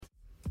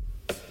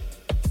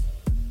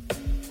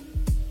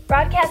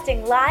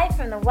Broadcasting live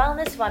from the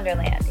Wellness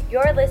Wonderland,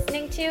 you're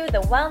listening to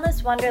the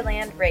Wellness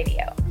Wonderland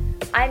Radio.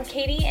 I'm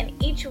Katie, and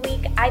each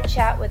week I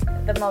chat with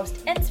the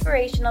most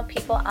inspirational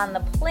people on the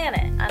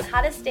planet on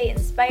how to stay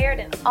inspired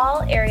in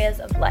all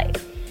areas of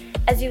life.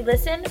 As you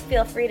listen,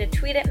 feel free to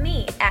tweet at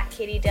me at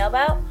Katie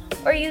Dalebout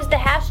or use the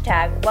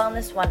hashtag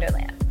Wellness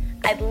Wonderland.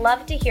 I'd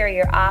love to hear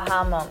your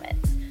aha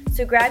moments.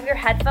 So grab your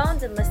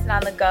headphones and listen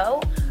on the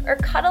go, or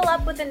cuddle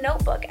up with a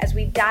notebook as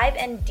we dive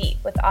in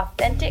deep with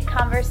authentic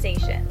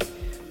conversations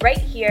right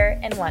here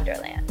in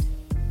Wonderland.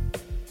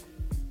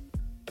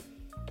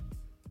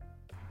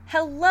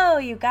 Hello,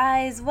 you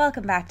guys.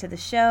 Welcome back to the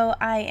show.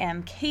 I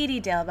am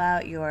Katie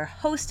Dalebout, your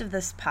host of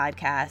this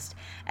podcast,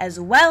 as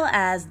well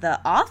as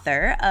the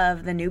author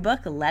of the new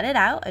book, Let It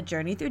Out, A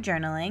Journey Through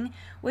Journaling,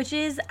 which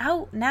is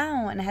out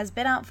now and has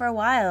been out for a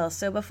while.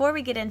 So before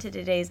we get into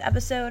today's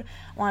episode,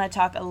 I want to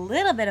talk a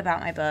little bit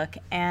about my book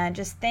and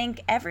just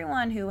thank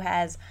everyone who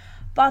has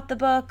bought the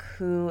book,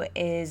 who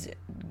is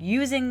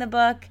using the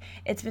book.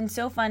 It's been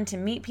so fun to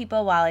meet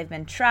people while I've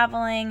been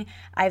traveling.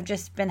 I've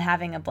just been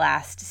having a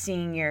blast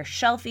seeing your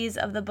shelfies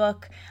of the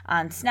book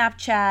on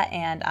Snapchat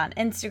and on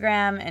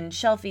Instagram, and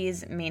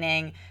shelfies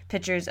meaning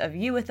pictures of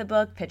you with the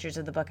book, pictures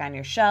of the book on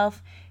your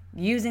shelf,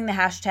 using the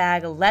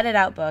hashtag Let It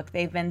Out Book.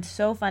 They've been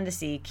so fun to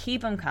see.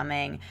 Keep them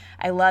coming.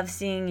 I love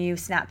seeing you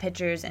snap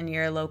pictures in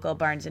your local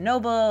Barnes &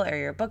 Noble or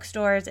your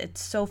bookstores.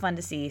 It's so fun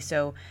to see.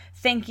 So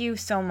thank you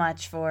so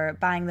much for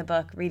buying the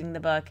book, reading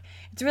the book.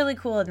 It's really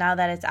cool now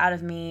that it's out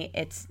of me.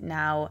 It's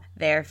now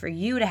there for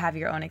you to have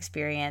your own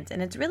experience.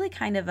 And it's really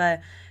kind of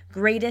a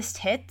greatest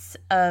hits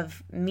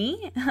of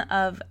me,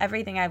 of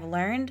everything I've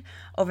learned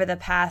over the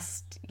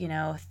past,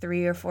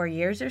 3 or 4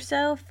 years or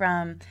so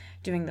from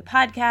doing the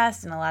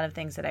podcast and a lot of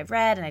things that I've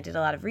read. And I did a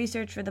lot of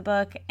research for the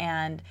book,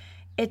 and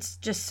it's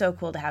just so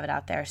cool to have it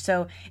out there.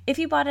 So if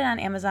you bought it on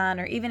Amazon,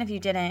 or even if you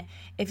didn't,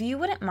 if you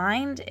wouldn't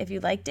mind, if you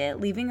liked it,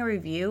 leaving a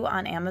review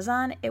on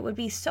Amazon, it would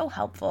be so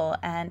helpful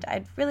and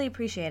I'd really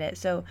appreciate it.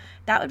 So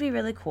that would be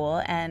really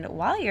cool. And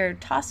while you're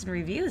tossing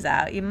reviews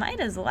out, you might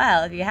as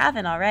well, if you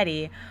haven't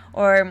already,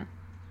 or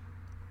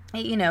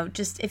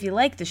just if you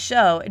like the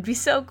show, it'd be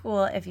so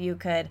cool if you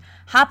could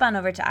hop on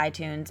over to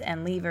iTunes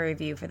and leave a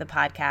review for the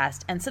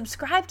podcast and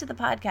subscribe to the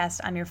podcast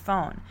on your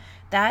phone.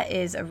 That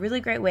is a really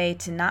great way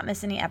to not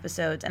miss any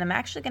episodes. And I'm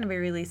actually going to be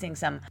releasing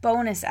some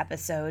bonus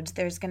episodes.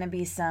 There's going to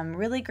be some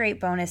really great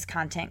bonus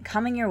content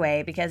coming your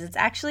way because it's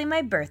actually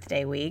my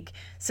birthday week.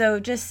 So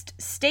just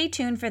stay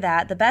tuned for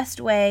that. The best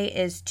way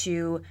is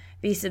to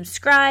be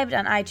subscribed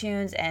on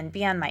iTunes and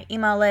be on my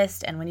email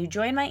list. And when you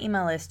join my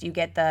email list, you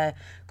get the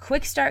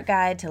quick start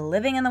guide to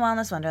living in the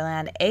Wellness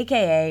Wonderland,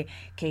 aka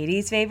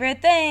Katie's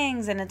favorite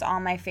things. And it's all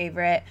my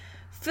favorite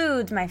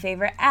foods, my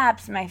favorite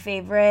apps, my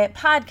favorite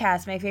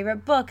podcasts, my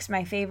favorite books,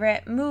 my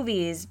favorite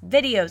movies,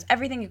 videos,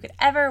 everything you could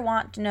ever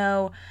want to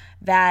know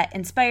that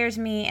inspires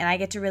me. And I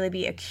get to really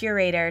be a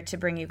curator to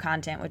bring you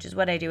content, which is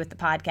what I do with the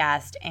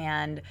podcast.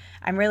 And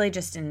I'm really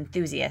just an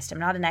enthusiast. I'm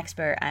not an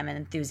expert, I'm an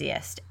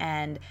enthusiast.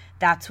 And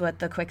that's what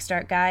the Quick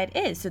Start Guide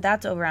is. So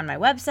that's over on my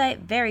website,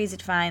 very easy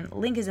to find.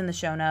 Link is in the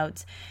show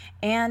notes.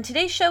 And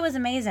today's show is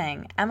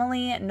amazing.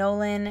 Emily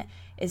Nolan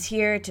is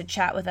here to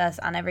chat with us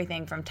on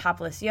everything from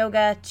topless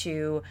yoga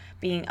to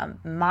being a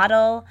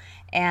model,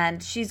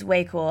 and she's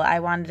way cool. I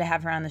wanted to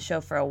have her on the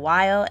show for a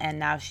while, and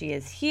now she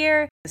is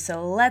here.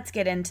 So let's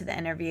get into the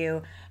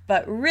interview.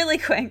 But really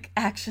quick,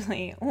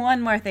 actually,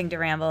 one more thing to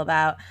ramble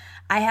about.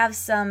 I have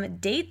some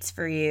dates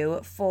for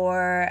you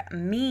for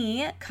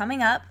me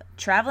coming up,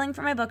 traveling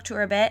for my book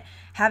tour a bit,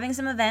 having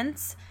some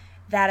events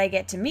that I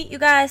get to meet you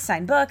guys,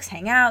 sign books,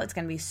 hang out. It's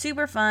going to be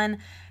super fun.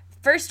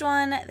 First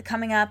one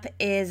coming up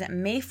is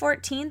May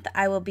 14th.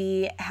 I will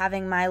be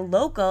having my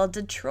local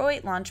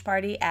Detroit launch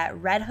party at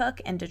Red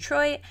Hook in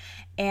Detroit,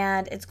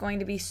 and it's going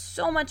to be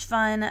so much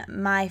fun.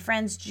 My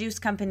friend's juice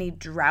company,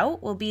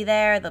 Drought, will be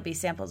there. There'll be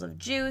samples of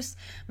juice.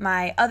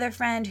 My other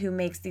friend who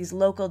makes these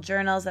local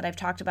journals that I've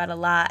talked about a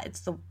lot, it's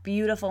the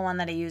beautiful one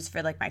that I use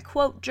for my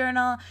quote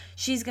journal.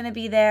 She's going to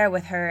be there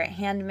with her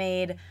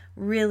handmade,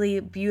 really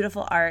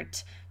beautiful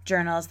art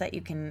journals that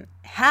you can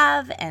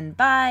have and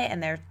buy,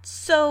 and they're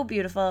so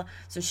beautiful.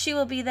 So she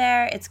will be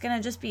there. It's going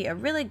to just be a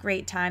really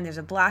great time. There's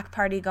a block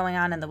party going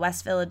on in the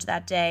West Village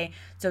that day,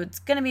 so it's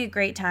going to be a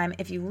great time.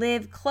 If you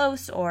live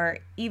close or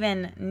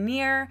even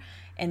near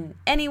in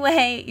any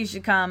way, you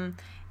should come.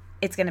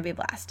 It's going to be a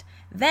blast.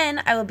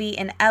 Then I will be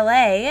in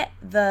LA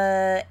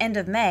the end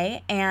of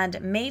May, and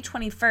May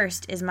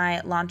 21st is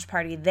my launch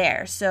party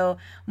there. So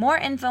more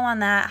info on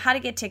that, how to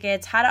get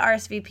tickets, how to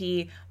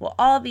RSVP will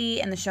all be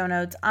in the show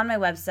notes on my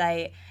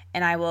website,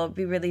 and I will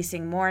be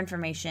releasing more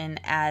information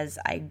as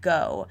I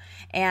go.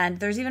 And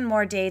there's even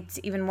more dates,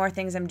 even more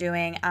things I'm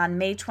doing. On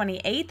May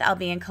 28th, I'll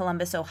be in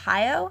Columbus,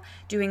 Ohio,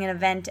 doing an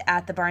event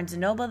at the Barnes &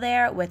 Noble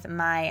there with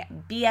my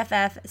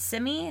BFF,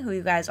 Simi, who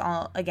you guys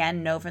all,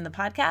 again, know from the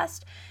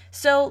podcast.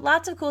 So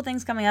lots of cool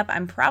things coming up.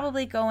 I'm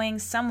probably going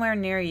somewhere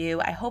near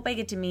you. I hope I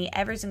get to meet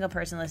every single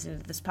person listening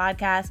to this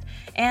podcast.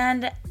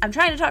 And I'm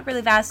trying to talk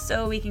really fast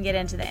so we can get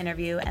into the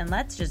interview. And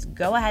let's just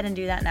go ahead and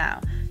do that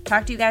now.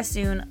 Talk to you guys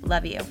soon.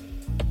 Love you.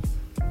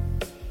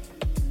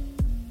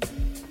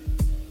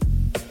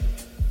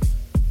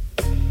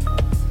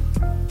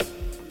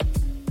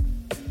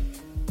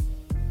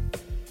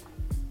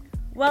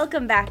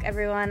 Welcome back,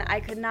 everyone. I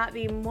could not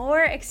be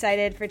more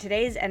excited for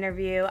today's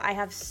interview. I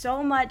have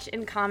so much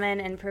in common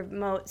and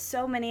promote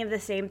so many of the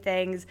same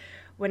things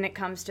when it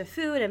comes to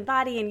food and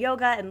body and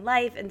yoga and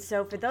life. And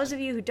so for those of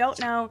you who don't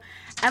know,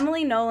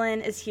 Emily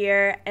Nolan is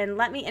here. And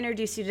let me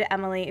introduce you to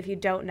Emily if you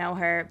don't know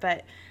her.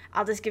 But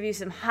I'll just give you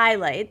some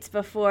highlights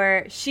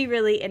before she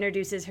really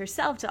introduces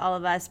herself to all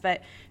of us.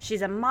 But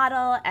she's a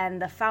model and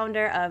the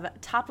founder of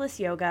Topless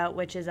Yoga,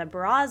 which is a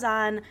bras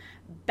on,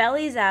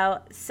 bellies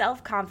out,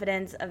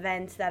 self-confidence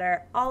events that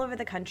are all over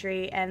the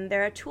country. And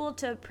they're a tool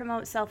to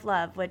promote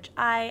self-love, which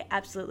I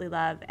absolutely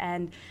love.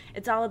 And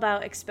it's all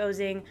about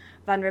exposing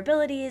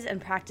vulnerabilities and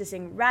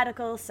practicing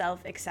radical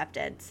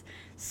self-acceptance.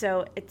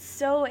 So it's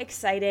so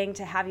exciting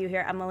to have you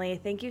here, Emily.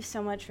 Thank you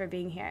so much for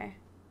being here.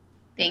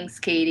 Thanks,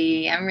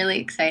 Katie. I'm really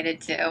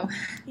excited too.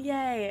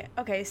 Yay.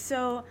 Okay,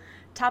 so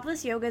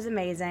Topless Yoga is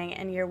amazing,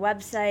 and your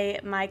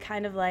website, My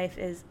Kind of Life,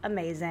 is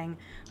amazing.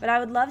 But I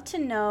would love to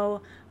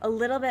know a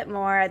little bit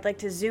more. I'd like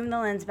to zoom the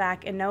lens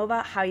back and know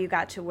about how you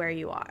got to where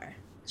you are.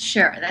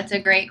 Sure, that's a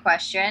great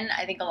question.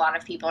 I think a lot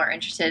of people are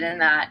interested in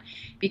that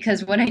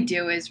because what I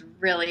do is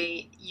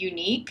really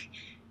unique.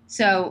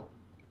 So,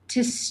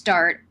 to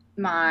start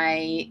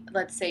my,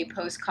 let's say,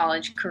 post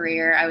college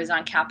career, I was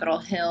on Capitol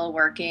Hill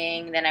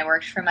working. Then I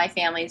worked for my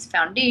family's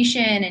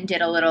foundation and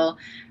did a little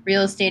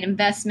real estate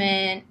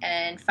investment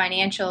and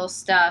financial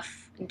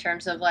stuff in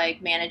terms of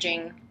like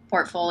managing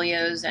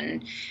portfolios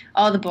and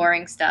all the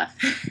boring stuff.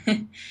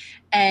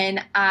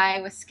 And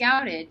I was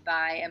scouted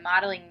by a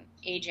modeling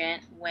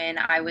agent when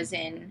I was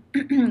in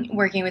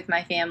working with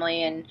my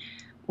family and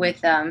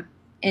with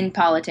in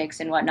politics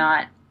and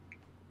whatnot.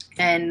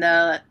 And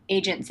the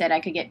agent said I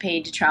could get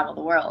paid to travel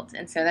the world,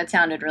 and so that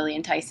sounded really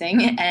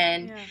enticing.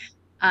 And Yeah.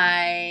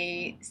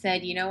 I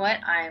said, you know what,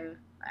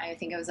 I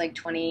think I was like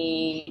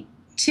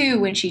 22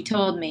 when she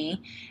told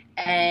me,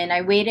 and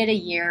I waited a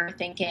year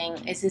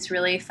thinking, is this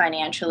really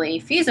financially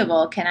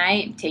feasible? Can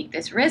I take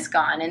this risk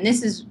on? And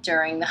this is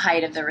during the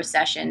height of the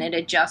recession.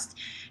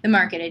 The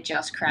market had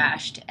just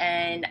crashed,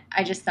 and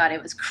I just thought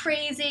it was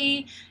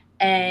crazy,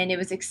 and it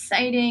was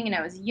exciting, and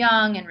I was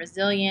young and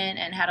resilient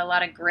and had a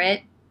lot of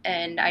grit,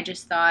 and I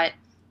just thought,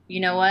 you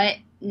know what,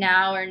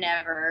 now or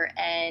never,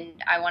 and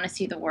I want to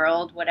see the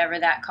world, whatever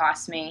that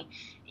costs me.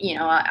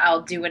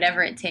 I'll do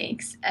whatever it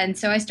takes. And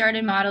so I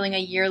started modeling a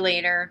year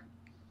later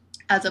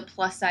as a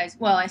plus size.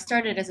 Well, I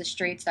started as a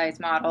straight size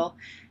model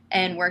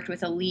and worked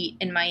with Elite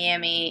in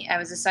Miami. I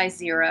was a size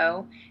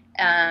zero,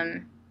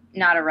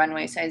 not a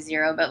runway size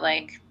zero, but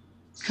like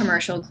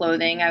commercial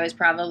clothing. I was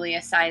probably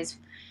a size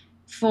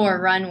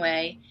four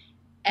runway.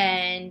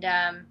 And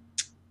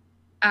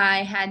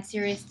I had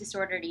serious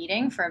disordered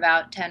eating for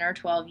about 10 or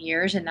 12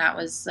 years. And that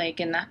was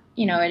like it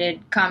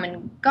had come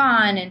and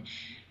gone. And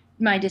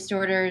my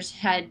disorders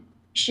had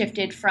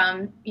shifted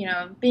from,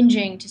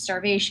 binging to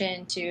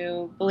starvation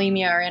to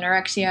bulimia or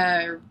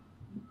anorexia or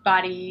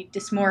body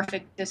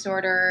dysmorphic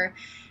disorder.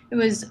 It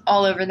was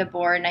all over the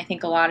board. And I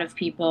think a lot of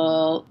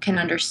people can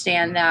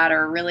understand that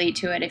or relate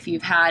to it. If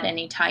you've had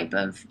any type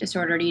of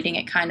disordered eating,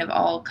 it kind of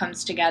all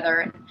comes together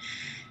and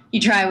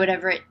you try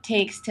whatever it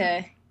takes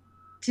to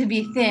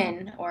be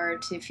thin or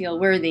to feel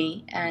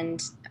worthy.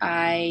 And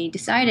I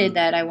decided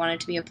that I wanted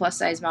to be a plus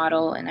size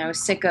model, and I was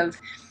sick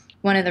of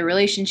one of the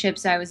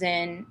relationships I was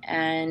in,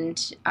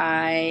 and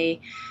I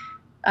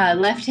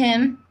left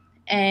him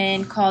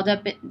and called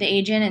up the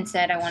agent and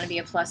said, I want to be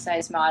a plus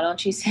size model. And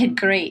she said,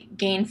 great,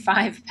 gain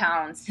 5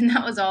 pounds. And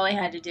that was all I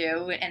had to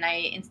do. And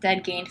I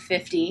instead gained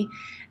 50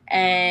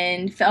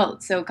 and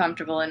felt so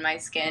comfortable in my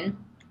skin.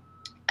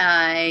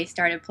 I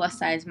started plus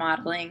size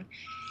modeling.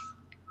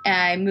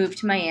 I moved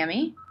to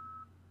Miami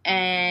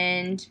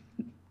and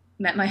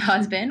met my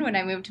husband when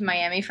I moved to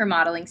Miami for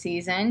modeling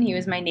season. He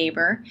was my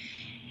neighbor.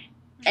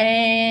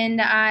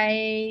 And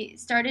I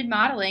started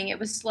modeling. It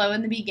was slow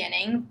in the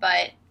beginning,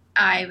 but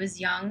I was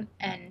young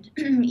and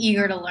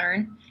eager to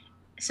learn.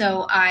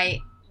 So I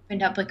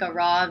opened up like a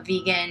raw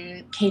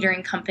vegan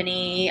catering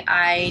company.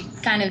 I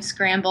kind of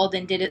scrambled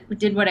and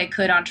did what I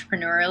could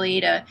entrepreneurially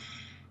to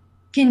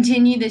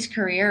continue this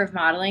career of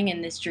modeling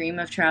and this dream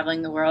of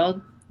traveling the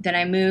world. Then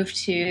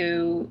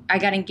I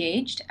got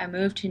engaged. I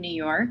moved to New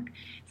York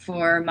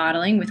for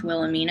modeling with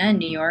Wilhelmina in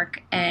New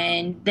York.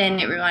 And then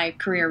my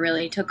career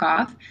really took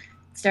off.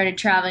 Started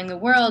traveling the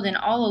world. And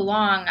all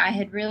along, I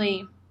had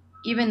really,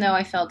 even though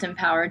I felt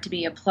empowered to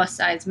be a plus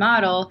size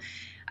model,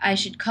 I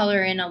should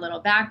color in a little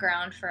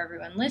background for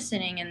everyone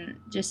listening and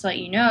just let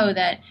you know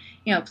that,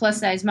 plus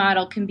size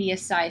model can be a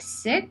size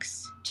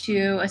 6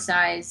 to a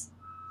size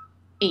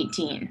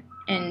 18.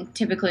 And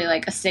typically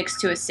like a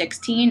 6 to a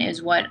 16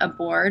 is what a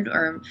board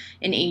or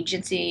an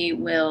agency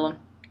will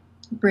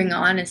bring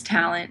on as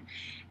talent.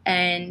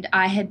 And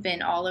I had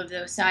been all of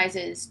those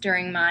sizes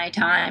during my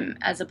time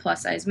as a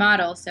plus size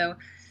model. So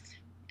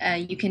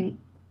you can,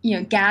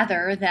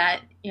 gather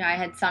that, I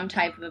had some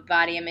type of a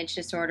body image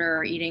disorder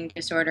or eating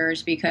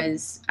disorders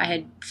because I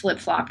had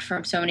flip-flopped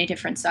from so many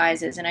different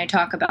sizes. And I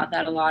talk about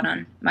that a lot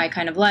on My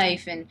Kind of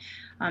Life and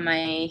on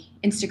my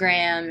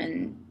Instagram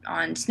and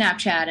on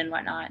Snapchat and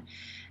whatnot.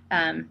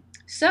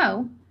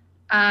 So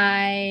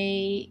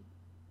I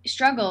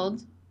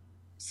struggled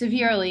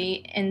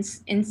severely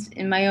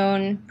in my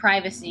own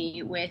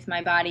privacy with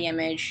my body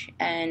image,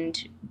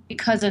 and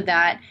because of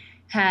that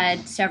had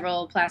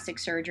several plastic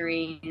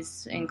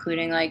surgeries,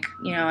 including, like,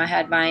 I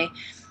had my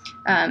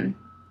um,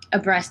 a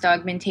breast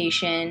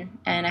augmentation,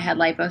 and I had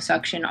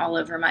liposuction all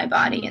over my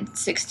body in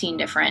 16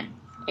 different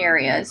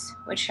areas,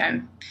 which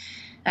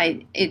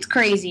it's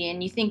crazy.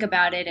 And you think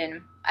about it,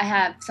 and I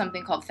have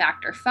something called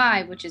factor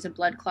V, which is a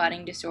blood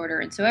clotting disorder.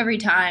 And so every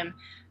time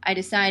I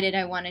decided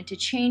I wanted to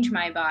change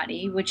my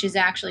body, which is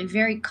actually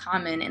very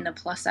common in the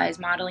plus size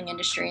modeling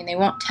industry, and they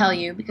won't tell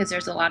you because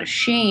there's a lot of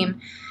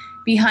shame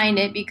behind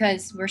it,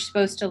 because we're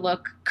supposed to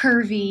look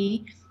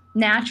curvy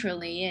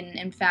naturally, and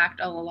in fact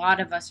a lot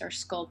of us are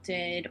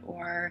sculpted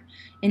or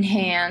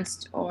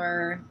enhanced,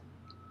 or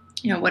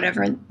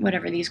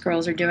whatever these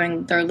girls are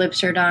doing, their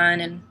lips are done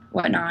and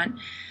whatnot.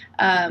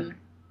 um,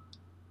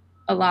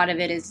 a lot of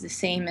it is the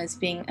same as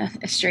being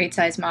a straight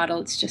size model.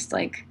 It's just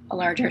like a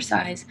larger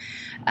size.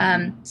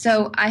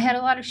 So I had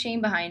a lot of shame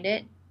behind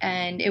it,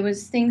 and it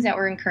was things that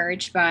were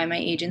encouraged by my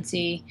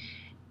agency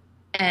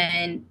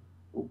and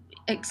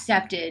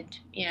accepted,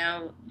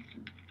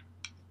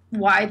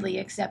 widely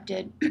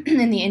accepted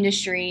in the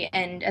industry.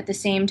 And at the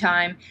same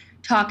time,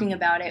 talking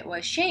about it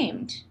was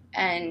shamed.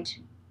 And,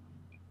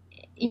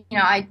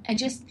 I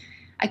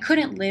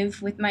couldn't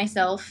live with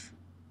myself,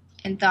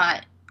 and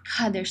thought,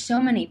 God, there's so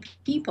many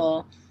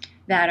people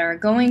that are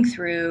going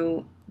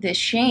through this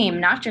shame,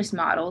 not just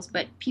models,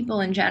 but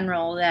people in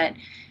general, that,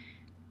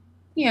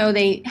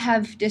 they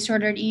have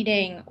disordered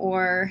eating,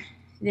 or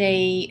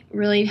they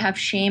really have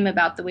shame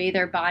about the way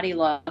their body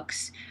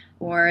looks,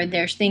 or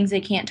there's things they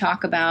can't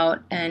talk about.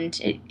 And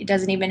it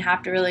doesn't even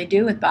have to really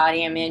do with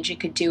body image, it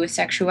could do with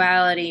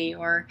sexuality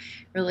or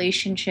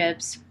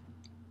relationships.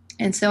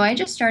 And so I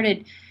just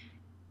started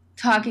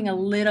talking a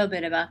little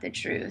bit about the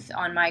truth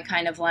on my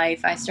kind of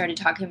life. I started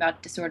talking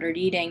about disordered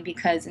eating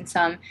because, in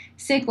some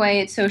sick way,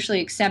 it's socially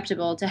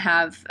acceptable to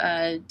have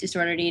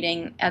disordered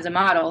eating as a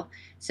model.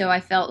 So I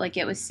felt like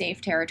it was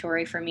safe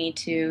territory for me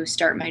to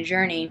start my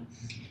journey.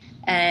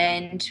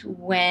 And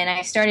when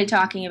I started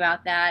talking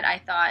about that, I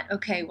thought,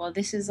 okay, well,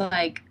 this is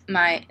like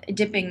my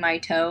dipping my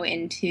toe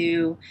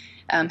into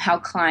how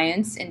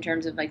clients, in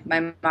terms of like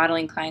my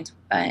modeling clients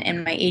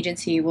and my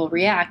agency, will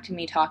react to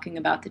me talking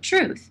about the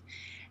truth.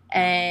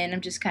 And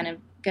I'm just kind of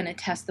going to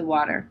test the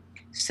water.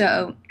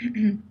 So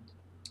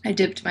I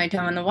dipped my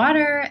toe in the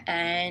water,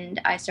 and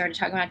I started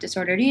talking about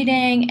disordered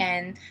eating,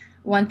 and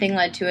one thing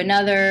led to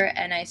another,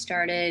 and I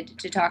started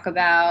to talk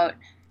about,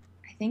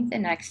 I think the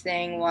next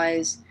thing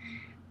was,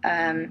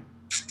 um,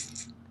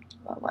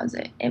 what was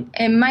it?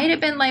 It might have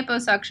been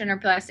liposuction or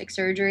plastic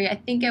surgery. I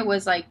think it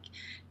was like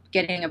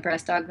getting a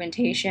breast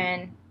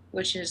augmentation,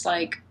 which is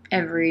like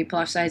every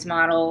plus size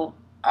model,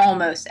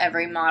 almost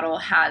every model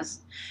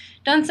has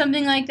done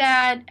something like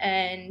that.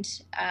 And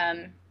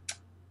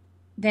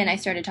then I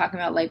started talking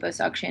about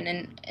liposuction,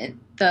 and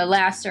the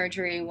last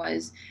surgery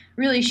was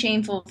really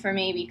shameful for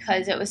me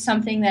because it was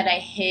something that I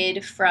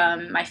hid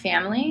from my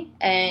family.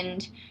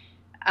 And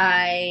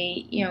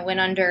I, went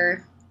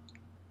under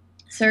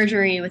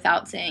surgery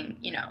without saying,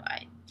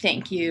 I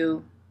thank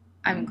you.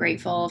 I'm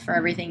grateful for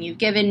everything you've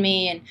given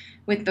me. And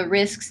with the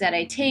risks that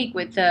I take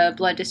with the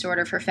blood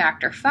disorder for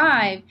factor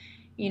V,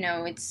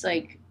 it's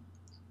like,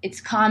 it's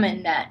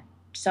common that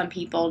some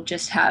people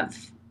just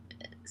have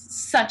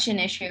such an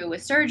issue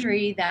with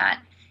surgery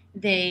that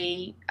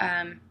they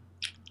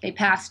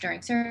pass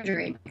during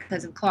surgery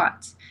because of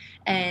clots.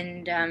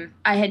 And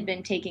I had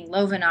been taking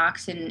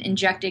Lovenox and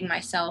injecting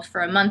myself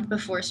for a month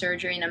before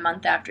surgery and a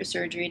month after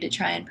surgery to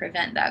try and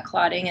prevent that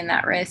clotting and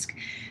that risk.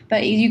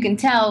 But you can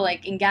tell,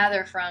 like, and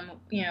gather from,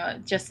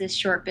 just this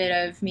short bit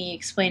of me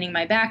explaining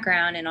my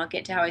background, and I'll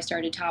get to how I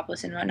started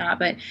topless and whatnot,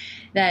 but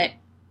that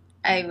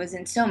I was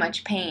in so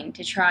much pain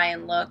to try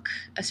and look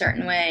a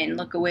certain way and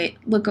look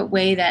a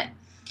way that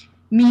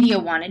media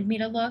wanted me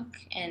to look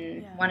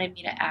and wanted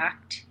me to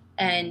act.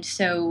 And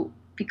so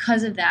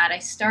because of that, I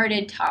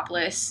started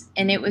topless,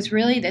 and it was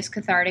really this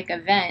cathartic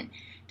event,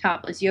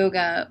 topless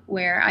yoga,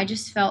 where I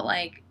just felt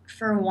like,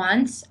 for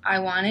once, I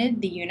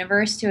wanted the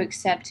universe to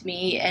accept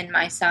me and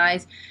my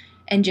size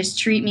and just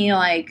treat me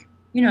like,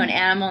 an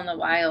animal in the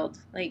wild.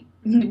 Like,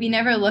 we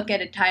never look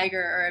at a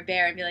tiger or a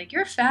bear and be like,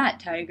 you're fat,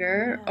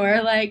 tiger,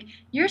 or like,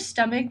 your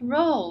stomach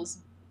rolls,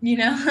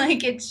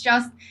 like, it's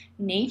just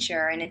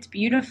nature, and it's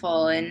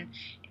beautiful, and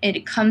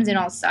it comes in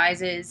all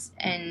sizes,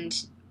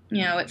 and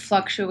it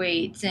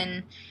fluctuates,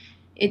 and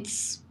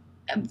it's,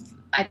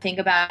 I think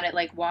about it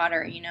like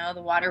water.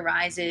 The water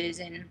rises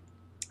and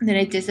then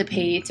it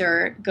dissipates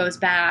or goes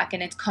back,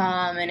 and it's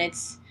calm, and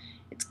it's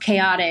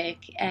chaotic.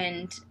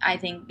 And I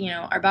think,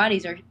 our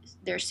bodies are,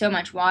 there's so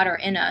much water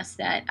in us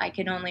that I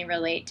can only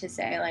relate to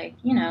say, like,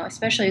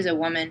 especially as a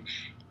woman,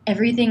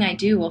 everything I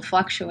do will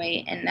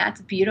fluctuate, and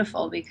that's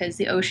beautiful, because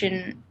the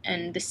ocean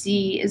and the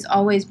sea is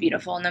always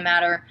beautiful, no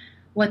matter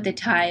what the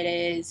tide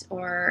is,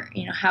 or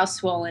how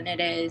swollen it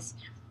is.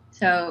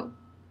 So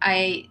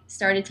I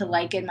started to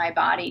liken my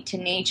body to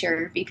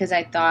nature, because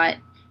I thought,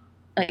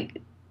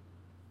 like,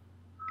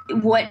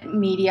 what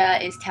media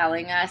is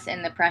telling us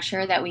and the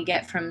pressure that we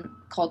get from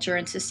culture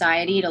and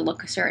society to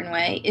look a certain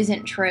way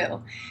isn't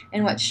true.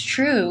 And what's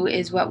true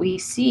is what we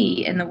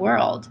see in the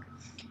world.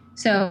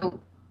 So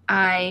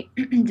I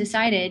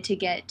decided to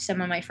get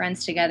some of my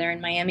friends together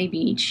in Miami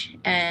Beach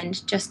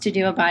and just to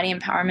do a body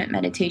empowerment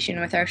meditation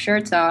with our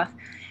shirts off.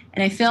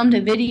 And I filmed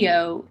a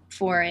video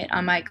for it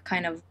on my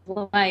kind of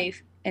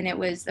life. And it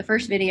was the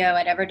first video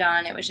I'd ever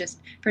done. It was just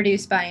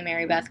produced by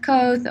Mary Beth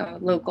Koth, a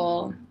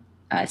local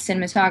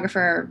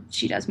cinematographer.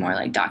 She does more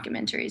like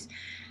documentaries.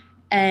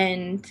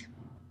 And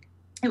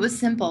it was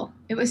simple.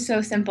 It was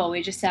so simple.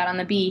 We just sat on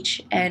the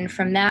beach. And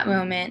from that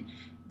moment,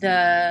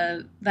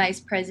 the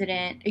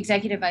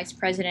executive vice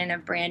president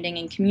of branding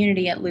and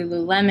community at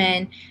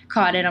Lululemon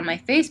caught it on my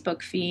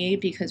Facebook feed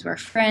because we're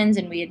friends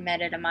and we had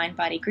met at a Mind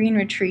Body Green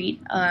retreat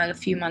a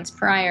few months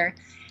prior.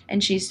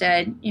 And she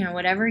said,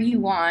 whatever you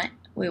want,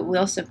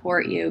 we'll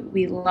support you.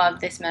 We love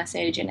this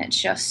message and it's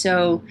just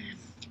so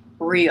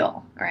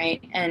real,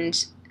 right?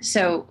 And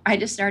so I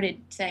just started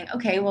saying,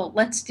 okay, well,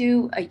 let's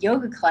do a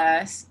yoga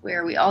class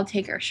where we all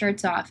take our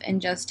shirts off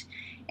and just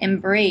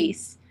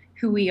embrace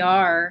who we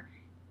are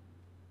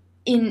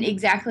in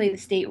exactly the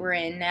state we're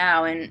in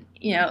now. And,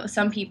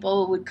 some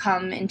people would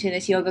come into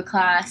this yoga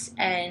class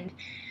and,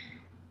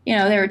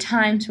 there were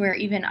times where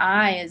even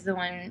I, as the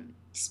one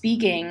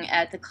speaking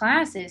at the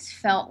classes,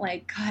 felt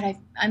like, God,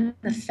 I'm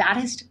the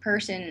fattest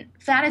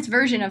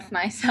version of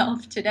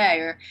myself today,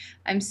 or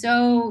I'm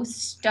so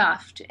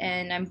stuffed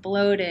and I'm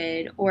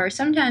bloated, or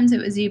sometimes it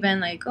was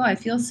even like, oh, I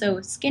feel so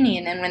skinny.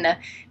 And then when the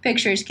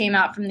pictures came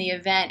out from the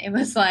event, it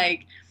was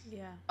like,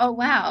 oh,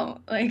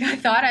 wow, like I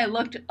thought I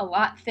looked a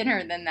lot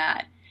thinner than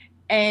that.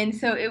 And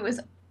so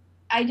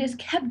I just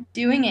kept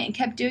doing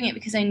it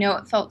because I know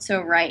it felt so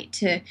right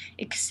to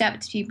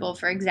accept people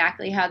for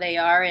exactly how they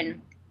are.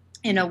 And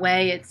in a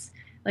way, it's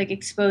like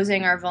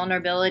exposing our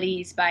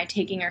vulnerabilities by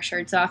taking our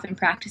shirts off and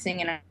practicing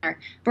in our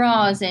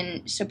bras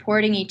and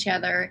supporting each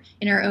other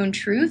in our own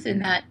truth,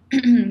 and that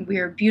we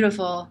are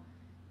beautiful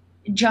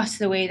just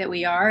the way that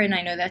we are. And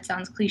I know that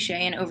sounds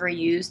cliche and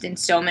overused in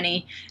so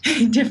many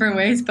different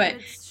ways, but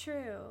it's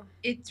true.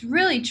 It's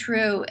really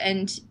true.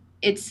 And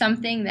it's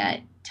something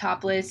that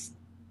Topless,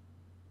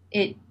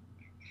 it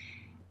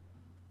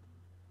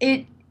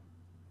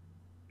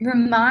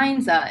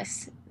reminds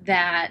us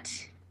that,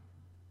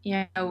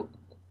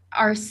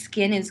 our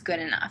skin is good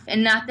enough.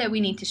 And not that we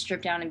need to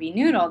strip down and be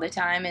nude all the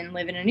time and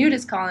live in a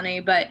nudist colony,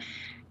 but,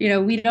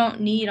 we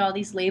don't need all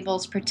these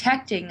labels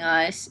protecting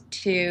us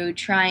to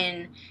try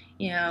and,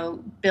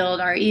 build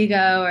our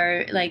ego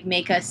or like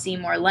make us seem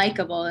more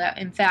likable. That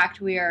in fact,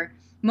 we are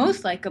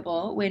most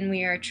likable when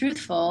we are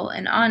truthful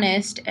and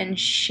honest and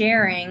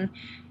sharing,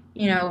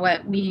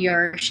 what we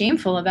are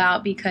shameful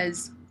about,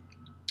 because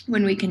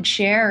when we can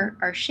share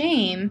our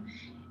shame,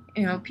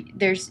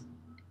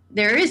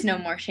 there is no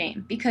more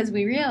shame, because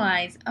we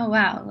realize, oh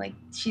wow, like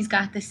she's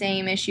got the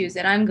same issues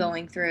that I'm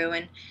going through,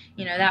 and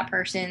that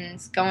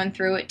person's going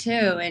through it too,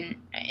 and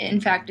in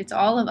fact it's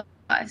all of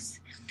us.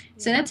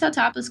 So that's how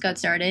Topless got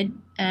started.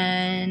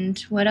 And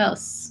what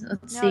else?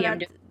 Let's see.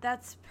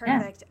 That's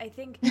perfect.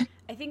 Yeah.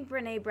 I think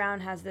Brené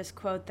Brown has this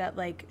quote that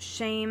like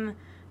shame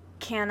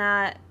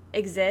cannot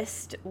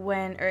exist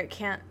it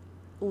can't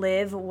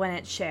live when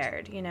it's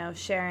shared.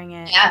 Sharing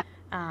it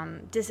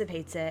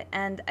dissipates it.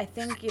 And I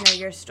think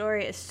your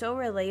story is so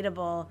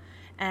relatable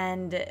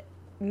and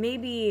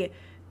maybe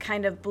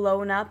kind of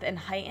blown up and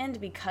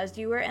heightened because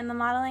you were in the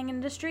modeling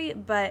industry,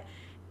 but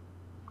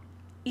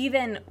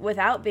even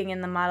without being in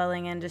the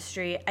modeling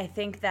industry, I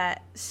think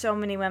that so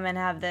many women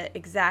have the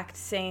exact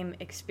same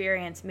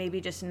experience,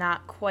 maybe just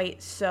not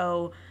quite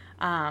so,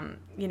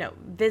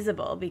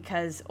 visible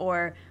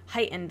or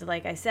heightened,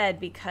 like I said,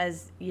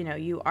 because,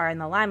 you are in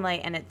the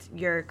limelight and it's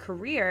your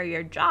career,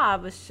 your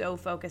job was so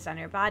focused on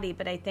your body.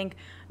 But I think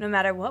no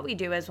matter what we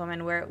do as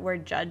women, we're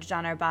judged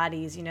on our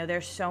bodies.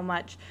 There's so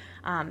much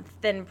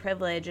thin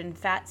privilege and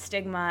fat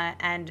stigma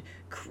and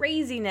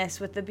craziness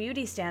with the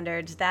beauty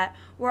standards that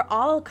we're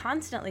all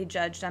constantly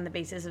judged on the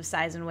basis of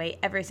size and weight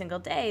every single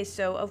day.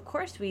 So of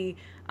course we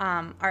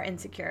are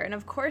insecure, and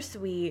of course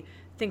we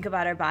think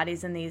about our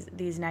bodies in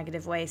these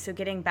negative ways. So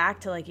getting back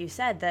to, like you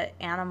said, the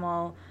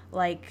animal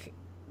like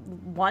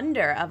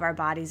wonder of our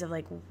bodies, of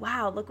like,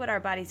 wow, look what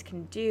our bodies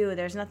can do.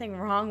 There's nothing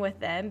wrong with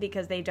them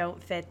because they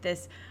don't fit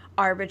this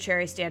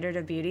arbitrary standard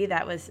of beauty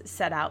that was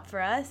set out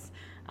for us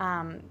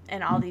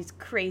in all these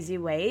crazy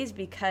ways.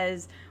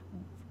 Because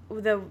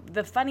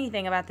the funny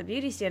thing about the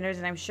beauty standards,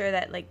 and I'm sure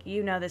that like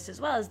this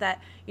as well, is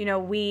that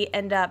we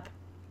end up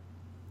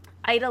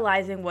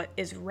idolizing what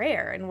is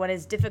rare and what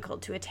is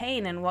difficult to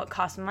attain and what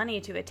costs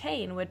money to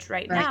attain, which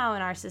right now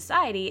in our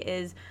society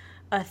is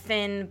a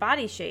thin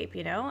body shape,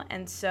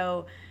 and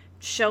so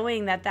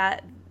showing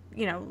that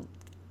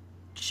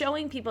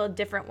showing people a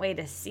different way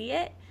to see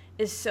it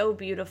is so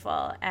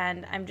beautiful.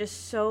 And I'm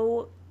just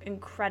so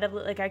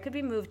incredibly, like, I could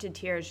be moved to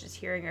tears just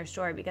hearing your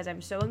story, because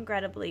I'm so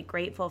incredibly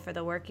grateful for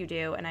the work you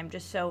do, and I'm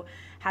just so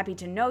happy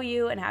to know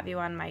you and have you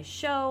on my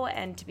show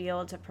and to be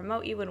able to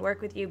promote you and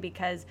work with you,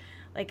 because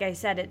like I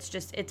said,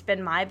 it's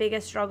been my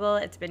biggest struggle.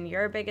 It's been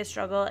your biggest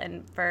struggle.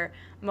 And for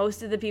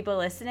most of the people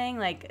listening,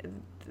 like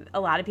a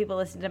lot of people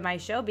listen to my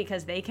show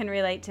because they can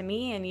relate to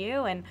me and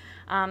you.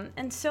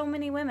 And so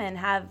many women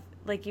have,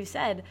 like you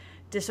said,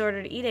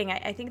 disordered eating.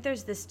 I think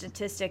there's this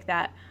statistic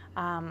that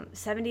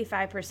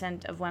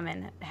 75% of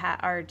women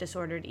are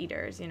disordered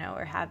eaters,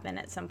 or have been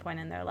at some point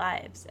in their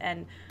lives.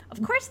 And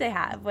of course they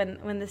have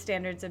when the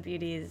standards of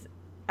beauty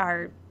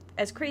are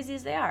as crazy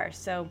as they are.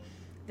 So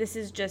this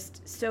is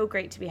just so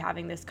great to be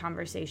having this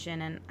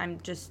conversation, and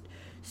I'm just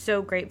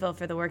so grateful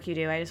for the work you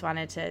do. I just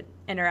wanted to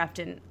interrupt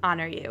and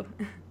honor you.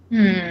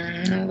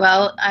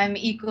 Well, I'm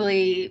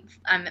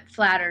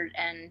flattered,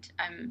 and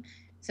I'm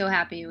so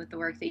happy with the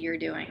work that you're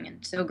doing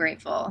and so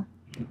grateful.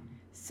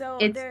 So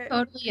it's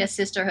totally a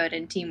sisterhood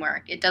and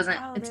teamwork. It's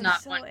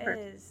not one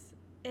person.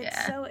 It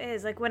so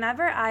is. Like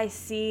whenever I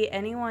see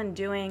anyone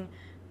doing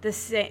the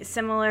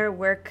similar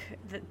work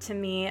to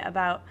me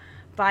about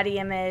body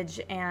image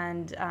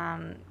and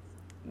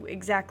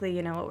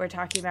exactly, what we're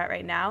talking about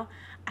right now,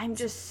 I'm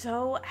just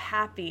so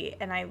happy.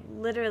 And I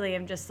literally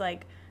am just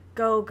like,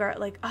 go girl,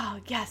 like, oh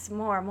yes,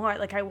 more.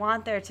 Like I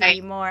want there to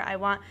be more.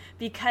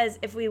 Because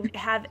if we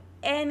have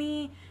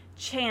any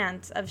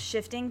chance of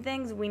shifting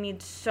things, we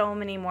need so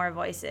many more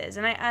voices.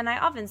 And I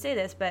often say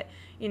this, but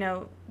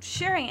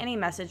sharing any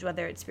message,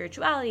 whether it's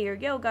spirituality or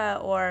yoga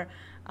or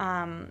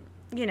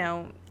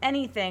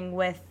anything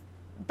with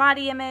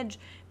body image,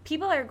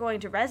 people are going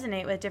to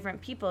resonate with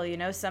different people.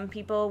 Some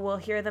people will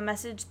hear the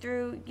message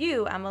through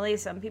you, Emily,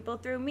 some people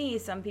through me,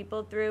 some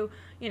people through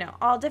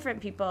all different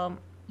people.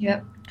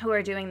 Yep. Who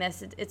are doing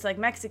this. It's like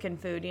Mexican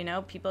food,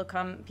 people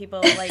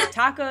like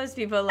tacos,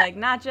 people like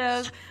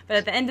nachos, but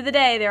at the end of the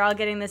day, they're all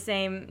getting the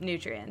same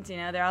nutrients,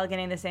 they're all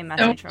getting the same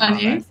message from all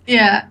of us.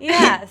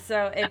 Yeah,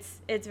 so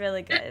it's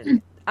really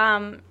good.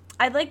 I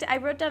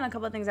wrote down a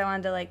couple of things I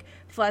wanted to like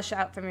flesh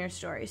out from your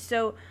story.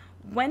 So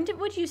when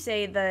would you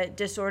say the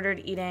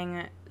disordered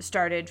eating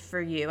started for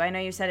you? I know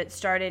you said it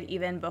started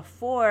even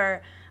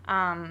before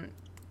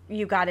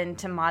you got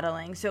into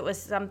modeling. So it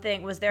was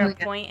was there a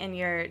point in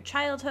your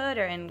childhood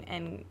or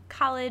in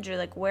college, or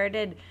like where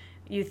did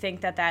you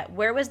think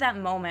where was that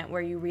moment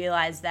where you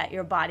realized that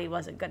your body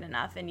wasn't good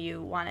enough and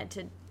you wanted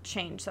to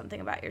change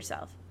something about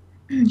yourself?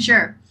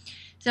 Sure.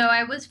 So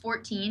I was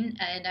 14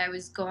 and I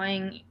was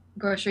going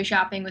grocery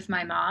shopping with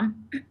my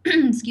mom,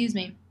 excuse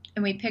me,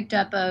 and we picked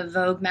up a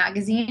Vogue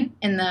magazine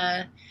in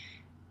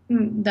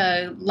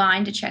the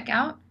line to check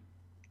out.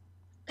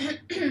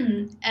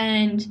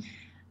 And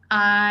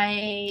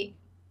I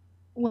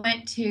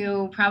went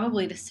to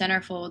probably the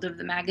centerfold of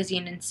the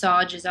magazine and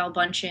saw Gisele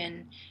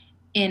Bundchen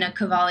in a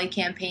Cavalli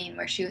campaign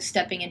where she was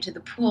stepping into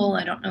the pool.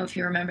 I don't know if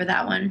you remember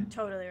that one.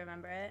 Totally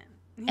remember it.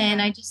 Yeah.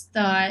 And I just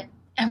thought,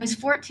 I was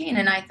 14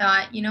 and I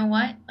thought, you know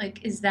what?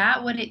 Like, is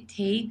that what it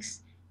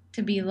takes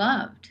to be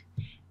loved?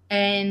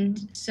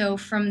 And so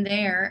from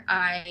there,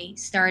 I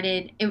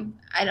started,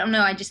 I don't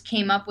know, I just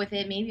came up with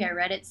it. Maybe I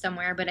read it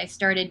somewhere, but I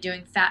started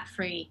doing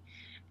fat-free.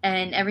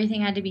 And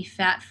everything had to be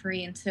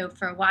fat-free. And so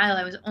for a while,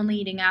 I was only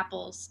eating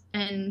apples.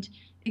 And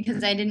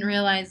because I didn't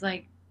realize,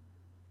 like,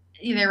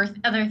 there were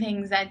other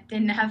things that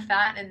didn't have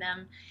fat in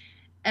them.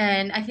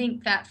 And I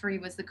think fat-free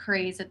was the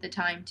craze at the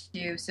time,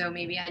 too. So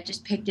maybe I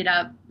just picked it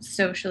up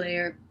socially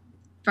or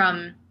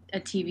from a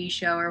TV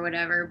show or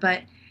whatever.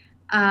 But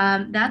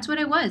that's what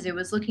it was. It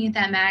was looking at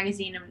that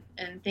magazine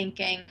and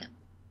thinking,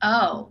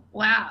 oh,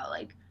 wow,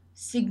 like,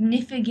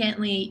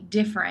 significantly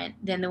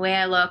different than the way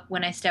I look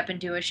when I step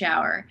into a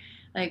shower.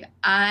 Like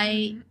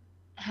I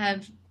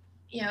have,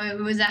 it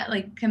was that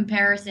like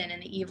comparison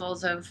and the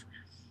evils of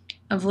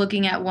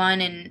looking at one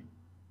and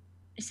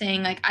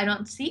saying like, I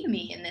don't see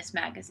me in this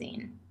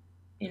magazine,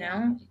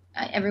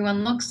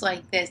 everyone looks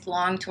like this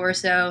long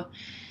torso,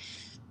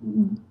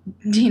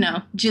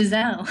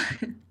 Gisele.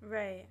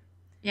 Right.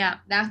 Yeah.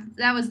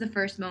 That was the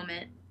first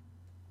moment.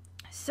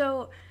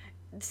 So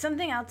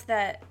something else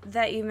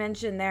that you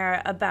mentioned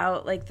there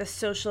about like the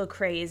social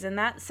craze, and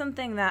that's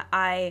something that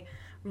I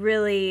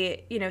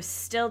really,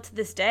 still to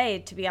this day,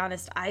 to be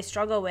honest, I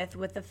struggle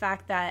with the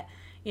fact that,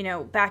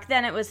 back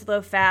then it was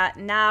low fat.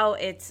 Now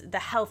it's the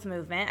health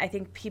movement. I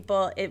think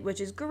which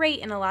is great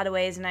in a lot of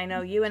ways. And I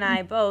know you and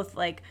I both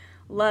like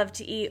love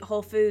to eat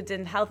whole foods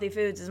and healthy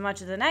foods as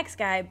much as the next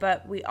guy,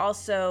 but we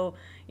also,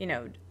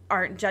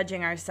 aren't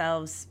judging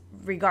ourselves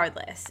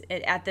regardless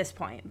at this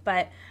point.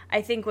 But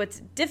I think what's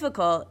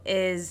difficult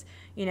is,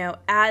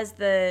 as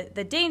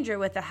the danger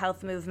with the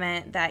health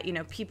movement that,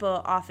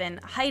 people often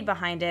hide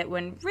behind it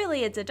when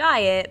really it's a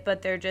diet,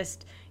 but they're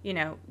just,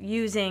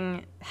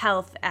 using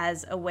health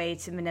as a way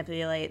to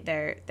manipulate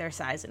their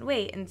size and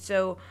weight. And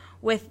so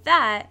with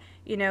that,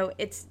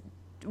 it's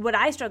what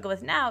I struggle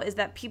with now is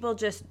that people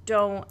just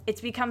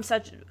it's become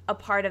such a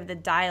part of the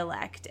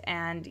dialect,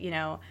 and,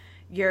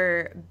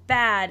 you're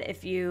bad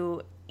if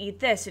you eat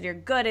this, and you're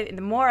good at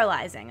the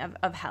moralizing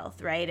of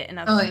health, right, and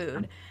of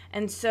food. Yeah.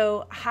 And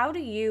so how do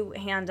you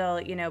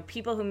handle,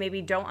 people who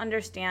maybe don't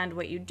understand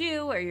what you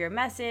do or your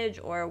message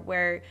or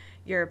where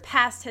your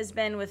past has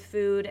been with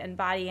food and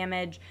body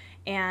image,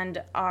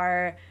 and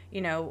are,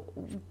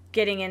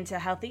 getting into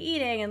healthy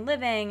eating and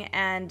living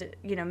and,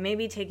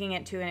 maybe taking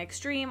it to an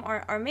extreme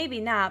or maybe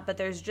not, but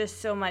there's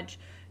just so much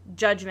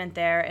judgment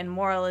there and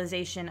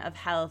moralization of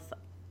health.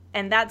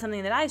 And that's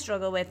something that I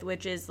struggle with,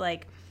 which is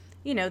like,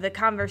 the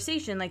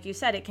conversation, like you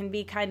said, it can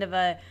be kind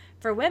of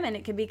for women,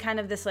 it can be kind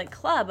of this like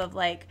club of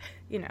like,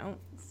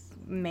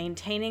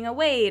 maintaining a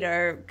weight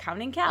or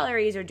counting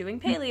calories or doing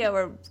paleo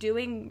or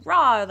doing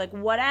raw, like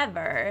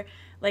whatever.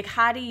 Like,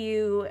 how do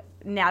you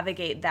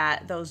navigate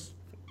those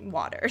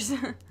waters?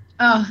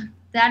 Oh,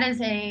 that is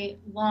a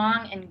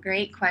long and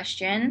great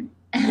question.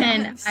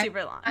 And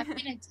super long. I'm going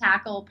to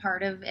tackle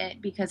part of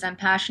it because I'm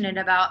passionate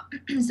about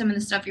some of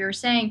the stuff you were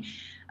saying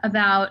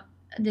about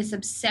this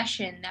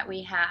obsession that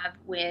we have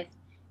with,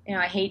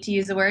 I hate to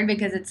use the word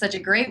because it's such a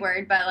great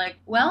word, but like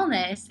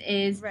wellness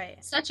is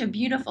such a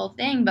beautiful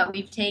thing, but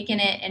we've taken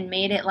it and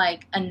made it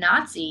like a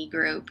Nazi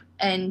group.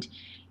 And,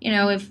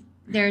 if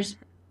there's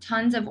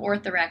tons of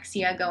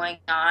orthorexia going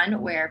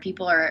on where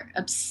people are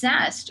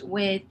obsessed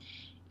with,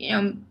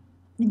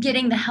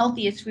 getting the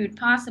healthiest food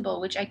possible,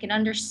 which I can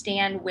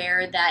understand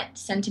where that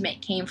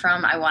sentiment came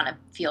from. I want to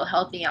feel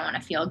healthy. I want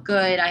to feel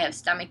good. I have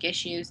stomach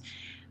issues,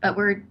 but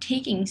we're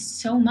taking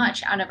so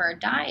much out of our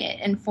diet.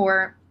 And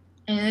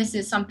this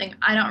is something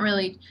I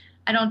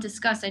don't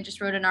discuss. I just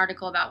wrote an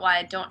article about why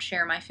I don't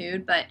share my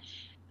food, but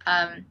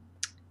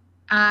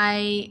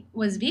I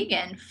was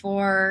vegan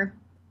for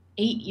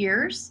 8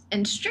 years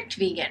and strict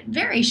vegan,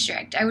 very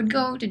strict. I would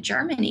go to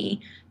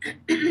Germany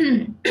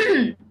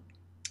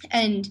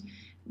and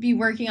be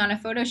working on a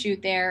photo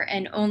shoot there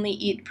and only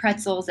eat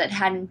pretzels that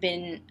hadn't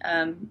been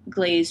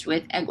glazed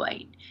with egg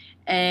white.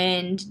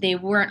 And they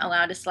weren't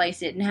allowed to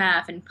slice it in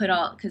half and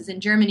because in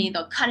Germany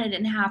they'll cut it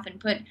in half and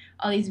put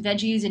all these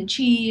veggies and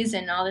cheese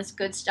and all this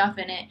good stuff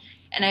in it.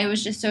 And I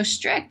was just so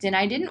strict, and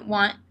I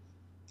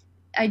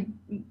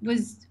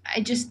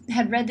just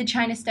had read the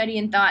China study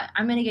and thought,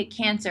 I'm going to get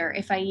cancer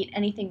if I eat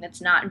anything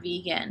that's not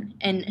vegan.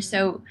 And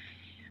so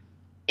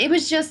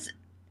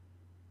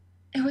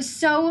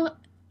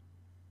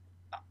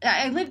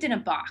I lived in a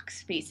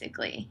box,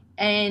 basically.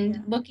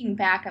 And looking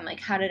back, I'm like,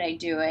 how did I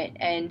do it?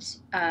 And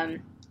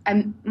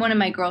I'm one of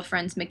my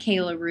girlfriends,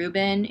 Michaela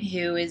Rubin,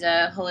 who is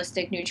a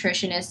holistic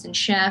nutritionist and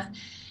chef.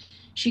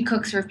 She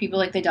cooks for people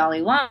like the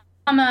Dalai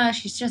Lama.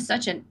 She's just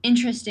such an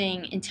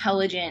interesting,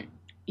 intelligent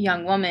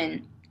young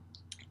woman.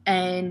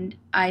 And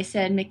I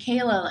said,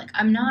 Michaela, like,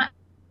 I'm not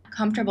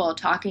comfortable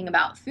talking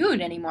about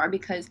food anymore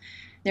because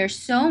there's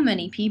so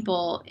many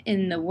people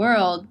in the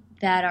world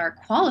that are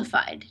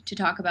qualified to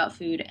talk about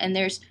food. And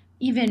there's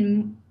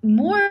even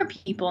more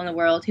people in the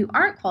world who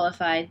aren't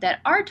qualified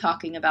that are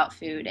talking about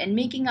food and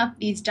making up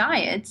these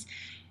diets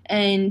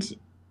and,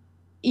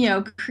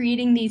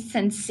 creating these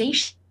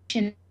sensations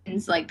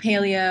like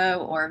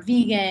paleo or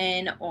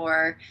vegan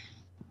or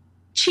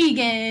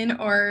Chegan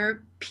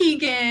or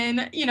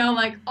Pegan,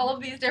 like all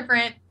of these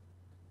different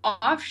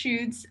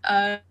offshoots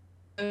of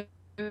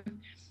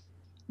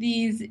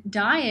these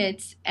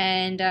diets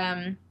and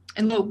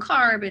low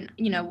carb and,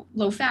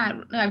 low fat.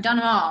 I've done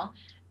them all.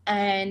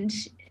 And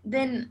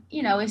then,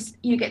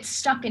 you get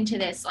stuck into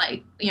this,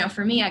 like,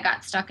 for me, I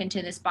got stuck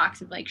into this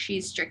box of like,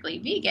 she's strictly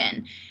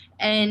vegan.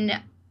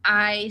 And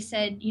I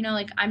said,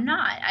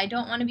 I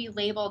don't want to be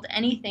labeled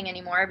anything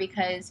anymore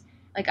because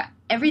like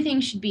everything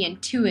should be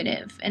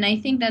intuitive. And I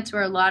think that's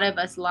where a lot of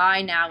us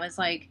lie now is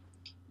like,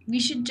 we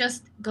should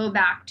just go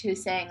back to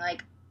saying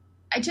like,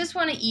 I just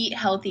want to eat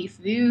healthy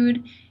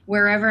food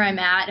wherever I'm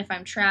at. If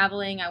I'm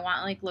traveling, I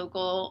want like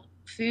local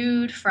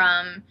food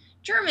from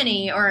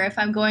Germany, or if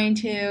I'm going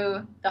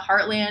to the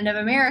heartland of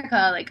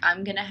America, like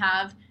I'm going to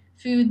have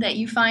food that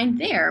you find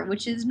there,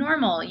 which is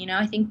normal.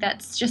 I think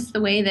that's just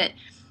the way that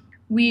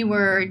we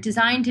were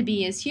designed to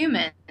be as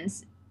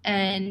humans.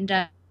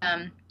 And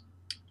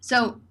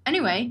so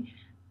anyway,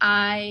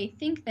 I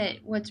think that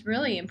what's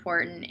really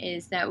important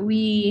is that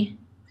we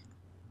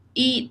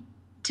eat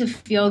to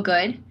feel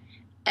good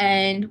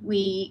and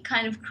we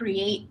kind of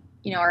create,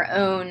 our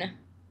own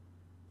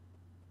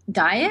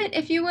diet,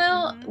 if you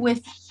will,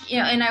 with,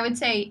 and I would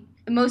say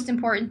the most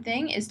important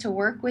thing is to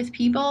work with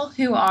people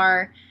who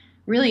are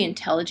really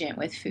intelligent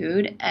with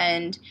food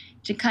and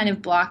to kind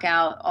of block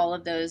out all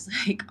of those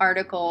like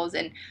articles.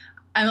 And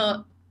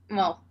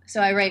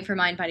so I write for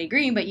Mind Body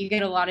Green, but you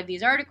get a lot of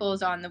these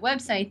articles on the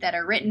website that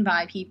are written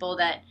by people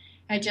that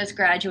had just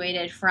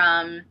graduated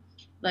from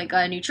like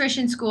a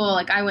nutrition school.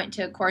 Like I went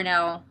to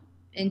Cornell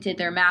and did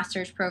their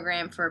master's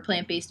program for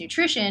plant-based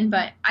nutrition,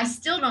 but I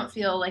still don't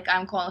feel like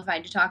I'm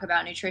qualified to talk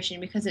about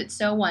nutrition because it's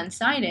so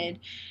one-sided,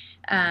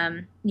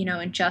 in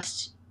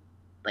just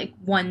like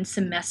one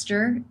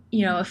semester,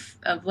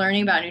 of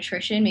learning about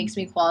nutrition makes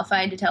me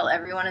qualified to tell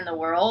everyone in the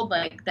world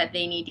like that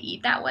they need to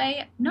eat that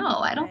way. No,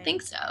 I don't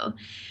think so.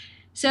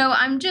 So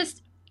I'm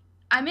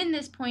in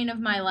this point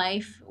of my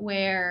life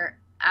where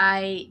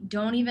I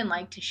don't even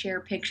like to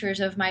share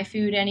pictures of my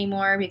food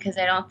anymore because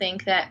I don't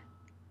think that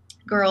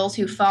girls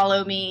who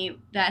follow me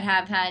that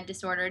have had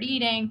disordered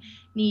eating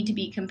need to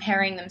be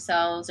comparing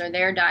themselves or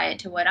their diet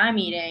to what I'm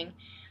eating.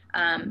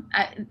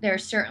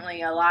 There's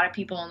certainly a lot of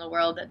people in the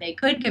world that they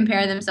could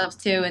compare themselves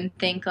to and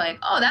think like,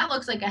 oh, that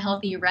looks like a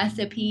healthy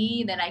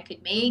recipe that I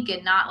could make,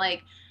 and not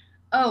like,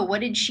 oh,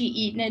 what did she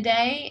eat in a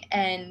day?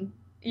 And,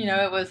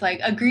 it was like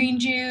a green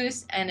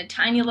juice and a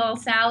tiny little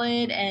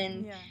salad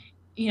and,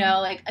 Yeah.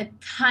 Like a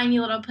tiny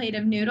little plate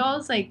of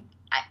noodles. Like,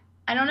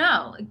 I don't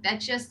know. Like,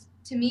 that's just,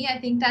 to me, I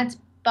think that's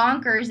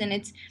bonkers. And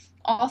it's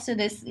also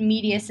this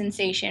media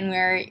sensation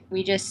where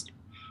we just,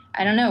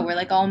 I don't know, we're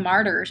like all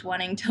martyrs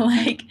wanting to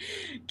like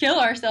kill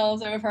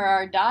ourselves over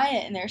our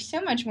diet. And there's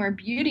so much more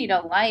beauty to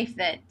life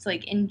that's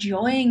like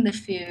enjoying the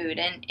food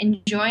and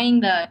enjoying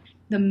the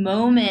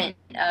moment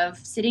of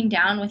sitting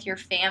down with your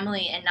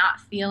family and not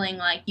feeling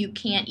like you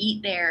can't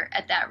eat there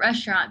at that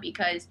restaurant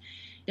because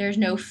there's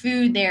no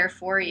food there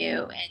for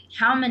you. And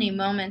how many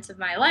moments of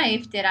my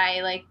life did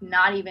I like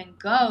not even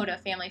go to a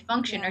family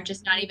function or Yeah,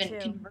 just not me even too.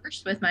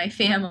 converse with my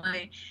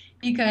family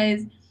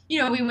because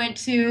we went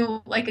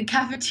to like a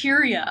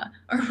cafeteria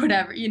or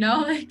whatever,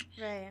 like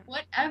Right.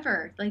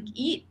 whatever, like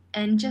eat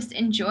and just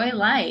enjoy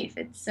life.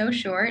 It's so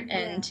short Yeah.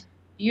 and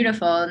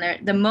beautiful.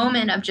 And the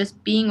moment of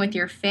just being with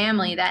your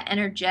family, that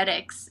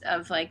energetics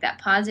of like that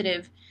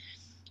positive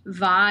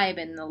vibe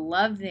and the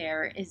love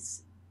there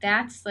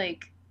that's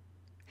like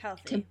to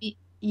Healthy. be,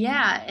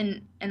 yeah.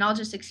 And I'll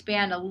just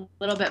expand a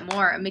little bit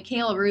more.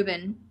 Michaela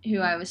Rubin, who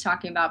I was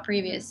talking about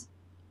previous,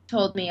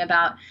 told me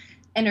about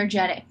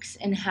energetics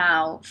and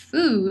how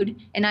food,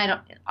 and I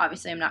don't,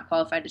 obviously I'm not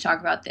qualified to talk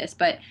about this,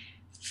 but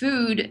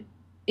food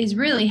is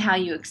really how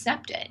you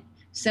accept it.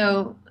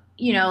 So,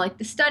 like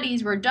the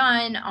studies were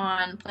done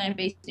on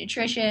plant-based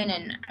nutrition,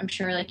 and I'm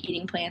sure like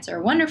eating plants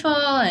are wonderful,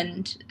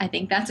 and I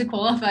think that's a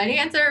qualified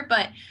answer,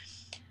 but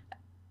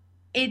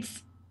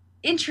it's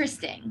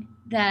interesting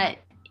that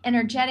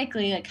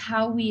energetically, like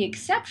how we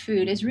accept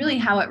food is really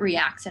how it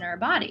reacts in our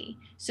body.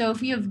 So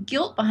if you have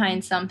guilt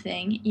behind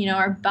something,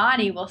 our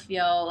body will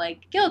feel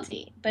like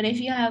guilty. But if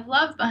you have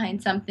love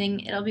behind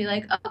something, it'll be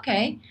like,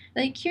 okay,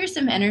 like here's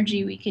some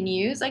energy we can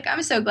use. Like,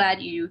 I'm so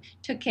glad you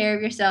took care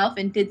of yourself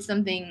and did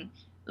something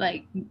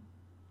like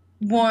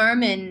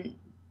warm and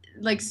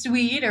like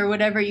sweet or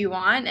whatever you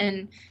want.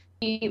 And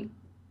he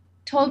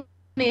told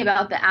me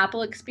about the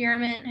apple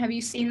experiment. Have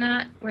you seen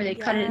that? Where they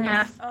cut it in Yes.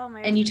 half Oh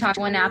my and gosh, you it's talk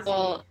one crazy.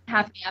 apple,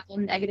 half the apple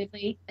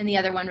negatively and the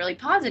other one really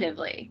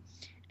positively.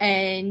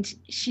 And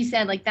she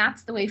said like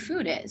that's the way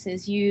food is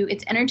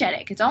it's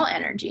energetic. It's all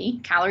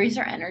energy. Calories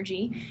are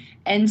energy.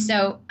 And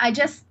so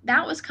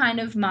that was kind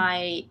of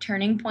my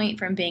turning point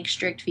from being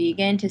strict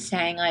vegan to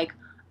saying like,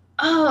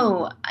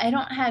 oh, I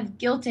don't have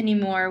guilt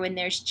anymore when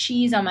there's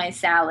cheese on my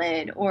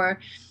salad, or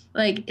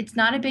like it's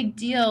not a big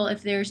deal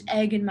if there's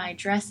egg in my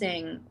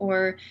dressing,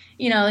 or,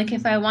 like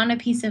if I want a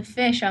piece of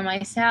fish on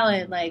my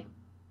salad, like,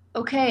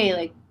 okay,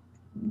 like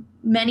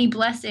many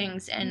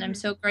blessings, and I'm Hmm.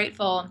 so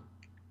grateful.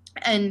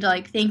 And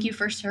like, thank you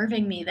for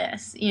serving me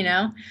this.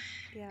 Yeah.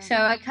 So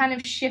I kind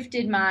of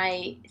shifted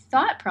my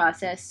thought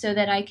process so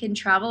that I can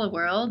travel the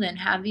world and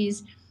have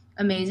these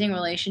amazing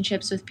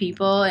relationships with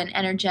people and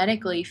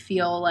energetically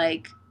feel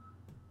like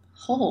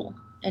whole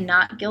and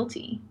not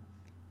guilty.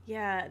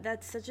 Yeah,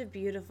 that's such a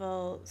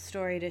beautiful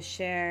story to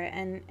share.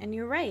 And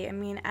you're right. I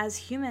mean, as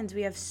humans,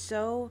 we have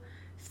so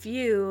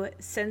few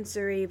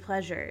sensory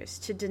pleasures.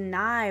 To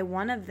deny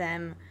one of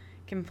them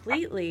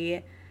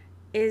completely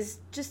is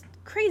just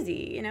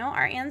crazy.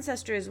 Our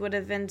ancestors would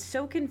have been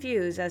so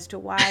confused as to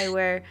why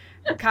we're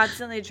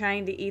constantly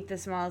trying to eat the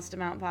smallest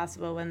amount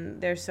possible when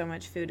there's so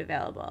much food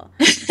available.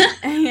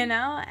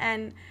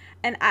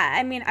 And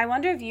I mean, I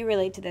wonder if you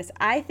relate to this.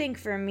 I think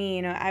for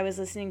me, I was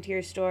listening to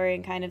your story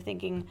and kind of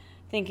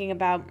thinking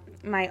about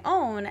my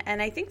own,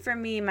 and I think for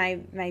me, my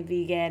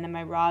vegan and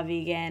my raw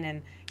vegan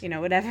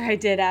and whatever I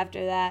did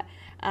after that,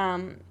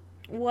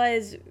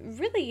 was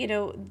really,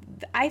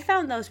 I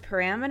found those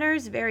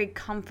parameters very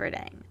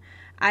comforting.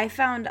 I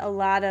found a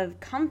lot of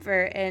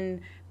comfort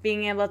in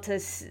being able to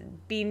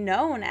be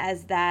known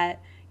as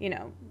that,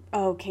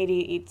 oh,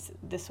 Katie eats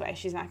this way.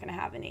 She's not going to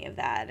have any of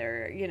that.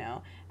 Or,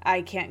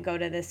 I can't go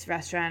to this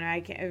restaurant, or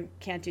I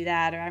can't do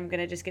that, or I'm going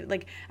to just get,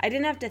 like, I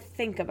didn't have to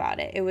think about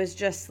it. It was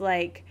just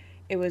like,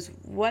 it was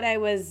what I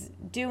was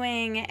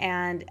doing,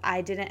 and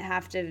I didn't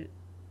have to,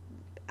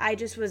 I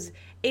just was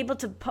able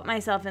to put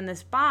myself in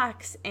this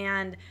box,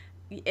 and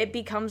it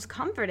becomes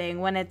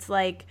comforting when it's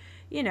like,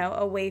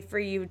 a way for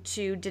you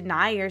to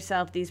deny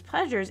yourself these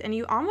pleasures. And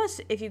you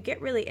almost, if you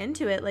get really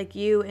into it, like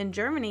you in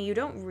Germany, you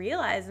don't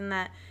realize in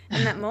that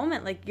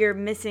moment like you're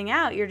missing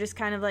out. You're just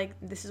kind of like,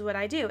 this is what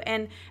I do.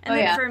 And Oh then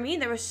yeah. for me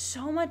there was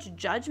so much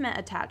judgment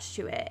attached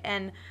to it,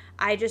 and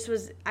I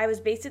was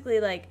basically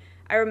like,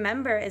 I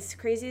remember, as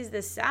crazy as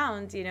this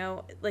sounds,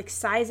 like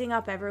sizing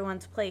up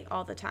everyone's plate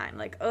all the time.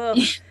 Like, ugh,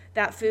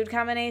 that food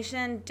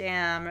combination,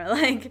 damn. Or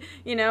like,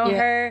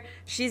 Yeah.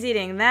 she's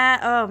eating that.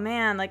 Oh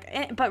man.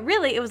 Like, but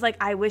really, it was like,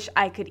 I wish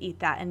I could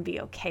eat that and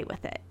be okay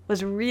with it,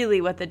 was really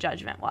what the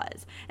judgment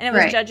was. And it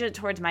was Right. judgment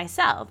towards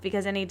myself,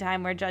 because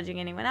anytime we're judging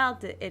anyone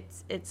else,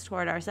 it's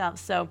toward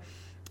ourselves. So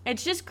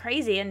it's just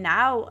crazy. And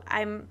now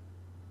I'm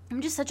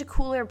just such a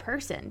cooler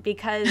person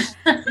because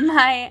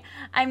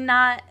I'm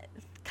not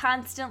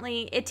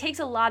constantly, it takes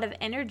a lot of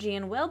energy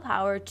and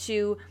willpower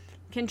to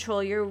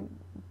control your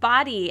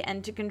body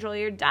and to control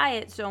your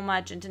diet so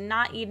much and to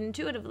not eat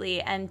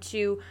intuitively and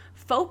to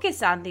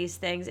focus on these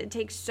things. It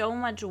takes so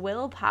much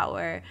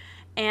willpower.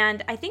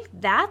 And I think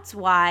that's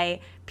why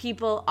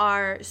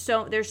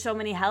there's so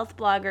many health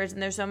bloggers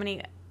and there's so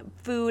many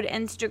food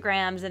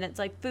Instagrams, and it's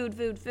like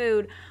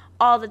food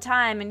all the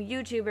time, and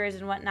YouTubers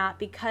and whatnot,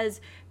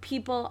 because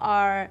people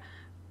are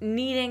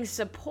needing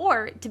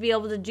support to be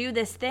able to do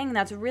this thing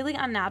that's really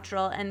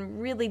unnatural and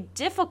really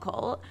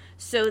difficult.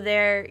 So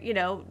they're,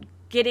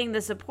 getting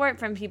the support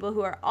from people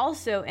who are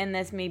also in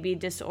this maybe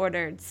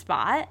disordered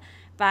spot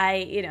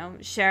by,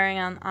 sharing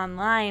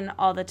online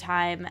all the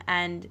time.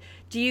 And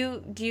do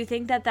you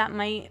think that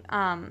might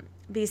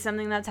be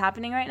something that's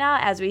happening right now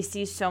as we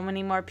see so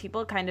many more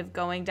people kind of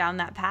going down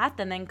that path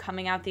and then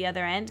coming out the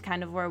other end,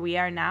 kind of where we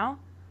are now?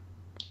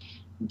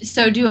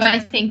 So do I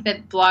think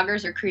that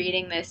bloggers are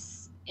creating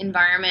this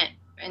environment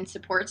and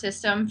support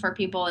system for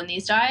people in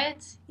these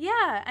diets?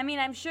 Yeah, I mean,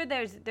 I'm sure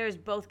there's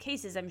both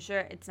cases. I'm sure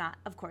it's not,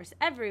 of course,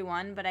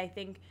 everyone, but I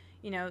think,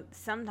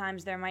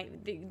 sometimes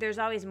there's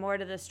always more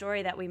to the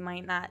story that we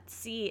might not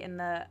see in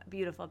the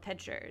beautiful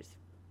pictures.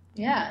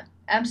 Yeah,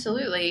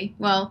 absolutely.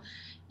 Well,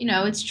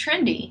 it's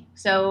trendy.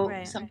 So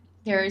Right.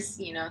 there's,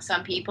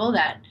 some people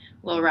that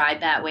will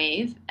ride that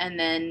wave, and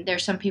then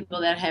there's some people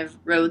that have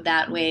rode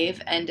that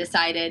wave and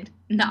decided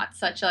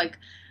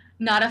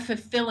not a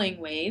fulfilling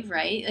wave,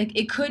 right? Like,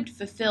 it could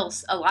fulfill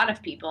a lot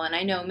of people, and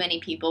I know many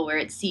people where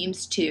it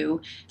seems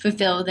to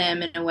fulfill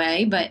them in a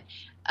way, but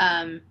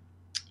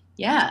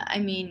yeah, I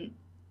mean,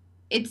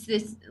 it's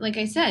this, like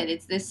I said,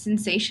 it's this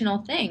sensational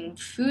thing.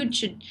 Food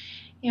should,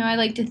 I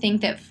like to think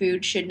that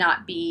food should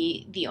not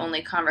be the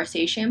only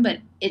conversation, but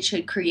it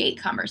should create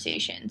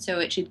conversation. So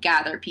it should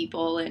gather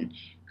people and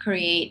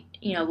create,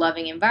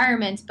 loving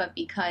environments, but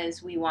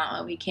because we want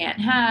what we can't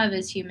have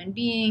as human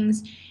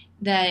beings,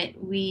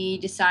 that we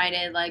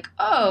decided, like,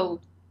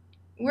 oh,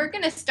 we're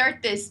going to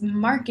start this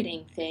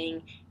marketing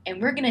thing, and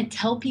we're going to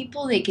tell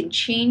people they can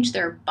change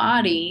their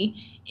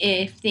body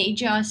if they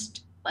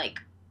just, like,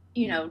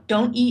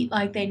 don't eat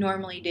like they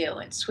normally do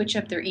and switch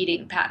up their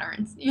eating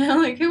patterns.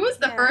 Like, who was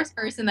the first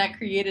person that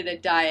created a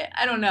diet?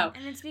 I don't know.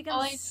 And it's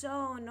become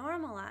so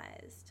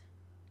normalized.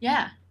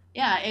 Yeah.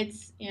 Yeah.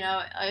 It's,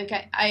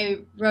 like I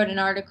wrote an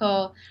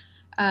article,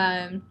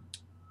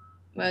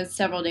 was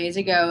several days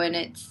ago,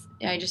 and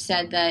I just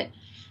said that,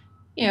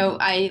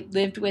 I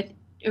lived with,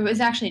 it was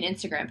actually an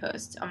Instagram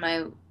post on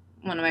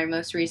one of my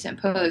most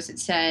recent posts. It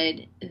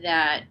said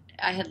that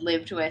I had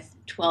lived with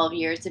 12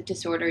 years of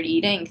disordered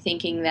eating,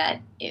 thinking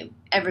that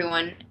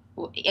everyone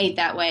ate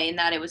that way and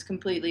that it was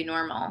completely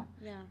normal.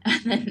 Yeah.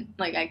 And then,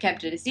 like, I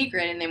kept it a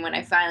secret. And then when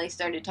I finally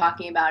started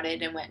talking about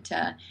it and went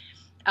to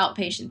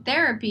outpatient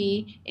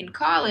therapy in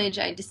college,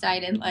 I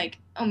decided, like,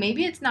 oh,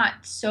 maybe it's not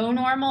so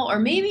normal, or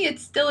maybe it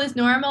still is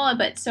normal,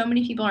 but so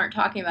many people aren't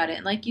talking about it.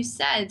 And like you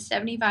said,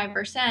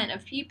 75%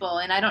 of people,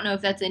 and I don't know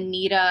if that's a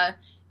NEDA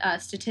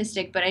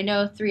statistic, but I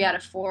know 3 out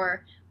of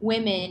 4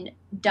 women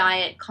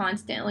diet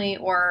constantly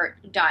or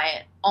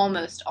diet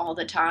almost all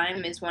the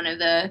time is one of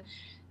the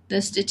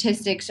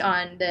statistics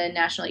on the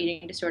National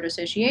Eating Disorder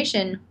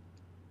Association.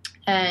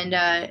 And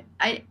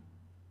I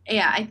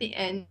think,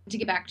 and to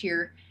get back to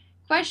your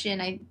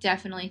question, I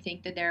definitely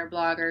think that there are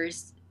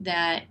bloggers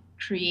that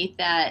create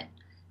that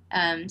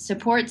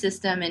support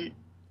system, and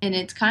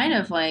it's kind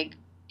of like,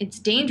 it's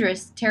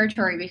dangerous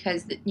territory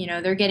because,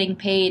 they're getting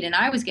paid, and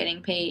I was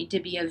getting paid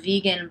to be a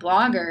vegan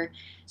blogger.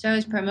 So I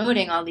was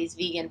promoting all these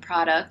vegan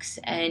products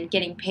and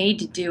getting paid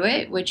to do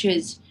it, which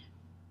is,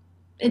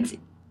 it's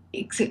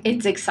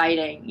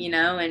exciting,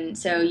 and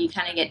so you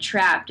kind of get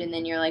trapped, and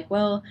then you're like,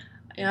 well,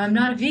 I'm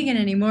not a vegan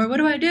anymore. What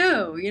do I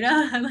do?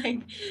 I'm like,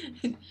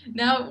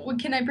 now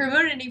can I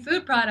promote any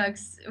food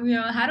products?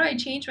 How do I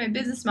change my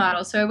business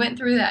model? So I went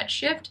through that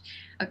shift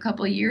a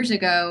couple of years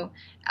ago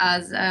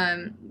as,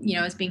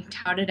 as being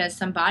touted as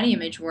some body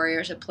image warrior,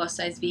 as a plus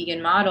size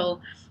vegan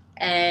model.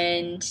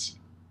 And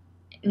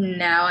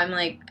now I'm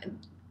like,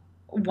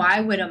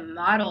 why would a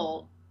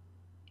model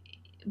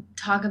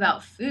talk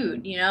about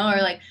food,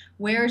 or like,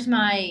 where's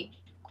my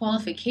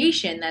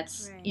qualification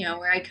that's right.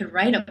 Where I could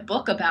write a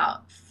book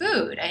about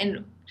food,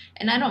 and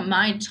I don't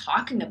mind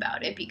talking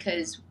about it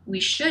because we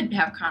should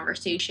have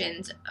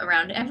conversations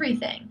around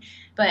everything.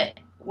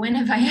 But when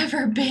have I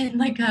ever been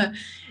like a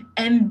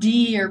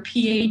MD or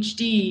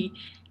PhD,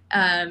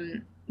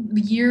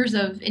 years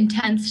of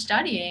intense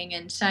studying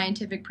and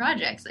scientific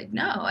projects? Like,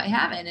 no, I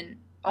haven't. And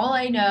all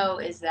I know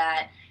is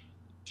that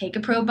take a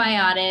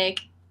probiotic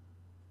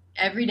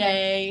every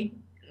day,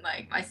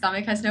 like, my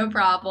stomach has no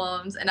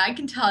problems, and I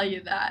can tell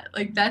you that.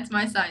 Like, that's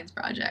my science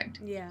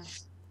project. Yeah.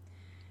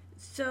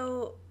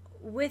 So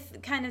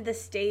with kind of the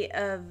state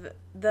of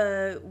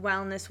the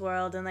wellness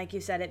world, and like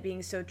you said, it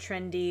being so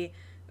trendy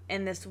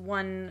in this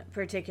one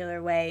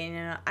particular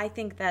way, I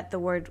think that the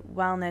word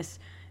wellness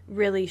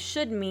really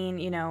should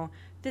mean,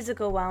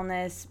 physical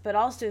wellness, but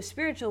also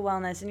spiritual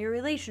wellness, and your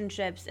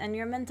relationships and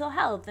your mental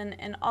health,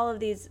 and all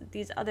of these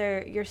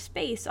other, your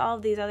space, all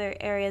of these other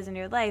areas in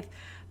your life.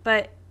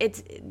 but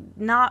it's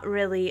not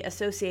really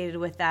associated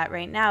with that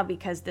right now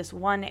because this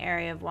one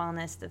area of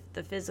wellness,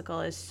 the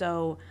physical, is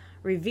so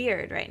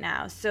revered right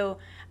now. So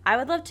I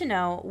would love to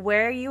know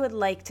where you would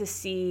like to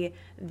see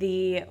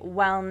the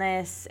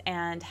wellness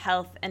and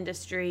health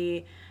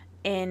industry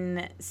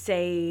in,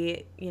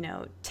 say,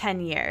 10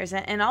 years,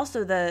 and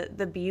also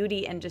the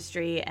beauty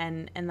industry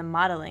and the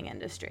modeling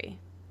industry.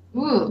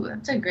 Ooh,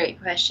 that's a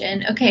great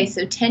question. Okay,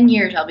 so 10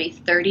 years, I'll be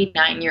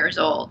 39 years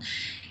old,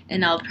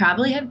 and I'll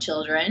probably have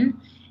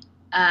children,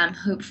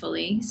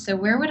 hopefully. So,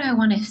 where would I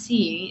want to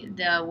see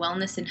the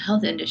wellness and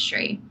health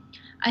industry?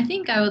 I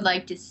think I would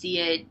like to see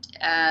it.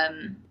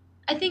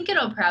 I think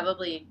it'll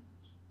probably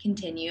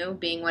continue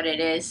being what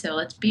it is. So,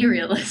 let's be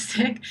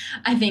realistic.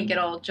 I think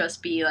it'll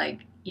just be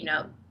like,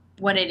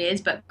 what it is,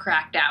 but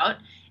cracked out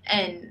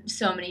and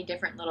so many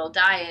different little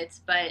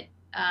diets. But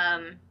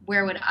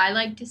where would I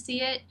like to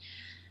see it?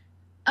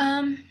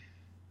 Um,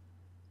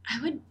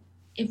 I would,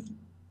 if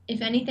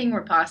if anything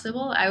were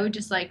possible, I would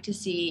just like to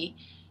see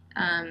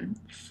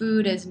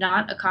food as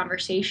not a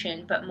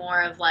conversation, but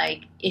more of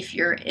like if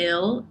you're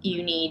ill,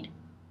 you need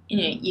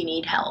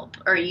help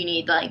or you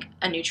need like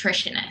a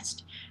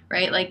nutritionist,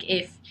 right? Like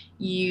if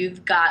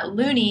you've got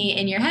loony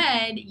in your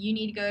head, you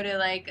need to go to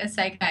like a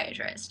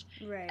psychiatrist.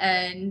 Right.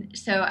 And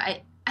so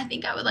I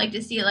think I would like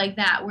to see it like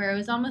that, where it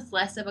was almost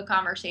less of a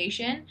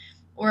conversation,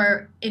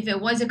 or if it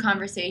was a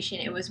conversation,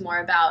 it was more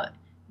about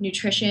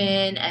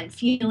nutrition and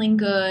feeling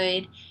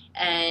good.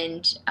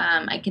 And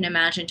I can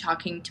imagine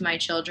talking to my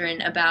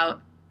children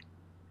about,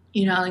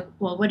 like,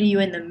 well, what are you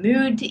in the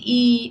mood to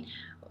eat?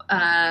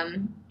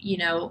 You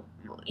know,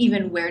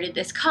 even where did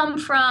this come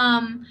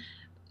from?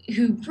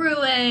 Who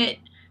grew it?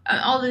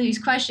 All of these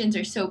questions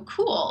are so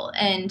cool,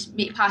 and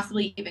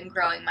possibly even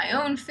growing my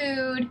own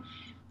food.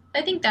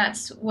 I think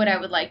that's what I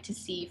would like to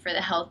see for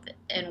the health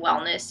and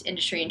wellness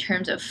industry in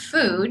terms of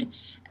food.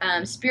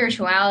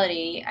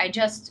 Spirituality,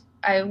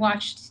 I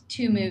watched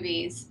two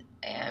movies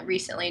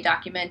recently,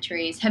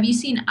 documentaries. Have you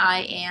seen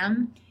I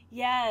Am?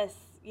 Yes.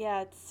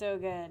 Yeah, it's so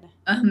good.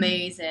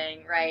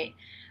 Amazing, right?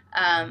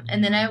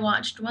 And then I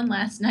watched one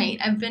last night.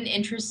 I've been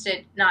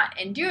interested not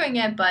in doing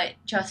it, but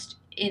just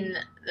in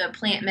the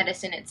plant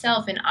medicine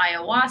itself in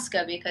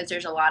ayahuasca, because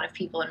there's a lot of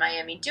people in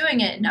Miami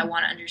doing it, and I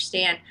want to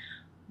understand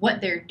what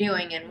they're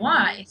doing and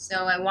why.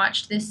 So I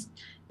watched this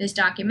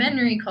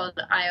documentary called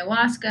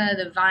Ayahuasca,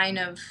 the Vine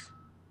of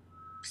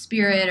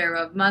Spirit or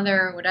of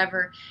Mother or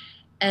whatever,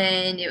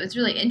 and it was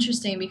really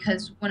interesting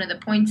because one of the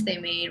points they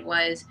made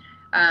was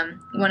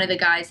one of the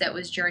guys that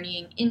was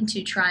journeying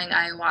into trying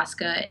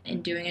ayahuasca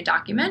and doing a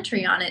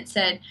documentary on it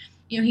said,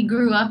 he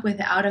grew up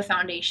without a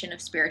foundation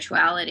of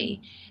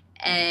spirituality,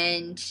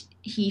 and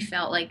he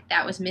felt like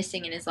that was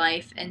missing in his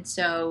life, and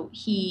so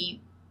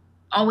he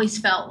always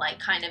felt like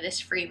kind of this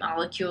free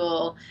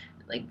molecule,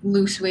 like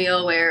loose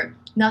wheel where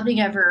nothing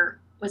ever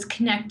was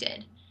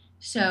connected.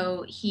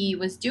 So he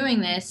was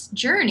doing this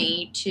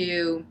journey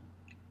to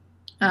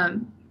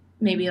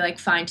maybe like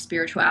find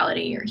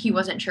spirituality, or he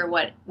wasn't sure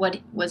what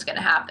was going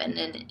to happen,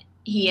 and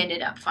he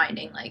ended up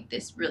finding like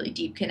this really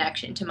deep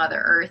connection to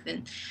Mother Earth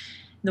and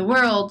the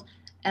world.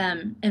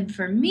 And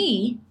for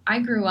me, I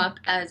grew up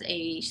as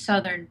a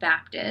Southern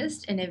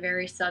Baptist in a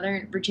very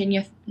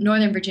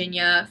Northern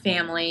Virginia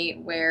family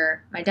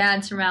where my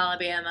dad's from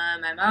Alabama,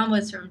 my mom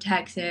was from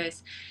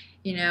Texas.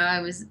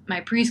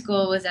 My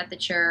preschool was at the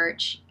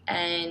church,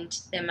 and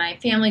then my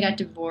family got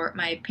divorced.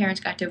 My parents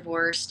got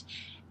divorced,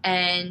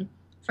 and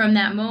from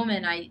that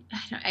moment,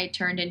 I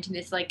turned into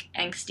this like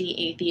angsty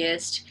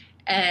atheist,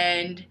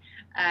 and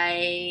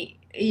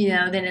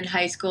then in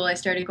high school, I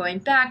started going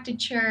back to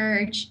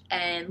church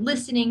and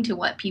listening to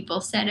what people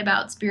said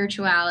about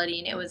spirituality,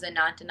 and it was a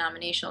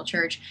non-denominational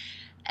church.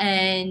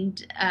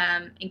 And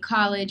in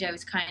college, I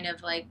was kind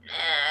of like,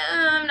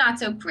 I'm not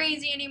so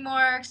crazy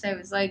anymore, because I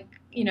was like,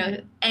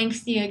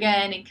 angsty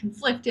again and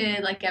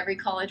conflicted, like every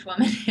college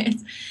woman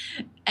is.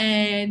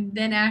 And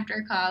then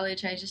after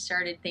college, I just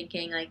started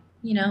thinking, like,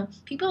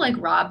 people like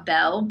Rob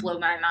Bell blow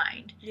my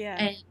mind. Yeah.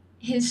 And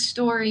his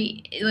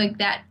story, like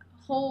that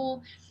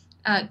whole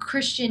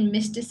Christian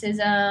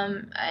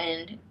mysticism,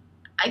 and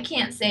I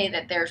can't say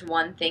that there's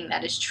one thing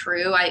that is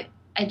true. I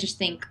just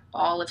think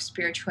all of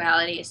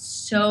spirituality is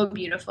so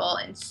beautiful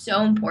and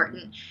so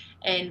important,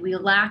 and we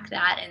lack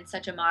that in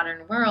such a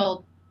modern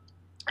world.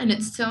 And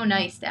it's so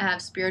nice to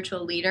have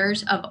spiritual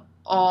leaders from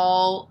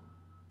all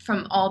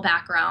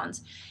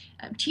backgrounds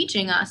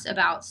teaching us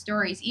about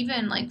stories.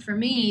 Even like for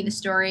me, the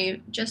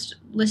story just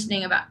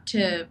listening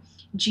to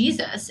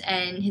Jesus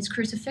and his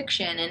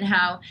crucifixion and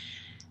how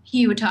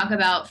he would talk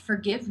about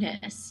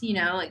forgiveness.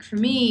 Like for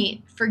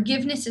me,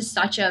 forgiveness is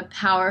such a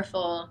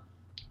powerful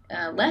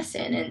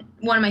lesson. And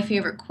one of my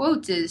favorite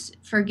quotes is,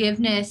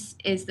 "Forgiveness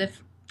is the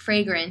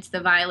fragrance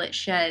the violet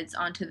sheds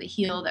onto the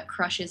heel that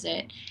crushes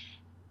it."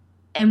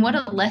 And what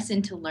a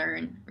lesson to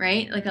learn,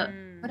 right? Like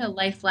what a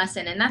life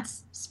lesson. And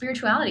that's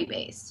spirituality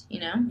based.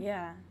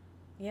 Yeah.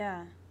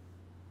 Yeah.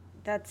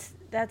 That's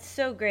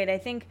so great. I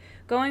think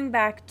going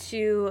back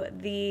to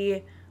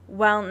the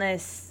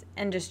wellness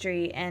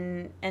industry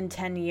in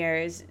 10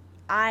 years,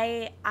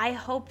 I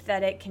hope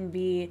that it can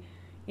be,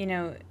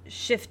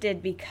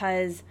 shifted,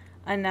 because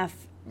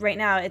enough right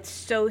now it's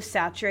so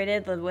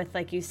saturated with,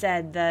 like you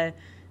said, the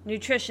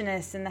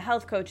nutritionists and the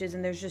health coaches,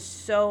 and there's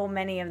just so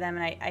many of them,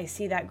 and I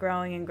see that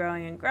growing and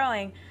growing and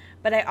growing.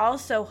 But I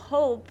also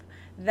hope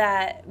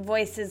that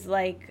voices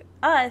like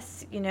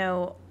us,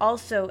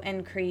 also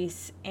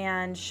increase,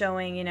 and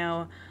showing,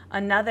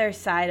 another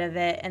side of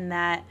it, and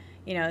that,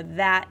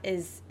 that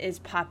is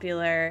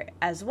popular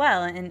as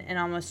well, and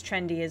almost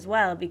trendy as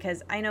well.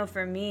 Because I know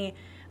for me,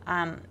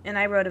 and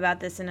I wrote about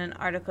this in an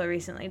article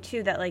recently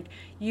too, that like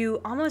you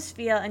almost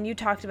feel, and you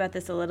talked about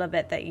this a little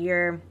bit, that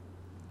you're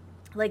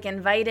like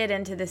invited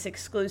into this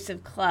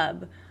exclusive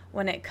club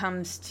when it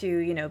comes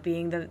to,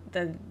 being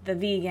the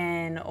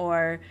vegan,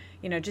 or,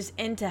 just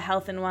into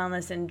health and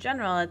wellness in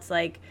general. It's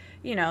like,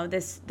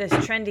 this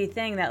trendy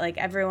thing that like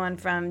everyone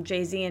from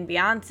Jay-Z and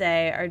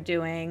Beyonce are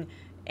doing,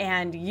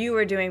 and you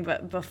were doing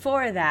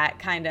before that,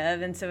 kind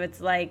of. And so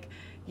it's like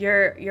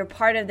you're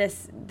part of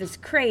this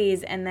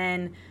craze, and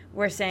then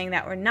we're saying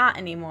that we're not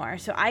anymore.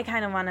 So I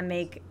kind of want to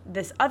make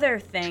this other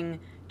thing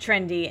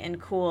trendy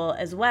and cool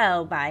as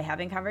well, by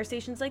having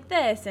conversations like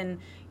this, and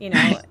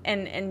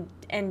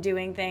and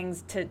doing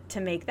things to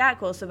make that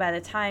cool. So by the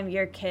time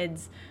your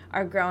kids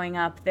are growing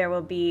up, there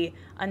will be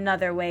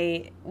another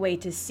way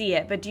to see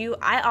it. But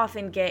I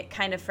often get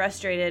kind of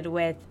frustrated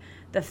with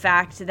the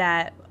fact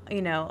that,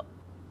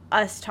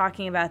 us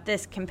talking about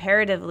this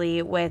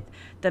comparatively with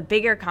the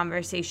bigger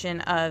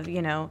conversation of,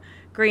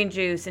 green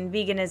juice and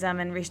veganism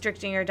and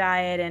restricting your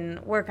diet and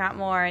work out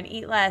more and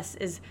eat less,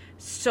 is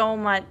so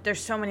much.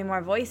 There's so many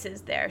more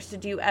voices there. So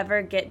do you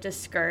ever get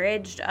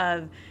discouraged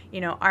of,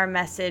 our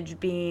message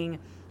being,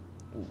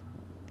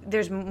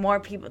 there's more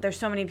people, there's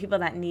so many people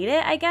that need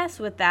it, I guess,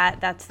 with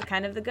that's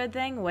kind of the good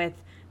thing with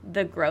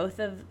the growth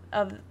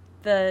of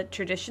the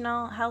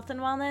traditional health and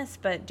wellness.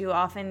 But do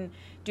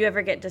you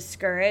ever get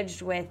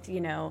discouraged with,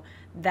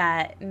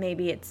 that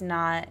maybe it's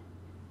not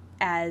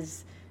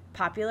as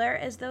popular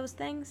as those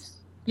things?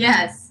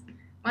 Yes,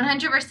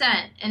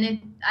 100%.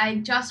 And I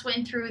just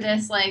went through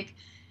this like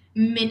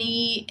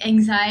mini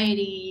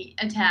anxiety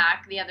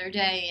attack the other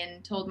day,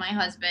 and told my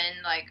husband,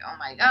 like, oh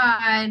my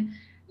God,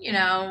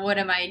 what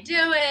am I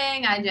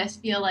doing? I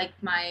just feel like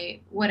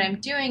what I'm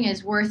doing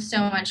is worth so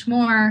much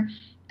more.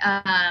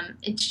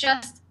 It's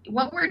just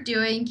what we're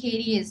doing,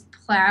 Katie, is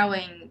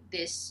plowing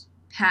this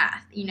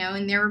path,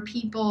 and there were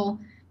people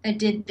that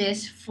did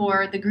this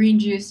for the green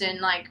juice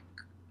and like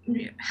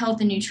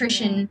health and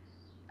nutrition,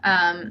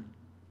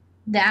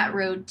 that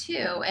road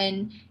too.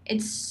 And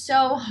it's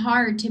so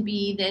hard to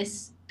be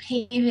this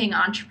paving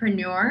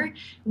entrepreneur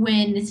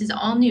when this is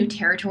all new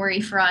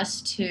territory for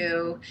us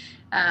to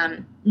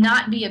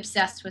not be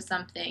obsessed with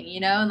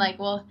something, like,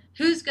 well,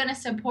 who's going to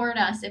support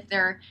us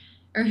or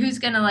who's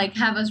going to like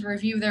have us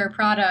review their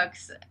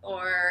products,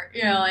 or,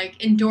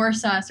 like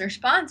endorse us or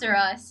sponsor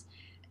us,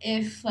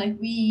 if like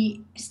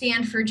we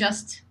stand for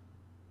just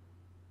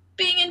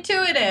being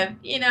intuitive,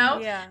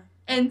 Yeah.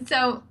 And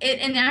so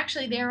and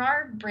actually there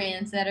are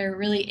brands that are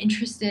really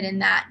interested in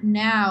that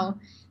now,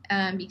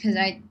 because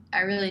I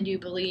really do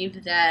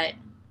believe that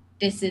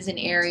this is an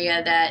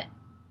area that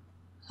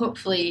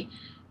hopefully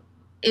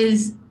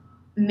is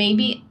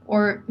maybe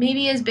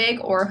as big,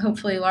 or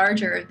hopefully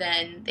larger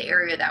than the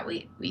area that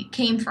we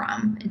came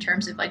from, in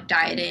terms of like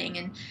dieting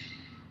and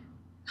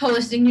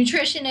holistic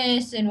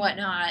nutritionists and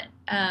whatnot.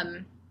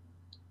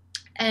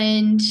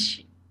 And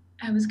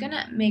I was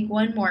gonna make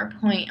one more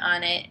point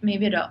on it.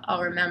 Maybe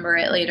I'll remember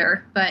it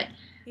later. But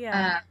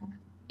yeah.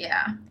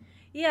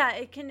 Yeah,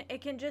 it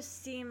can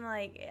just seem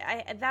like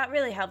that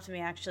really helped me,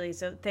 actually.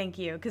 So thank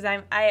you, because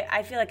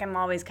I feel like I'm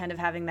always kind of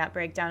having that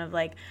breakdown of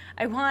like,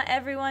 I want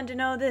everyone to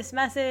know this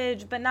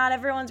message, but not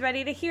everyone's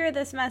ready to hear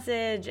this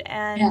message,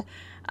 and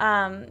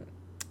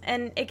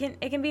and it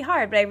can be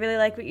hard. But I really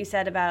like what you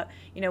said about,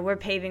 we're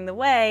paving the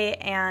way,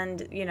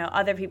 and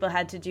other people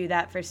had to do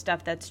that for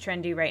stuff that's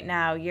trendy right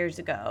now years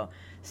ago.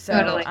 So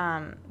totally.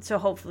 So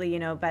hopefully,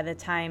 by the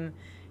time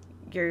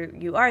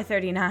you are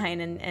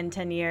 39, and in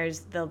 10 years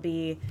there'll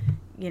be,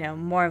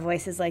 more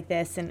voices like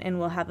this, and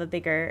we'll have a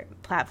bigger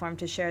platform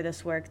to share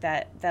this work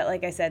that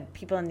like I said,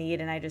 people need,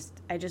 and I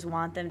just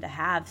want them to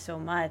have so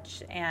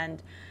much.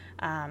 And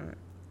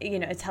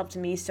it's helped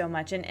me so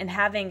much, and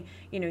having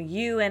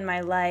you in my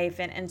life,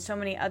 and so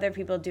many other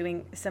people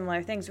doing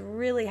similar things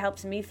really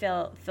helps me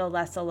feel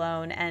less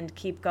alone and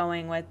keep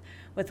going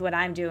with what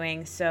I'm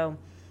doing. So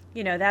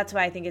that's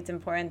why I think it's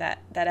important that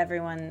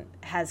everyone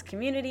has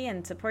community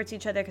and supports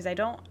each other, because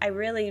I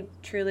really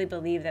truly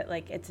believe that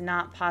like it's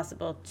not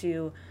possible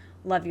to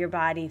love your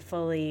body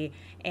fully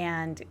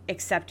and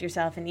accept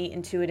yourself and eat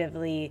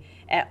intuitively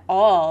at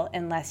all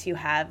unless you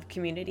have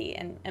community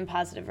and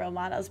positive role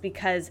models.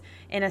 Because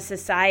in a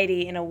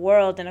society, in a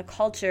world, in a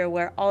culture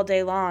where all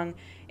day long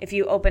if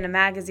you open a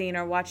magazine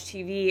or watch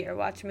TV or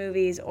watch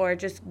movies or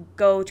just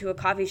go to a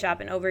coffee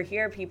shop and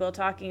overhear people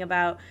talking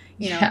about,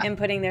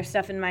 inputting their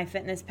stuff in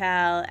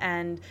MyFitnessPal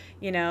and,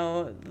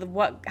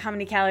 how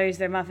many calories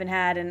their muffin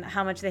had and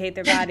how much they hate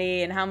their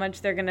body and how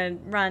much they're going to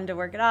run to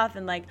work it off.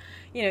 And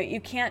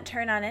you can't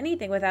turn on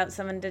anything without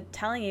someone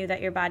telling you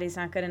that your body's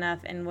not good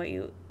enough and what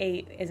you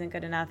ate isn't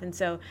good enough. And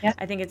so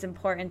I think it's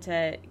important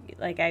to,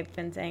 like I've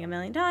been saying a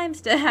million times,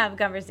 to have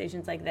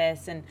conversations like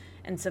this and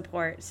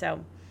support.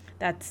 So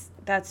that's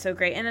so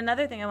great. And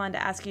another thing I wanted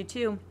to ask you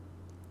too,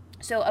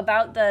 so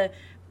about the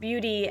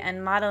beauty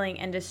and modeling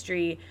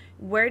industry,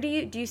 where do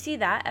you see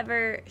that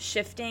ever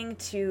shifting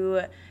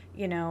to,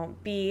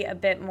 be a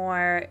bit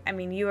more,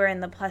 you were in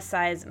the plus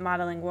size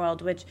modeling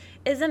world, which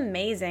is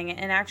amazing,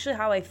 and actually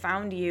how I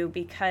found you,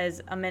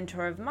 because a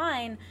mentor of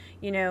mine,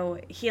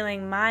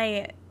 healing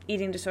my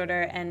eating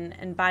disorder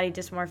and body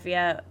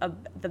dysmorphia,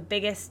 the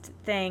biggest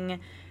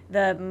thing,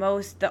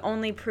 the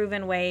only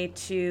proven way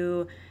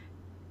to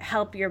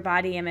help your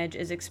body image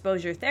is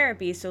exposure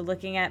therapy. So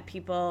looking at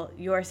people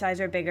your size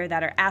or bigger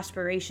that are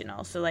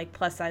aspirational, so like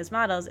plus size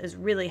models, is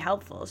really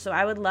helpful. So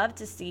I would love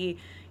to see,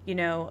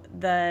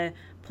 the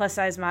plus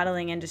size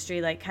modeling industry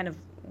like kind of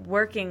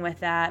working with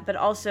that, but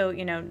also,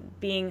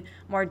 being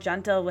more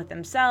gentle with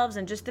themselves,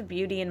 and just the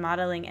beauty and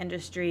modeling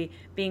industry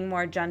being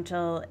more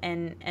gentle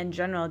in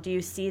general. Do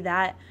you see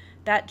that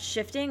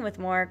shifting with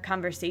more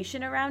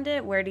conversation around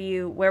it? Where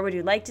would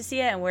you like to see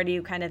it, and where do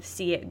you kind of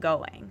see it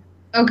going?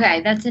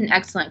 Okay, that's an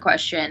excellent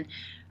question.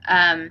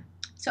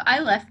 So I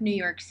left New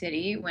York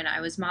City when I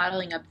was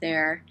modeling up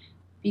there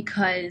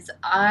because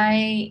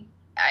I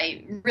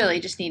really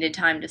just needed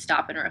time to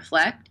stop and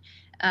reflect.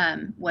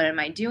 What am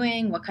I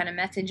doing? What kind of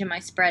message am I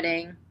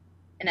spreading?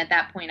 And at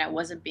that point, I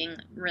wasn't being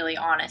really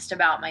honest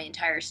about my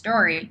entire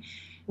story,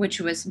 which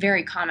was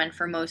very common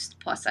for most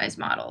plus size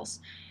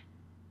models.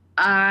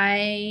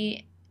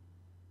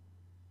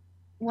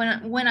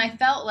 When I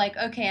felt like,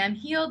 okay, I'm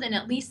healed and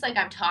at least like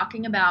I'm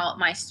talking about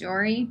my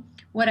story,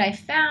 what I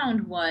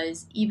found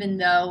was, even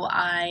though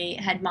I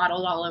had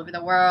modeled all over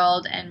the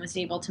world and was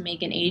able to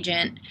make an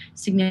agent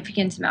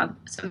significant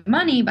amounts of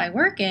money by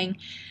working,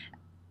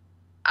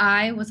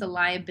 I was a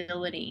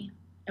liability.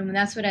 And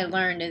that's what I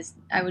learned is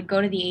I would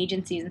go to the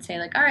agencies and say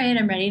like, all right,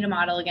 I'm ready to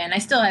model again. I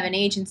still have an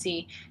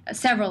agency,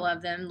 several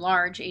of them,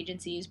 large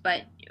agencies,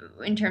 but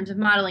in terms of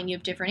modeling, you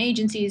have different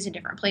agencies in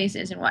different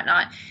places and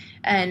whatnot.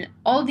 And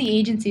all the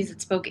agencies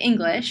that spoke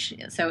English,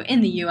 so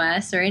in the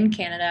US or in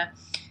Canada,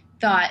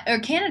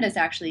 Canada's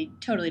actually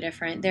totally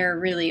different. They're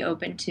really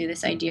open to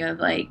this idea of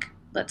like,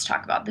 let's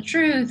talk about the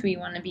truth. We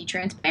want to be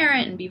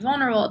transparent and be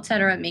vulnerable,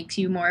 etc. It makes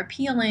you more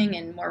appealing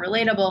and more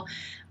relatable.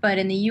 But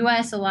in the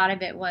US, a lot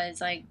of it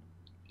was like,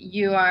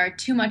 you are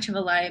too much of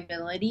a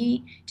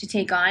liability to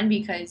take on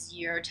because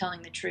you're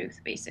telling the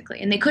truth,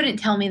 basically. And they couldn't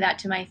tell me that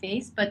to my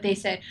face, but they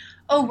said,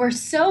 oh, we're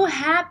so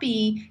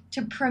happy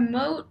to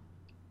promote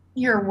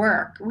your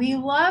work. We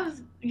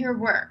love your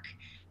work,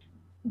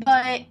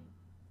 but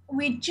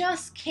we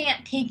just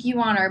can't take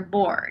you on our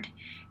board.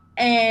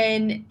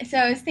 And so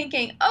I was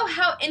thinking, oh,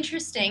 how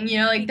interesting,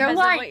 like because of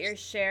what you're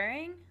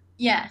sharing?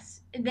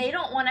 Yes. They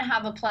don't want to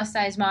have a plus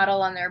size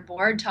model on their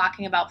board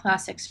talking about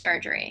plastic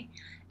surgery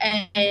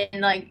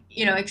and like,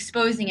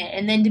 exposing it,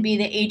 and then to be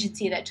the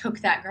agency that took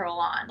that girl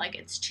on. Like,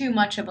 it's too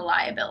much of a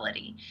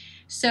liability.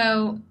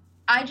 So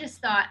I just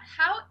thought,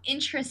 how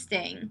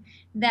interesting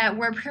that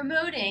we're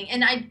promoting,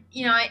 and I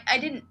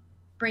didn't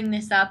bring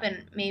this up,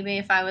 and maybe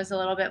if I was a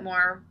little bit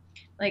more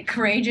like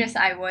courageous,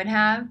 I would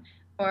have,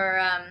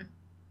 or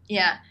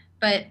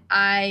but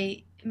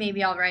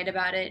maybe I'll write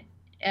about it.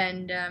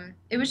 And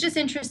it was just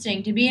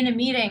interesting to be in a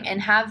meeting and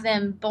have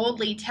them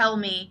boldly tell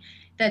me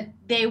that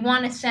they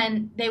want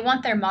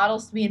their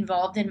models to be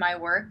involved in my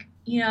work,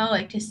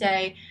 like to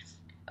say,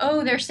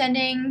 oh, they're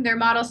sending their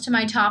models to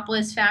my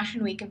Topless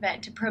Fashion Week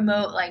event to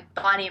promote like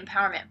body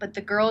empowerment. But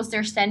the girls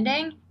they're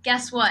sending,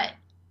 guess what?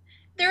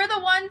 They're the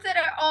ones that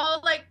are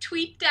all like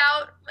tweaked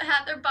out,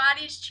 had their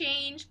bodies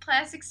changed,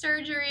 plastic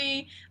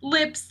surgery,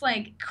 lips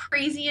like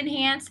crazy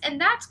enhanced. And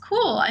that's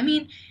cool. I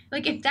mean,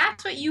 like if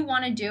that's what you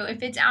want to do,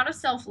 if it's out of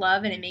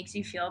self-love and it makes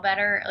you feel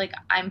better, like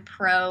I'm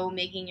pro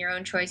making your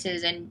own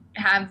choices and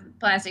have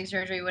plastic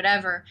surgery,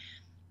 whatever.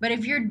 But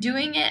if you're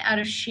doing it out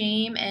of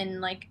shame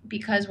and like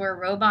because we're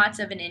robots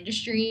of an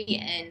industry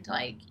and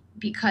like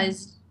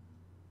because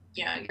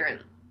you're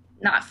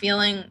not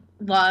feeling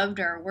loved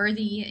or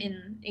worthy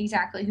in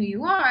exactly who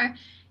you are,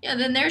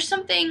 then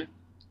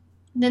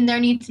then there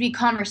needs to be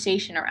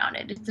conversation around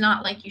it. It's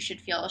not like you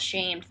should feel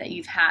ashamed that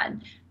you've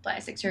had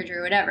plastic surgery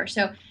or whatever.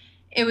 So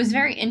it was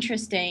very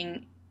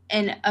interesting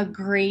and a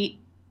great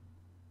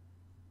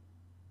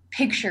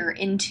picture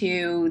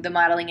into the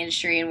modeling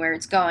industry and where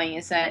it's going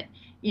is that,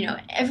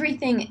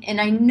 everything, and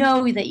I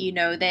know that you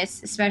know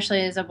this,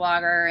 especially as a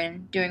blogger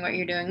and doing what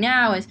you're doing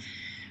now, is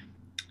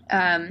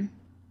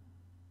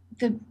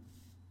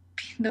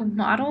the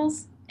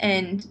models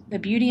and the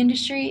beauty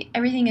industry,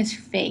 everything is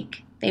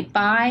fake. They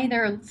buy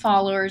their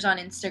followers on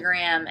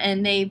Instagram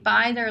and they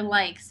buy their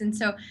likes. And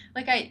so,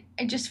 like, I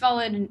just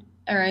followed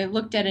or I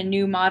looked at a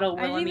new model.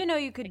 I didn't even know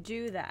you could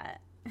do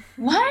that.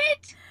 What?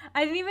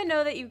 I didn't even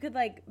know that you could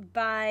like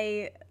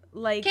buy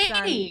likes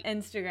Katie, on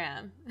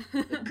Instagram.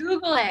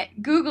 Google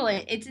it. Google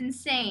it. It's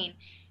insane.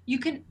 You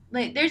can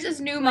like there's this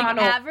new Like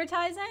model.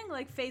 advertising,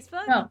 like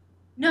Facebook?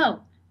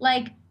 No.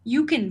 Like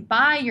you can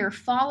buy your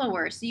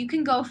followers. So you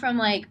can go from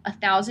like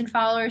 1,000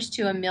 followers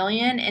to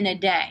 1,000,000 in a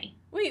day.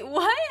 Wait,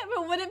 what?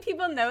 But wouldn't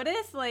people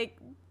notice? Like,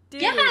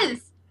 dude.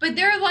 Yes, but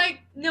they're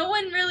like no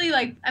one really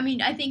like. I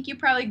mean, I think you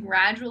probably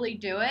gradually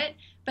do it,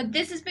 but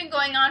this has been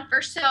going on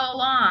for so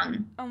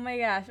long. Oh my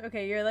gosh.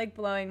 Okay, you're like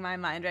blowing my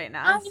mind right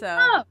now. I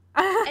know.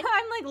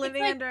 I'm like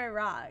living like, under a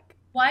rock.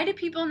 Why do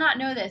people not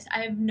know this?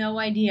 I have no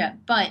idea.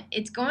 But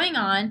it's going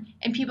on,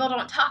 and people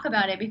don't talk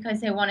about it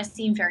because they want to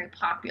seem very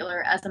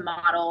popular as a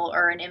model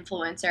or an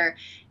influencer.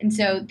 And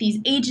so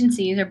these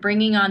agencies are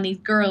bringing on these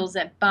girls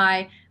that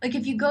buy, like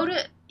if you go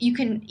to, you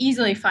can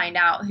easily find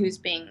out who's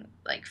being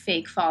like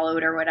fake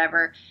followed or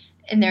whatever.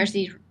 And there's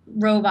these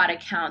robot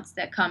accounts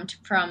that come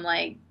from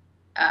like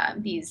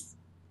these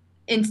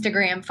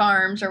Instagram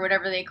farms or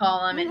whatever they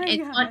call them. Oh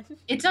And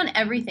it's on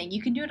everything.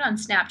 You can do it on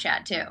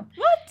Snapchat too.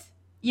 What?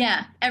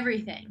 Yeah,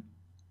 everything.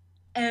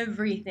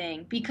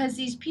 Everything. Because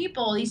these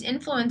people, these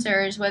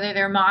influencers, whether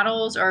they're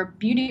models or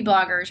beauty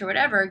bloggers or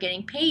whatever, are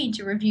getting paid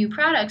to review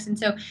products. And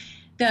so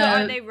So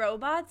are they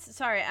robots?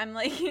 Sorry, I'm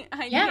like,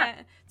 I can't.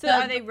 So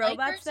are they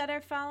robots that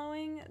are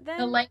following them?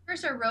 The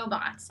likers are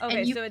robots.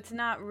 Okay, so it's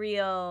not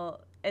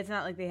real. It's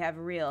not like they have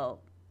real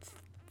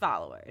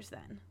followers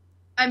then.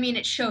 I mean,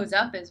 it shows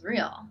up as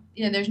real.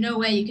 You know, there's no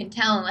way you can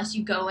tell unless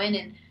you go in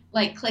and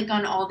like click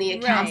on all the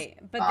accounts. Right,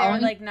 but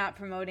they're like not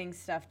promoting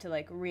stuff to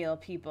like real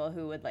people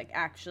who would like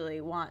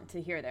actually want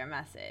to hear their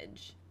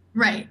message.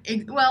 Right.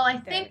 Well, I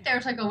think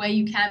there's like a way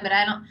you can, but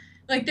I don't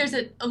like there's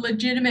a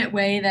legitimate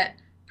way that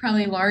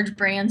probably large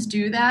brands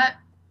do that,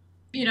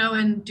 you know,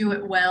 and do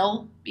it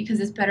well because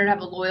it's better to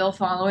have a loyal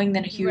following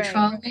than a huge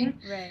following.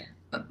 Right.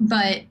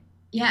 But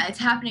yeah, it's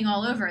happening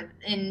all over.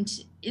 And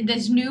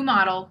this new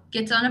model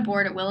gets on a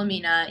board at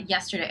Wilhelmina.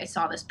 Yesterday I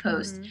saw this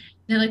post. Mm-hmm.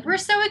 They're like, we're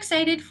so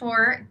excited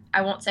for,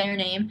 I won't say her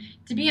name,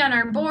 to be on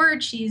our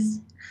board. She's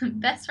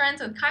best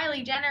friends with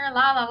Kylie Jenner,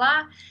 la, la,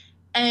 la.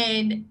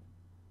 And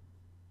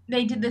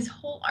they did this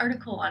whole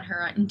article on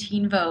her in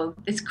Teen Vogue,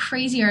 this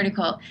crazy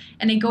article.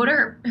 And I go to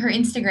her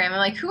Instagram. I'm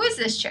like, who is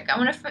this chick? I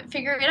want to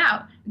figure it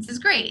out. This is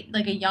great.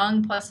 Like a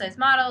young plus-size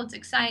model. It's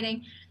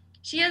exciting.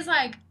 She has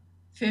like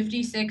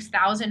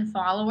 56,000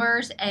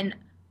 followers and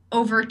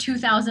over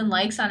 2,000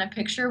 likes on a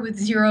picture with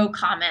 0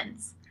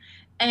 comments.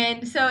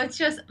 And so it's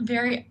just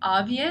very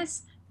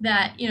obvious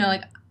that, you know,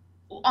 like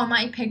on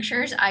my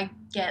pictures, I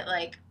get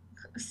like,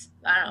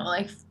 I don't know,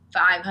 like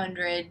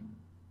 500,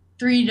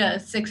 300 to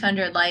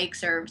 600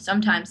 likes, or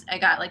sometimes I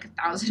got like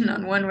 1,000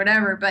 on one,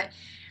 whatever. But,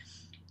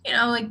 you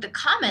know, like the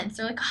comments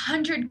are like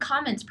 100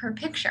 comments per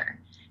picture,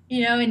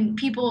 you know, and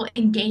people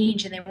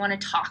engage and they want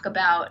to talk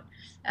about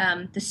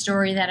the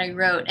story that I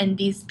wrote. And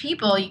these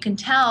people, you can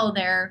tell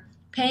they're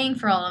paying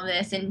for all of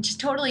this and just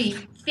totally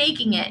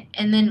faking it.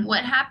 And then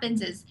what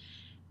happens is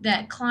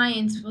that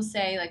clients will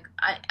say, like,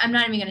 I'm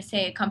not even going to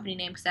say a company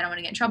name because I don't want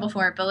to get in trouble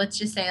for it, but let's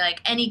just say,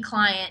 like, any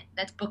client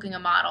that's booking a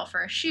model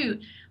for a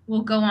shoot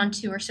will go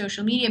onto her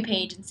social media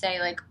page and say,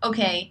 like,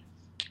 okay,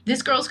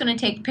 this girl's going to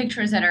take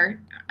pictures at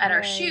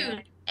our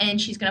shoot,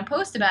 and she's going to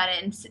post about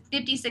it, and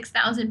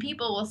 56,000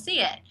 people will see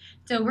it.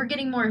 So we're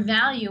getting more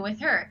value with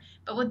her.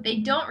 But what they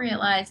don't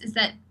realize is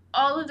that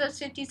all of those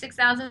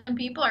 56,000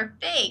 people are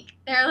fake.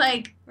 They're,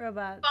 like,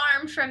 robots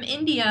farmed from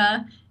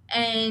India,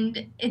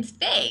 and it's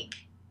fake.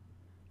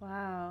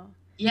 Wow.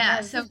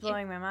 Yeah, so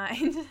blowing my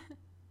mind.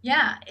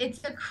 Yeah, it's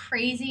a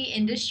crazy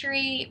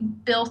industry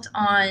built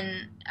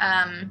on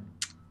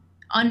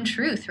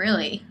untruth,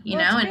 really. You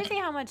know, it's crazy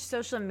how much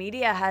social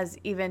media has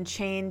even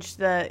changed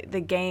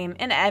the game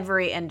in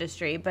every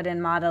industry, but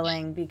in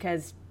modeling,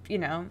 because, you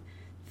know,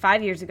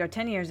 5 years ago,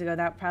 10 years ago,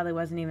 that probably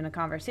wasn't even a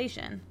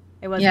conversation.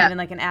 It wasn't even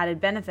like an added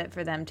benefit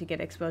for them to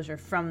get exposure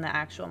from the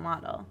actual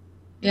model.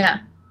 Yeah,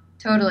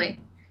 totally.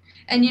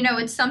 And, you know,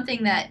 it's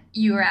something that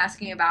you were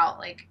asking about,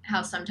 like,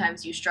 how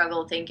sometimes you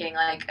struggle thinking,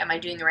 like, am I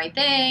doing the right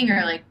thing?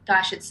 Or, like,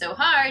 gosh, it's so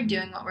hard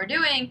doing what we're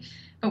doing,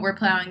 but we're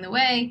plowing the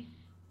way.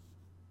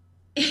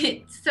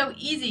 It's so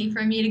easy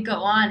for me to go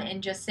on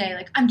and just say,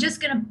 like, I'm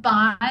just going to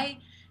buy,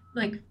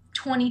 like,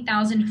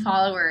 20,000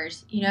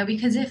 followers, you know,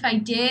 because if I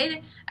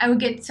did, I would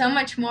get so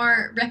much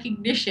more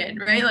recognition,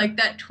 right? Like,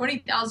 that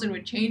 20,000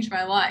 would change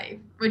my life,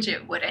 which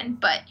it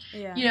wouldn't, but,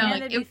 you know, and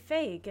like, it'd be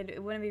fake.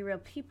 It wouldn't be real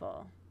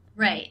people.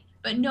 Right.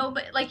 But no,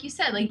 but like you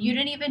said, like you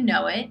didn't even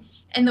know it.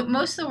 And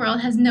most of the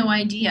world has no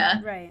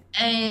idea. Right.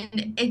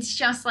 And it's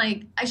just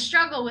like, I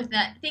struggle with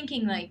that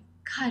thinking like,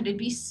 God, it'd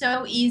be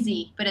so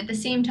easy. But at the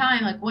same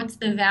time, like what's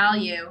the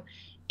value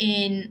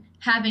in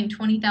having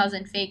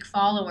 20,000 fake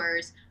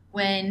followers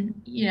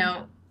when, you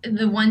know,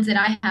 the ones that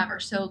I have are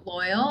so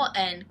loyal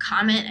and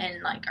comment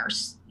and like are,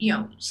 you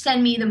know,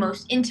 send me the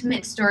most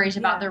intimate stories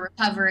about their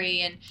recovery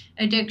and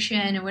addiction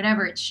and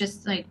whatever. It's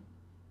just like,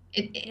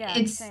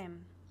 it's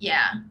same.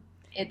 Yeah.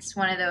 It's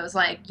one of those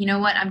like, you know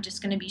what, I'm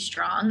just going to be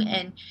strong.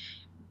 And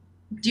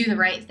do the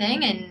right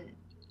thing and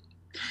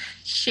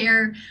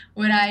share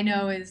what I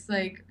know is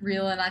like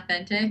real and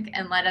authentic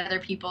and let other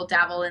people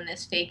dabble in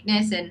this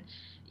fakeness and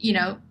you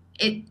know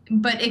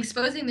but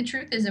exposing the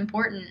truth is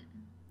important.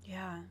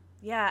 Yeah.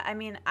 Yeah, I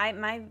mean,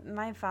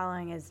 my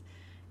following is,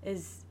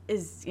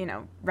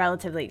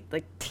 relatively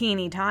like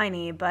teeny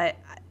tiny, but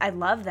I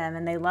love them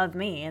and they love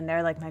me and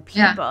they're like my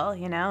Yeah. people,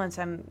 and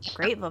so I'm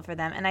grateful for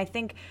them. And I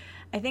think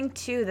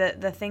too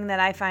the thing that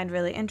I find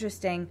really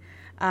interesting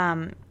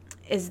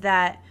is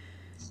that,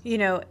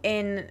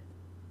 in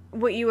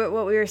what we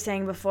were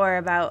saying before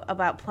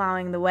about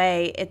plowing the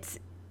way,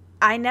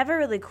 I never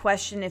really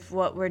question if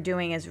what we're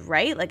doing is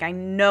right. Like, I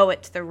know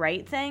it's the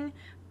right thing,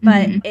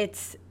 but Hmm.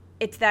 it's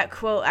that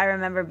quote I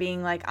remember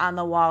being like on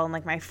the wall in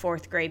like my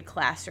fourth grade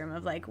classroom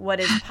of like, what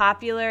is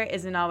popular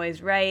isn't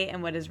always right,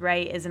 and what is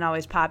right isn't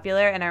always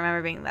popular. And I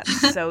remember being,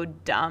 that's so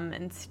dumb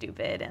and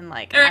stupid, and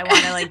like I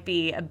want to like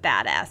be a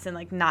badass and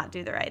like not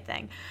do the right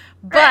thing.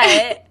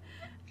 Right. But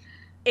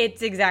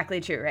it's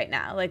exactly true right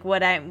now. Like,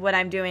 what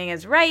I'm doing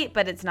is right,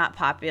 but it's not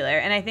popular.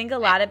 And I think a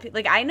lot of people,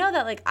 like, I know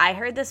that like I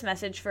heard this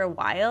message for a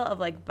while of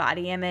like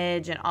body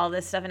image and all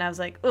this stuff, and I was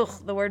like, ugh,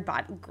 the word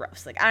body,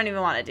 gross. Like, I don't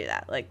even want to do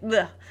that. Like,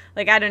 ugh.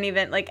 Like, I don't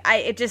even like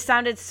it just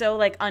sounded so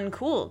like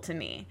uncool to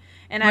me.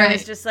 And I was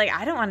Right. just like,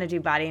 I don't want to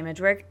do body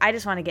image work. I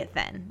just want to get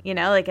thin,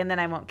 like, and then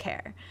I won't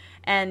care.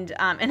 And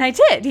I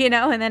did,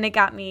 and then it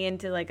got me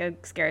into like a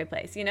scary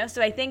place.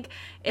 So I think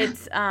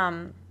it's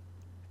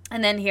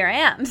and then here I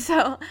am.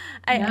 So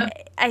I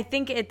Yep. I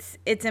think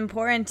it's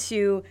important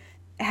to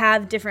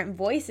have different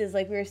voices,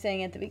 like we were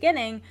saying at the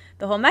beginning,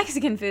 the whole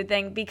Mexican food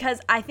thing,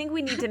 because I think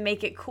we need to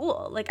make it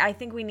cool. Like, I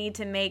think we need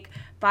to make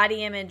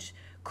body image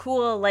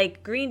cool.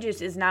 Like, green juice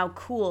is now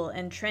cool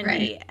and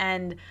trendy, Right.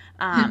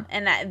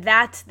 and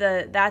that's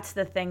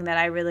the thing that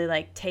I really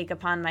like take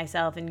upon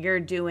myself, and you're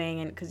doing,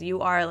 and because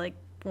you are like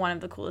one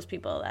of the coolest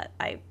people that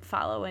I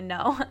follow and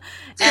know.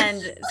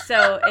 And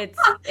so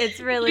it's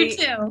You really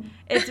too.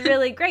 it's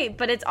really great,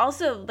 but it's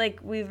also, like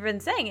we've been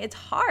saying, it's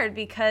hard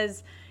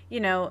because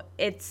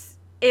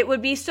it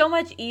would be so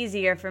much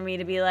easier for me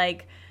to be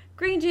like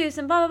green juice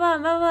and blah blah blah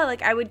blah blah.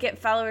 Like, I would get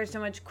followers so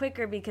much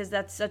quicker because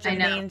that's such a I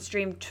know.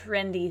 mainstream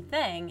trendy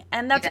thing,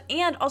 and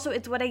Yeah. also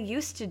it's what I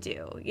used to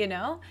do.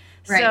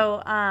 Right.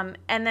 So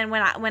and then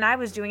when I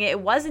was doing it,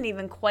 it wasn't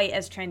even quite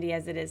as trendy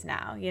as it is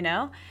now.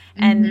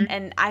 and Hmm.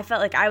 and I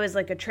felt like I was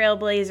like a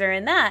trailblazer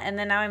in that, and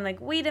then now I'm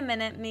like, wait a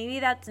minute, maybe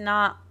that's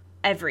not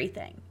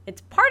everything.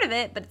 It's part of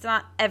it, but it's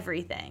not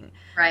everything.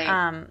 Right.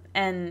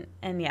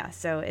 And yeah,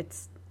 so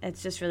it's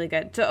just really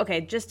good. So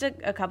okay, just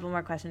a couple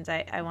more questions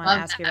I want to Love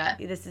ask you about.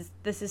 that.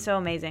 This is so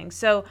amazing.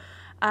 So,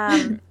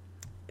 um,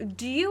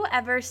 do you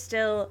ever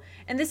still?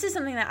 And this is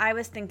something that I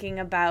was thinking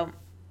about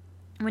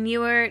when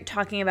you were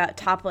talking about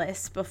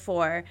topless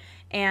before,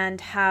 and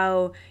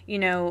how,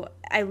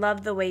 I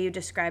love the way you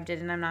described it,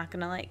 and I'm not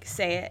going to like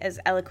say it as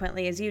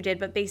eloquently as you did,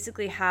 but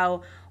basically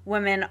how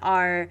women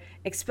are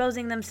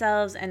exposing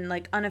themselves and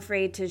like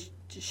unafraid to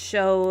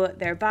show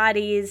their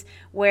bodies,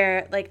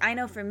 where like I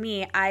know for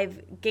me,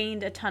 I've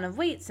gained a ton of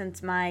weight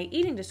since my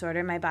eating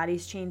disorder. My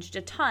body's changed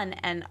a ton,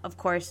 and of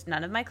course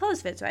none of my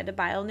clothes fit, so I had to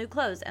buy all new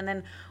clothes. And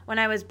then when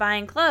I was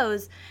buying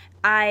clothes,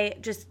 I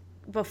just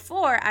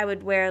before I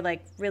would wear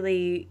like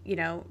really,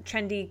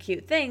 trendy,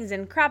 cute things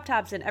and crop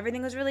tops, and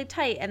everything was really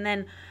tight. And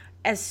then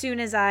as soon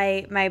as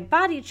my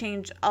body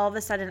changed, all of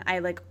a sudden I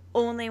like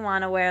only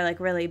want to wear like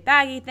really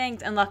baggy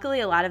things. And luckily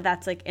a lot of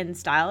that's like in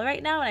style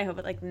right now, and I hope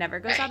it like never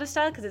goes out Right. of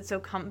style because it's so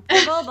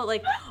comfortable. But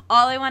like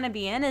all I want to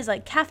be in is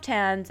like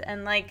caftans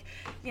and like,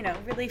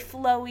 really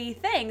flowy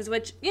things,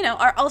 which,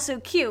 are also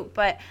cute,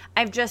 but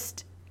I've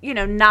just,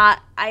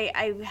 not,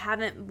 I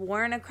haven't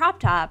worn a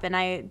crop top, and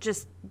I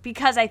just,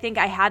 because I think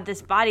I had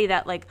this body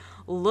that like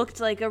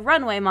looked like a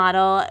runway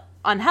model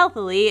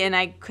unhealthily, and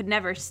I could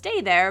never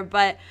stay there,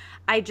 but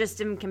I just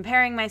am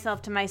comparing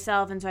myself to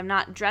myself, and so I'm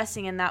not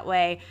dressing in that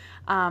way.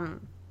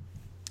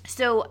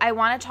 So I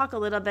want to talk a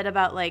little bit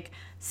about like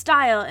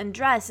style and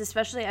dress,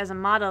 especially as a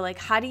model. Like,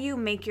 how do you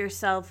make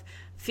yourself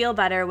feel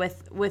better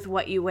with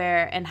what you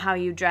wear and how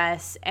you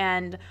dress?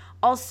 And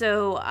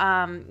also,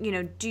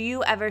 do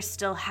you ever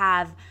still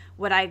have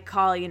what I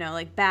call,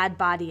 like bad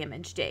body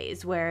image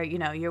days, where,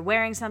 you're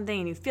wearing something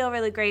and you feel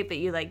really great, but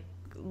you like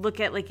look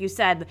at, like you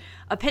said,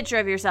 a picture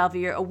of yourself, or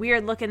you're a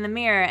weird look in the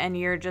mirror and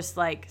you're just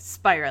like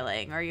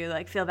spiraling, or you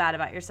like feel bad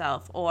about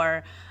yourself,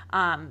 or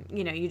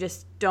you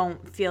just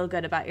don't feel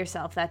good about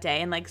yourself that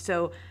day. And like,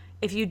 so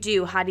if you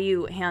do, how do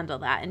you handle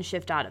that and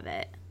shift out of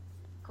it?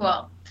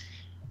 Cool.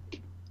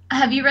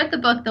 Have you read the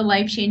book The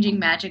Life-Changing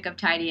Magic of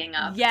Tidying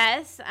Up?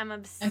 Yes, I'm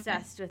Okay.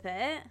 obsessed with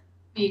it.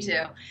 Me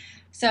too.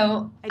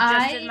 So I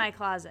just did my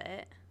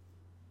closet.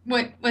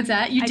 what's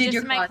that? You I did just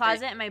your did my closet.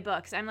 closet and my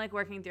books. I'm like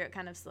working through it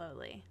kind of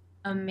slowly.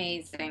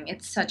 Amazing.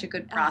 It's such a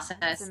good Oh, it's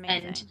process.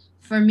 And amazing.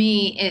 for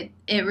me,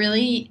 it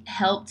really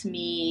helped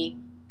me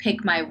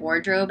pick my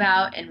wardrobe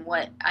out and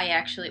what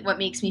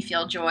makes me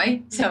feel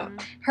joy. So Mm-hmm.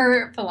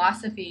 her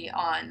philosophy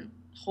on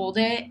hold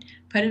it,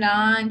 put it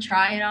on,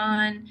 try it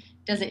on.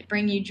 Does it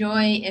bring you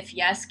joy? If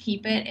yes,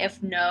 keep it.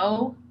 If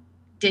no,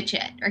 ditch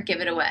it or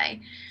give it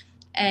away.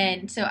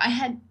 And so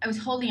I was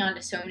holding on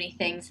to so many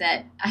things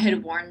that I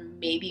had worn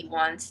maybe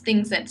once,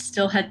 things that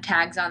still had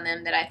tags on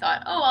them that I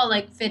thought, oh, I'll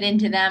like fit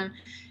into them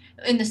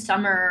in the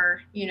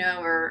summer,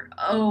 or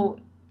oh,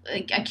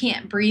 like I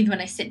can't breathe when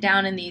I sit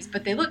down in these,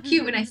 but they look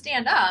cute when I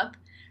stand up,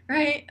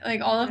 right?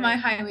 Like all of my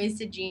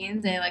high-waisted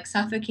jeans, they like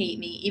suffocate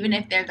me, even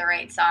if they're the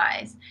right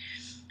size.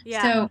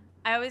 Yeah. So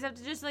I always have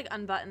to just like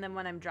unbutton them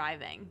when I'm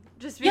driving,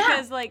 just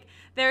because like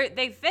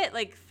they fit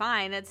like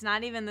fine. It's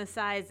not even the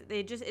size.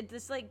 It's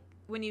just like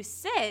when you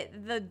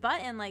sit, the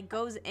button like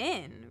goes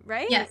in,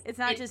 right? Yes, it's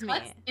not just me.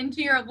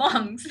 Into your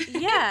lungs.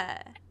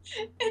 Yeah.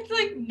 It's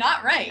like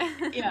not right.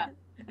 Yeah.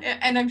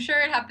 And I'm sure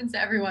it happens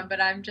to everyone,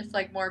 but I'm just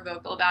like more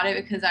vocal about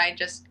it because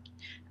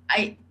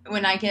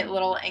when I get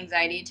little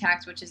anxiety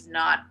attacks, which is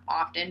not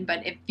often,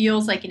 but it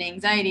feels like an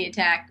anxiety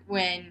attack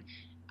when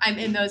I'm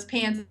in those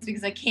pants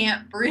because I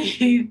can't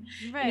breathe.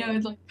 Right.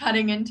 It's like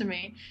cutting into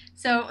me.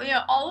 So,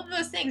 all of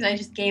those things I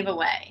just gave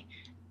away.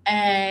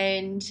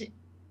 And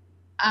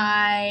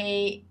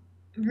I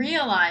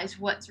realized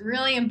what's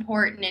really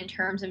important in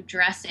terms of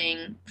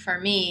dressing for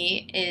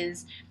me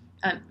is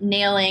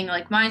nailing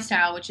like my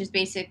style, which is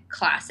basic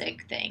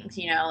classic things,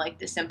 like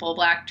the simple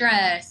black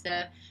dress,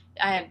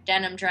 I have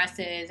denim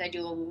dresses. I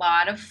do a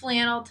lot of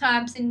flannel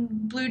tops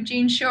and blue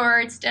jean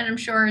shorts, denim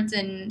shorts,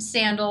 and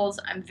sandals.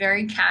 I'm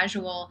very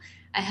casual.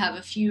 I have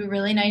a few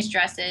really nice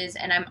dresses,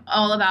 and I'm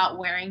all about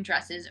wearing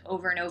dresses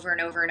over and over and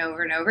over and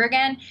over and over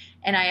again.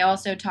 And I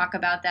also talk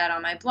about that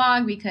on my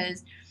blog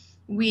because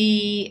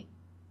we,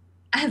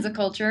 as a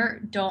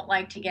culture, don't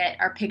like to get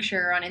our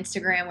picture on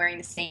Instagram wearing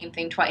the same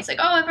thing twice. Like,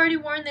 oh, I've already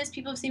worn this.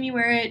 People have seen me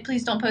wear it.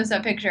 Please don't post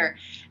that picture.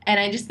 And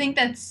I just think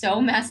that's so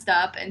messed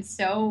up and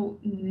so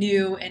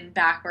new and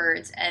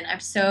backwards. And I'm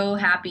so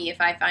happy if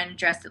I find a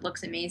dress that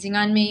looks amazing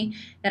on me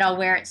that I'll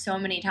wear it so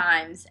many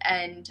times.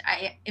 And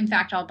in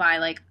fact, I'll buy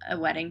like a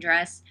wedding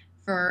dress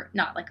for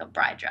not like a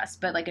bride dress,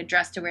 but like a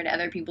dress to wear to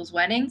other people's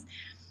weddings.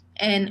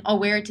 And I'll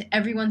wear it to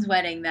everyone's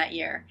wedding that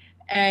year.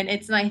 And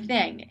it's my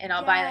thing. And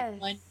I'll buy like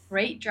one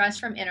great dress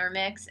from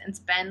Intermix and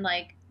spend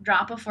like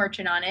drop a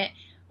fortune on it,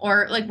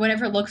 or like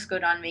whatever looks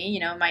good on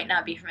me, might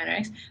not be from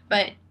Intermix,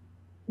 but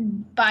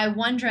buy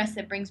one dress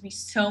that brings me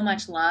so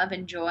much love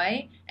and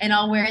joy, and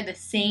I'll wear the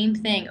same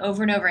thing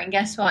over and over. And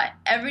guess what?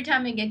 Every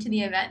time I get to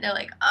the event, they're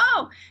like,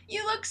 oh,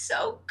 you look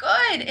so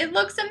good. It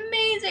looks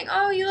amazing.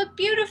 Oh, you look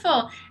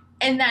beautiful.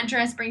 And that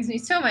dress brings me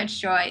so much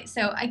joy.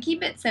 So I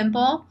keep it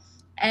simple,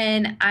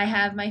 and I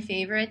have my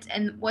favorites.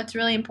 And what's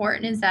really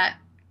important is that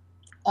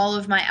all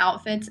of my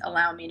outfits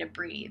allow me to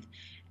breathe.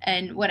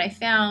 And what I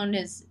found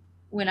is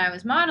when I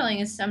was modeling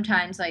is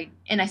sometimes like,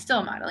 and I still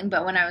am modeling,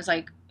 but when I was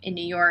like in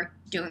New York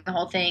doing the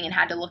whole thing and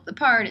had to look the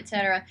part,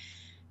 etc.,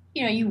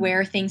 you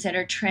wear things that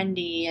are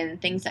trendy and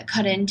things that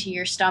cut into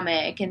your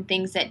stomach and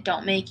things that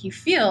don't make you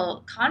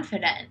feel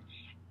confident.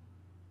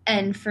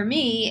 And for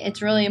me,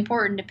 it's really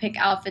important to pick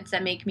outfits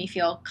that make me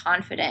feel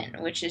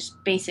confident, which is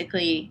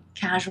basically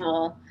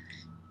casual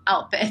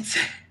outfits.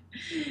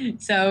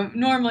 So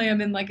normally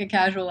I'm in like a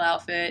casual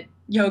outfit.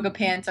 Yoga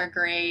pants are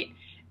great.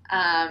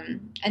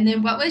 And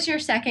then what was your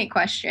second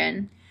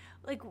question?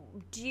 Like,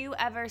 do you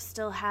ever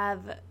still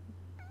have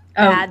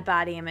bad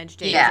body image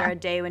days or a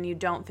day when you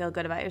don't feel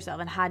good about yourself?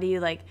 And how do you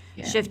like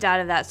shift out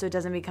of that so it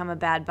doesn't become a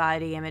bad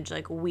body image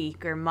like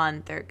week or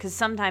month? Or because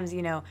sometimes,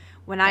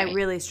 when I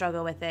really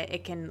struggle with it,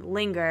 it can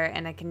linger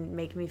and it can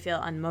make me feel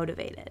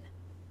unmotivated.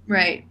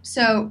 Right.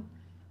 So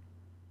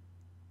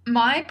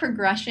my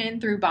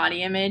progression through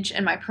body image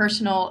and my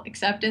personal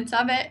acceptance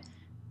of it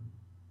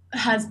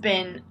has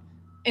been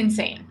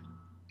insane.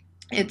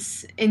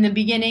 It's in the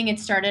beginning, it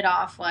started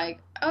off like,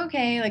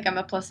 okay, like I'm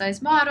a plus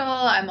size model,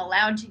 I'm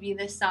allowed to be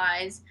this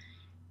size,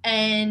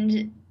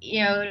 and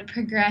to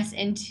progress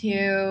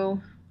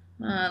into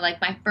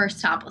like my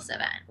first topless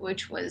event,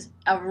 which was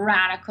a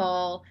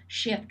radical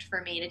shift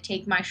for me to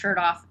take my shirt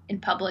off in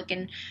public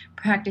and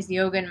practice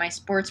yoga in my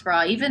sports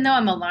bra. Even though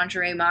I'm a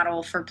lingerie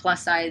model for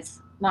plus size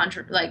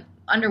lingerie, like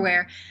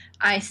underwear,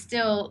 I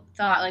still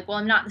thought like, well,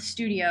 I'm not in the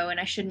studio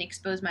and I shouldn't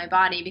expose my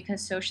body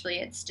because socially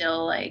it's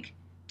still like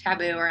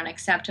taboo or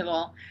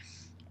unacceptable,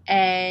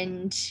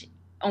 and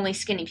only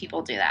skinny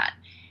people do that.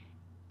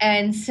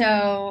 And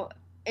so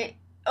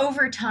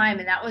over time,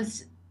 and that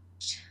was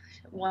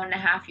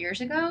 1.5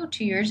 years ago,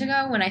 2 years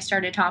ago when I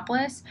started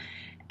topless,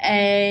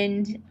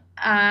 and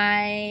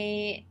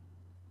I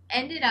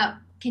ended up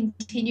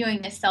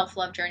continuing this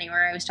self-love journey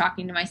where I was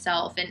talking to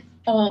myself, and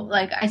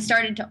I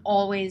started to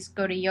always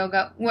go to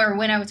yoga, where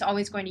when I was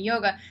always going to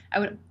yoga, I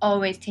would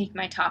always take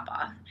my top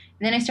off.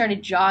 And then I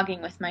started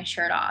jogging with my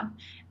shirt off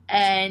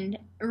and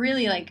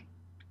really like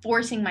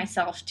forcing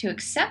myself to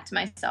accept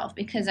myself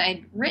because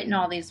I'd written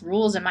all these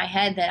rules in my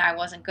head that I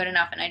wasn't good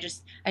enough. And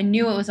I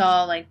knew it was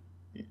all like,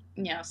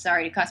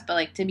 sorry to cuss, but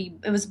like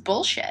it was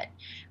bullshit,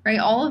 right?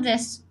 All of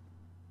this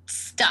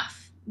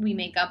stuff we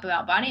make up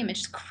about body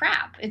image is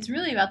crap. It's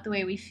really about the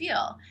way we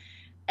feel.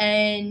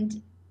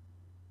 And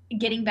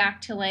getting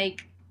back to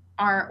like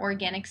our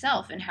organic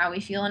self and how we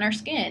feel in our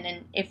skin.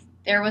 And if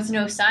there was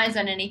no size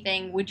on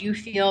anything, would you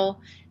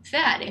feel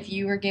fat if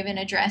you were given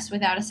a dress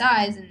without a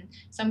size and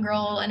some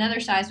girl another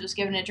size was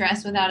given a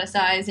dress without a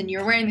size and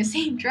you're wearing the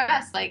same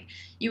dress? Like,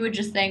 you would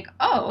just think,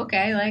 oh,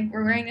 okay, like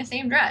we're wearing the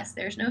same dress.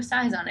 There's no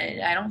size on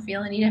it. I don't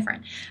feel any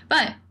different.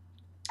 But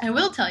I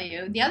will tell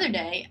you, the other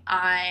day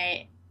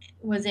I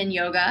was in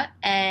yoga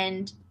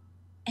and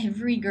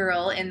every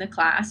girl in the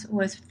class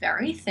was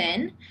very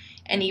thin,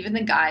 and even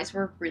the guys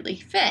were really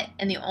fit.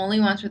 And the only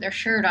ones with their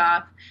shirt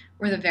off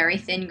were the very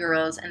thin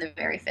girls and the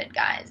very fit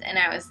guys.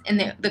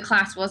 And the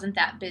class wasn't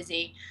that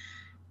busy.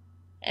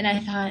 And I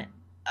thought,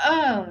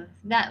 oh,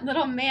 that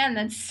little man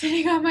that's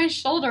sitting on my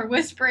shoulder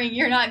whispering,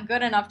 "You're not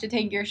good enough to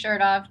take your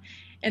shirt off,"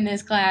 in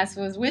this class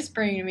was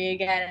whispering to me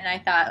again. And I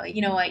thought,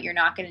 you know what, you're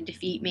not going to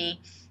defeat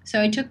me. So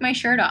I took my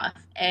shirt off,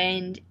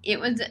 and it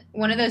was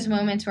one of those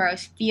moments where I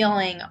was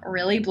feeling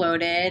really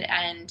bloated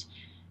and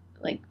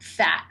like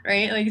fat,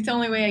 right? Like, it's the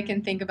only way I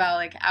can think about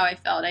like how I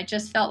felt. I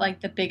just felt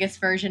like the biggest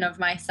version of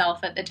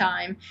myself at the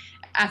time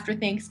after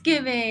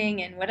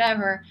Thanksgiving and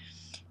whatever.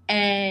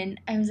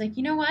 And I was like,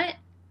 you know what?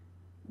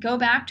 Go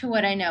back to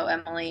what I know,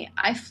 Emily.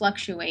 I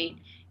fluctuate,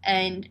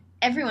 and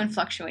everyone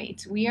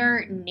fluctuates. We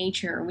are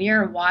nature, we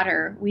are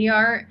water, we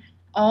are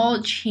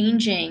all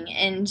changing,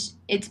 and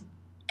it's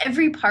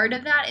every part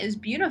of that is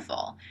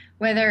beautiful,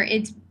 whether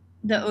it's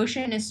the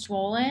ocean is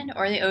swollen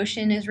or the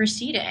ocean is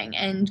receding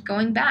and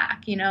going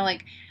back,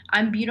 like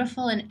I'm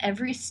beautiful in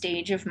every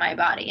stage of my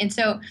body. And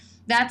so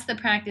that's the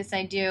practice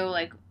I do,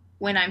 like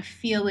when I'm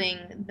feeling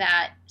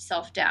that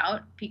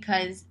self-doubt,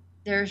 because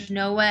there's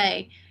no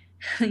way,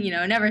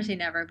 never say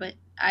never, but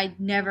I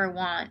never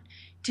want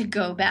to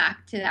go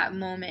back to that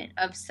moment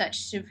of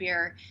such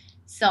severe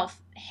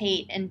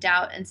self-hate and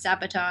doubt and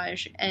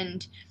sabotage.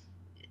 And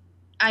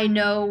I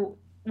know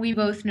we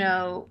both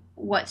know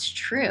what's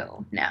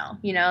true now,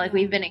 like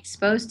we've been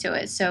exposed to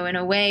it. So in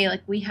a way,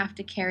 like we have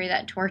to carry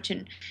that torch,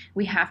 and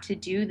we have to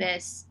do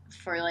this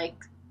for like,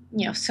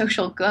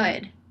 social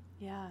good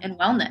and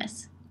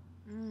wellness.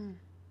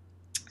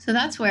 So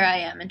that's where I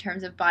am in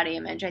terms of body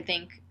image. I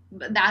think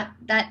that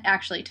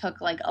actually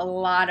took like a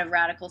lot of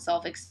radical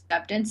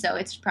self-acceptance. So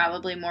it's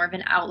probably more of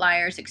an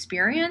outliers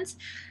experience.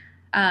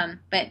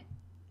 But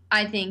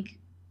I think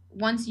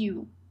once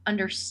you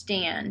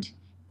understand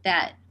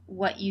that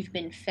what you've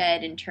been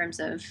fed in terms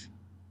of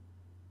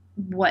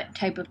what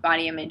type of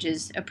body image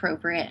is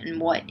appropriate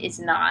and what is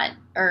not,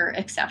 or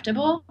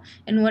acceptable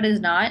and what is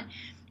not,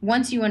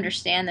 once you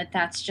understand that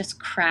that's just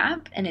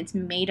crap and it's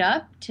made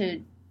up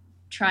to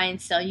try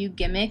and sell you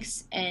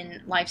gimmicks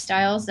and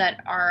lifestyles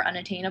that are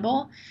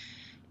unattainable,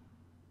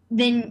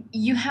 then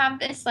you have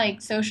this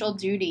like social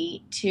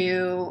duty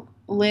to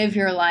live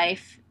your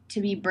life, to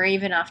be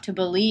brave enough to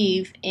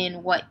believe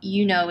in what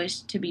you know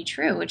is to be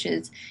true, which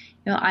is,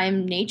 I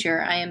am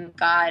nature, I am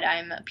God,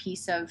 I'm a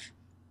piece of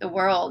the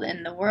world,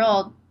 and the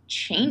world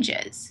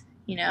changes,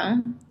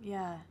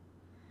 Yeah.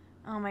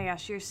 Oh my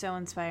gosh, you're so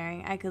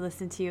inspiring. I could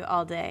listen to you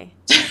all day.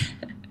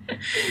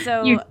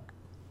 So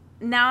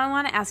now I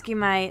want to ask you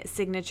my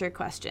signature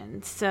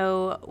question.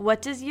 So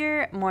what does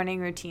your morning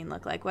routine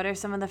look like? What are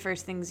some of the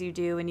first things you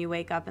do when you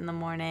wake up in the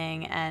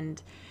morning?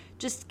 And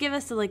just give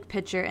us a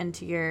picture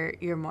into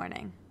your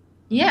morning.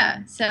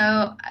 Yeah,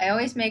 so I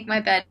always make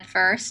my bed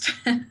first.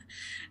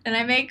 And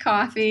I make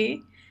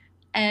coffee,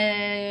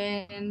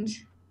 and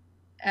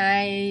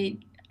I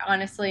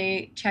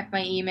honestly check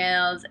my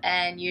emails,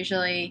 and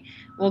usually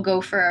we'll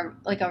go for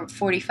a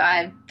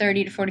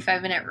 30 to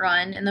 45 minute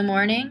run in the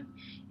morning,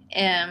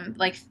 and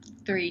like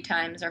 3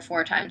 times or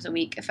 4 times a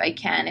week if I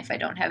can, if I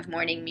don't have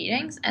morning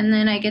meetings. And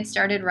then I get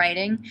started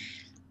writing.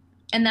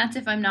 And that's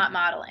if I'm not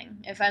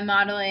modeling. If I'm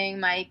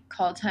modeling, my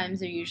call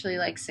times are usually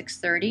like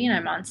 6:30, and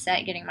I'm on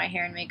set getting my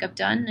hair and makeup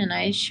done, and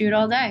I shoot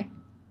all day.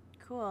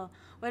 Cool.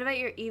 What about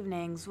your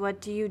evenings? What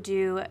do you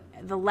do,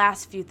 the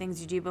last few things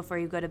you do before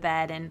you go to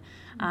bed, and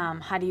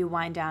how do you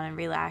wind down and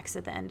relax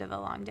at the end of a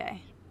long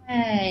day?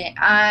 Hey,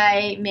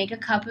 I make a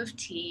cup of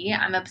tea.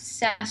 I'm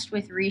obsessed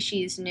with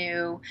Rishi's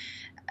new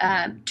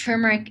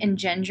turmeric and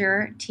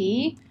ginger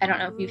tea. I don't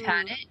know if you've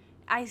had it.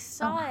 I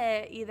saw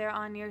it either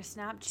on your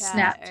Snapchat.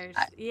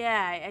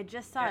 I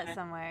just saw it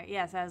somewhere.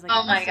 Yes, I was like,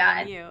 oh my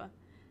God. You.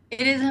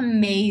 It is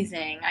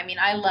amazing. I mean,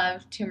 I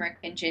love turmeric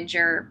and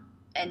ginger,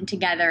 and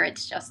together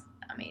it's just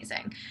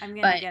amazing. I'm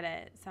going to get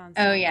it. Sounds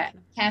so yeah,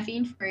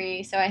 caffeine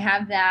free. So I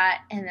have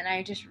that, and then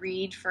I just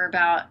read for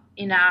about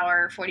an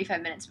hour,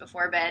 45 minutes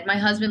before bed. My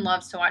husband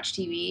loves to watch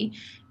TV.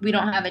 We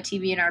don't have a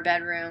TV in our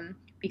bedroom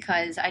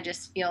because I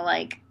just feel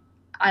like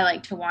I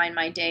like to wind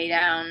my day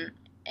down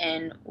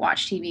and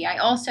watch TV.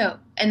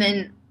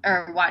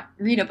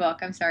 Read a book,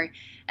 I'm sorry,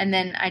 and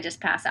then I just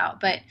pass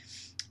out. But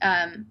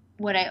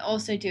what I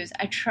also do is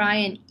I try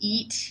and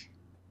eat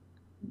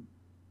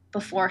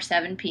before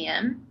 7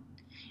 p.m.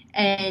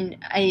 and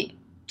I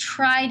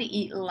try to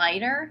eat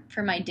lighter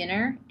for my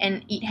dinner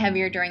and eat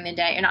heavier during the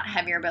day, or not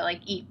heavier, but like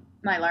eat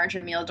my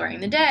larger meal during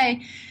the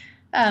day,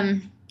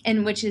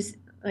 and which is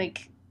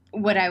like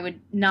what I would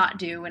not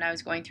do when I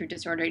was going through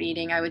disordered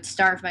eating. I would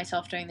starve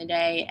myself during the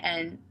day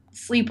and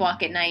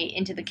sleepwalk at night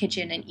into the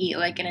kitchen and eat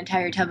like an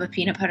entire tub of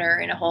peanut butter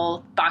and a whole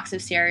box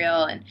of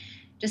cereal and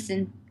just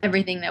in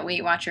everything that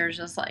Weight Watchers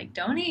was like,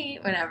 don't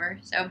eat, whatever.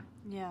 So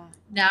Yeah.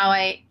 now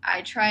I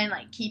try and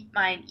like keep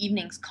my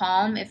evenings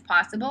calm if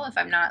possible, if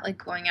I'm not like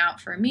going out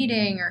for a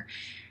meeting or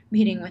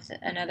meeting with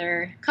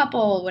another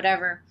couple,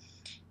 whatever.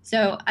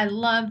 So I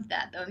love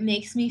that though. It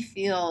makes me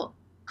feel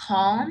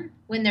calm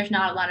when there's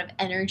not a lot of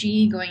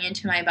energy going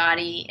into my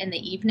body in the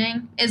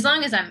evening. As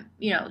long as I'm,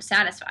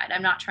 satisfied.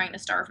 I'm not trying to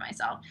starve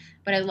myself.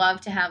 But I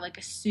love to have like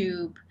a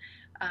soup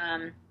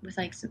with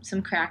like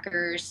some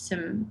crackers,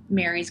 some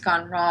Mary's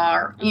Gone Raw,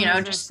 or, Those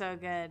are just so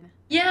good.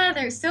 yeah,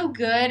 they're so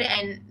good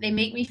and they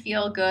make me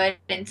feel good.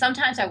 And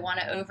sometimes I want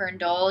to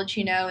overindulge,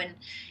 and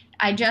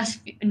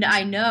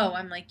I know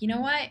I'm like, you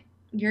know what?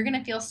 You're going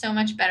to feel so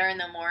much better in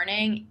the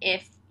morning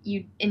if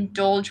you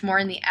indulge more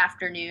in the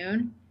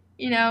afternoon,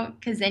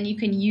 because then you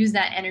can use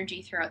that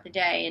energy throughout the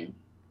day. And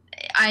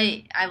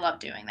I love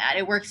doing that.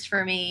 It works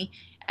for me.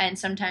 And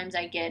sometimes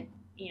I get,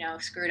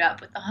 screwed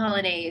up with the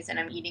holidays and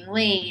I'm eating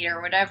late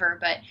or whatever.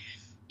 But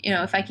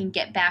if I can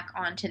get back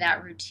onto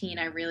that routine,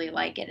 I really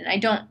like it. And I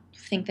don't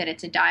think that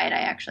it's a diet. I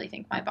actually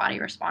think my body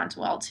responds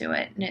well to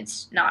it. And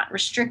it's not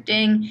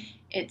restricting.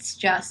 It's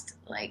just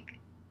like,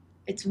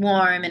 it's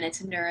warm and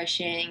it's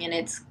nourishing and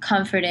it's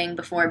comforting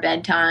before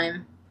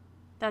bedtime.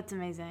 That's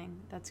amazing.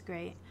 That's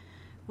great.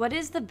 What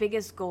is the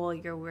biggest goal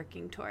you're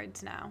working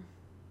towards now?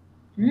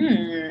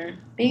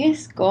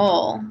 Biggest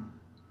goal.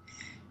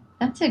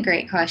 That's a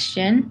great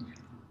question.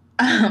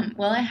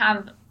 Well, I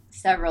have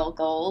several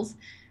goals.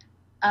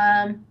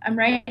 I'm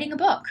writing a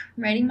book.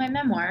 I'm writing my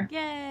memoir.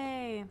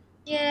 Yay!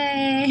 It's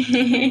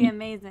gonna be Yay!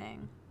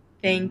 amazing.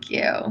 Thank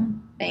you.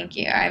 Thank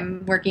you.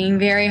 I'm working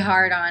very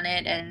hard on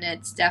it, and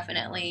it's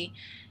definitely,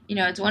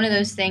 it's one of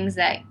those things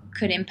that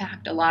could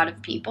impact a lot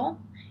of people.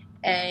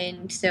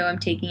 And so I'm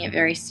taking it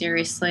very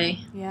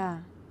seriously. Yeah.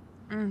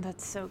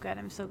 That's so good.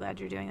 I'm so glad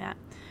you're doing that.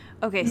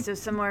 Okay, so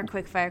some more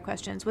quick fire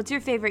questions. What's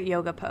your favorite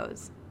yoga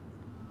pose?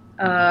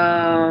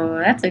 Oh,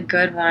 that's a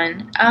good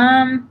one.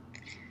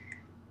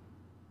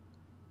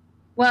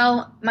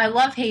 Well, my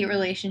love-hate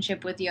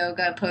relationship with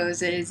yoga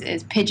poses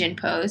is pigeon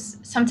pose.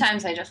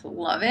 Sometimes I just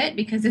love it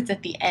because it's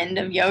at the end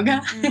of yoga.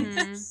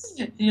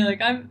 Mm-hmm. You're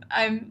like,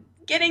 I'm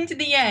getting to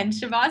the end.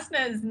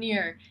 Shavasana is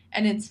near,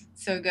 and it's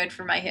so good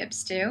for my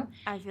hips too.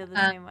 I feel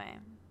the Um, same way.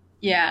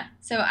 yeah,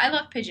 so I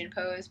love pigeon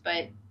pose,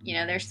 but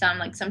there's some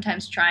like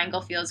sometimes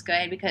triangle feels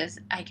good because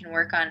I can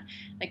work on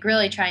like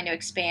really trying to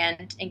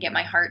expand and get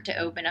my heart to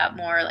open up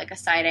more, like a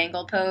side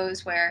angle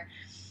pose where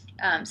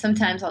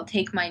sometimes I'll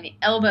take my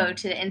elbow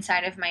to the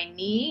inside of my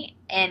knee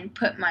and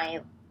put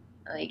like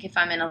if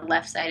I'm in a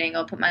left side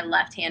angle, put my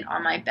left hand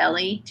on my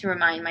belly to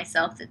remind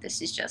myself that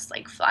this is just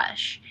like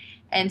flesh.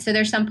 And so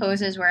there's some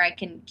poses where I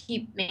can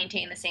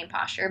maintain the same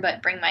posture,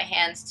 but bring my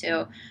hands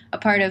to a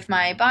part of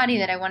my body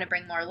that I want to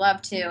bring more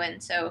love to.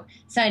 And so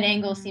side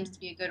angle seems Mm, to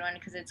be a good one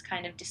because it's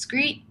kind of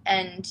discreet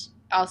and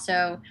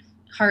also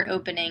heart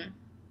opening.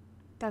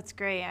 that's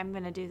great. I'm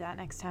gonna do that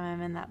next time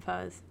I'm in that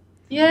pose.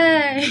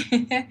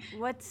 Yay!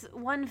 What's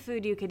one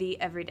food you could eat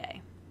every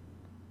day?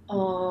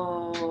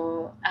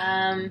 Oh,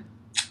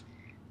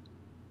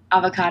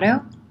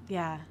 avocado.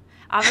 Yeah.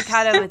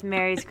 Avocado with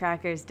Mary's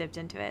crackers dipped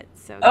into it.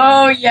 So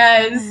Oh,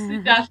 yes,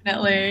 good.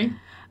 definitely.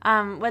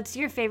 What's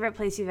your favorite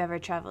place you've ever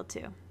traveled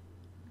to?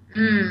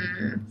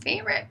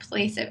 Favorite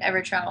place I've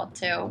ever traveled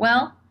to?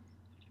 Well,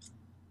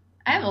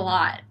 I have a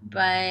lot,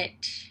 but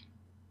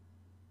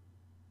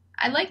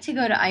I like to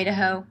go to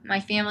Idaho. My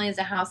family has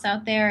a house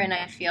out there, and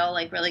I feel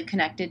like really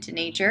connected to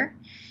nature.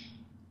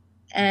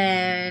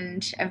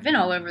 And I've been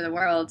all over the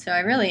world, so I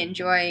really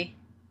enjoy.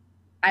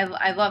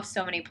 I love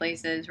so many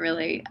places,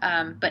 really.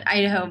 But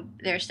Idaho,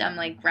 there's some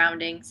like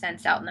grounding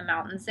sense out in the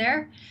mountains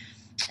there,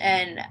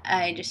 and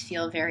I just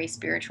feel very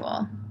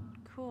spiritual.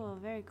 Cool,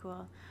 very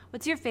cool.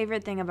 What's your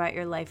favorite thing about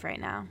your life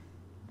right now?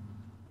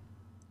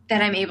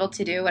 That I'm able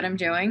to do what I'm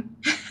doing.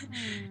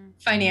 Hmm.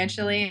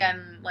 Financially,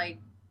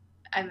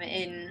 I'm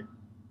in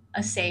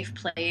a safe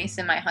place,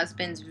 and my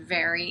husband's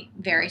very,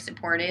 very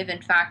supportive.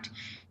 In fact,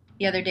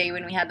 the other day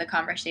when we had the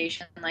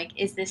conversation, like,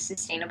 is this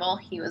sustainable?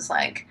 He was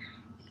like,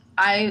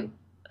 I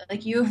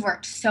like you have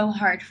worked so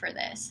hard for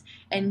this,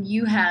 and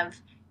you have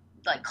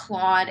like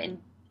clawed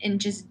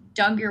and just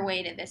dug your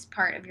way to this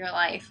part of your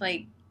life.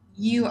 Like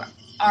you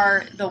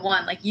are the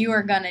one. Like you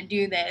are gonna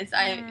do this.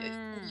 I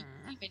Mm.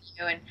 believe in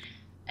you, and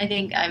I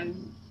think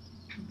I'm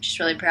just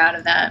really proud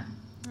of that.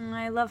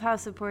 I love how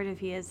supportive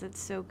he is. That's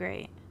so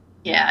great.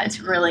 Yeah, it's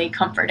really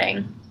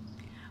comforting.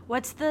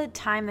 What's the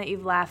time that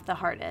you've laughed the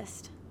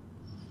hardest?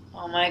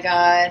 Oh my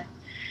God.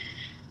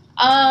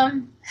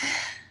 Um,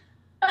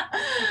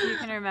 If you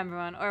can remember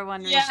one or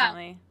one yeah,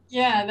 recently.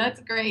 yeah, that's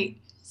great.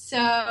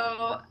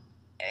 So,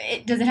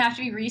 does it have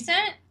to be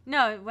recent?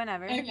 No,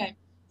 whenever. Okay.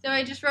 So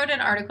I just wrote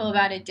an article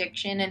about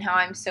addiction and how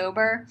I'm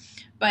sober,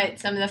 but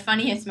some of the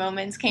funniest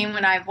moments came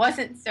when I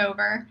wasn't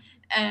sober,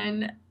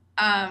 and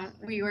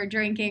we were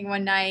drinking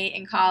one night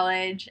in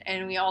college,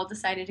 and we all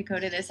decided to go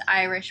to this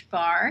Irish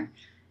bar,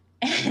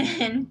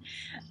 and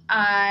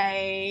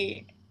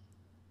I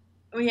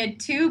we had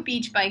 2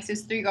 beach bikes. It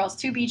was 3 girls,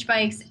 2 beach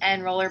bikes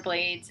and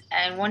rollerblades.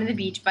 And one of the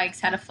beach bikes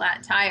had a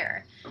flat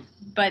tire,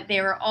 but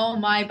they were all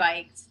my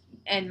bikes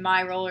and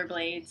my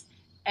rollerblades.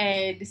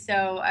 And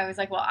so I was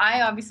like, well,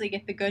 I obviously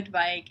get the good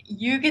bike.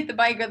 You get the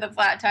bike with a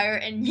flat tire,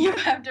 and you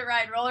have to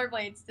ride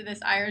rollerblades to this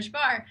Irish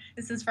bar.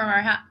 This is from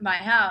my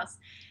house.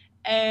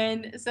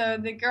 And so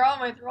the girl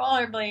with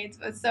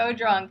rollerblades was so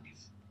drunk,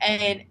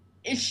 and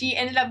she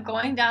ended up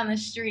going down the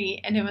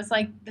street, and it was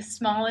like the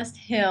smallest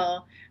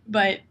hill,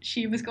 but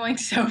she was going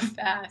so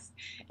fast.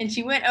 And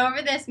she went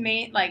over this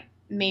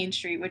main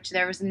street, which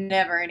there was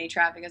never any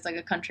traffic. It was like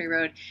a country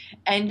road,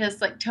 and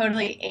just like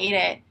totally ate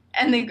it.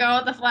 And the girl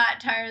with the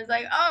flat tire was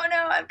like, "Oh no,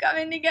 I'm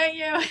coming to get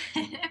you."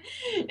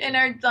 And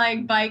her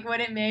like bike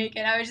wouldn't make,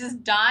 and I was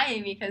just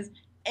dying because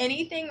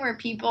anything where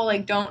people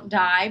like don't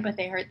die but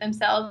they hurt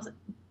themselves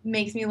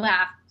makes me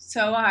laugh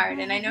so hard.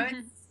 And I know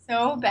it's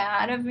so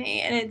bad of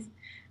me, and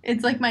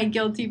it's like my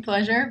guilty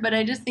pleasure, but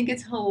I just think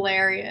it's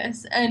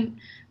hilarious. And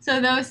so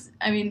those,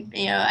 I mean,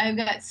 you know, I've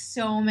got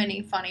so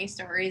many funny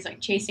stories, like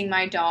chasing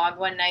my dog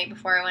one night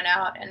before I went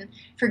out and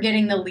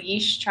forgetting the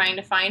leash, trying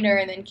to find her,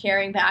 and then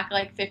carrying back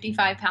like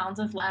 55 pounds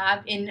of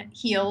lab in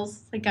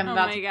heels. Like I'm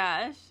about to. Oh my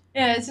gosh.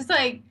 Yeah, it's just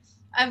like,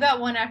 I've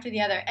got one after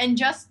the other. And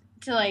just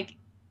to like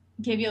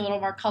give you a little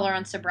more color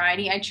on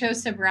sobriety, I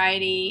chose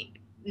sobriety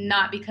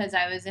not because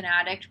I was an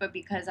addict, but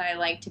because I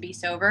like to be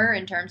sober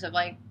in terms of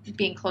like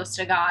being close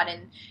to God,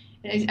 and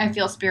I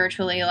feel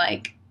spiritually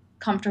like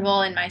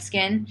comfortable in my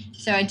skin.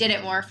 So I did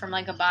it more from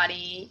like a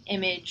body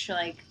image,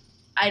 like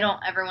I don't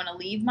ever want to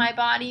leave my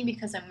body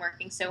because I'm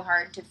working so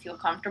hard to feel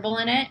comfortable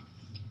in it.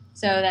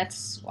 So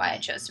that's why I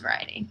chose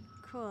sobriety.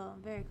 Cool,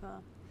 very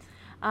cool.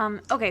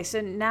 Okay,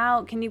 so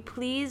now can you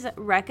please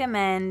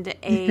recommend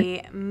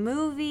a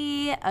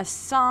movie, a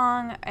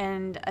song,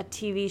 and a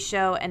TV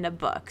show and a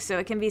book? So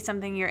it can be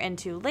something you're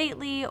into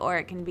lately, or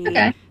it can be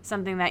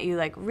something that you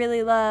like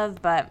really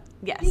love, but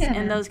yes,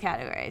 in those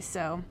categories.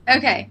 So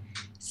okay,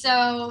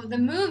 so the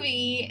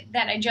movie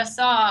that I just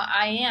saw,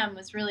 I Am,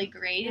 was really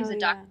great. It was a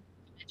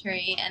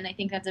documentary, and I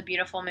think that's a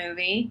beautiful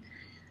movie.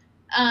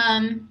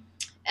 And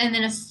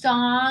then a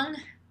song,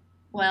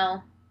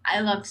 well,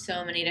 I love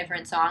so many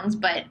different songs,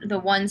 but the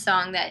one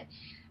song that,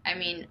 I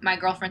mean, my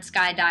girlfriend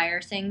Sky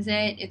Dyer sings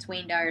it. It's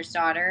Wayne Dyer's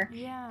daughter.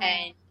 Yeah.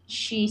 And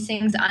she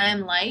sings I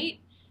Am Light.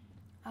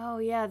 Oh,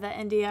 yeah, the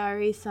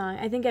NDRE song.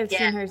 I think I've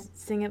seen her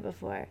sing it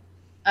before.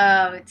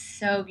 Oh, it's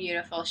so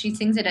beautiful. She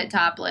sings it at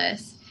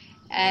Topless.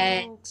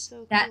 And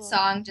that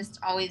song just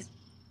always,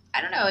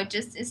 I don't know, it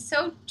just is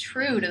so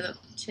true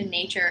to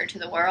nature, to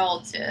the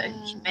world, to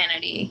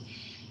humanity.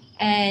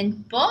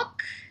 And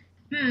book,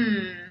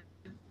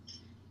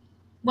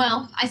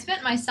 well, I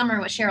spent my summer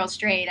with Cheryl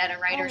Strayed at a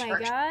writer's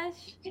workshop. Oh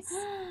my gosh.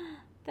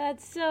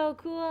 That's so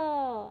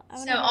cool.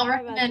 So I'll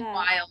recommend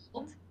Wild.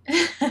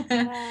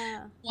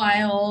 Wow.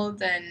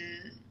 Wild,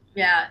 and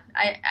yeah,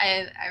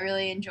 I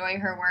really enjoy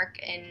her work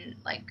in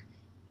like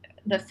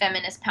the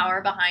feminist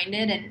power behind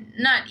it, and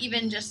not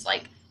even just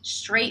like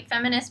straight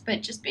feminist,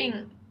 but just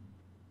being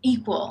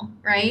equal,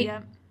 right?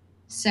 Yep.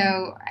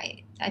 So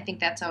I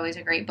think that's always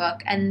a great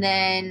book. And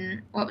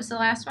then what was the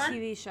last one?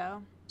 TV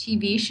show?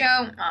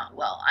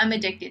 Well, I'm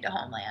addicted to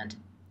Homeland.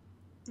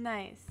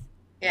 Nice.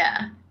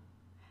 Yeah.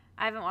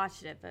 I haven't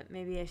watched it, but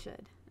maybe I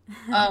should.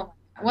 Oh,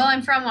 well,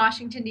 I'm from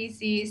Washington,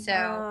 D.C.,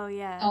 so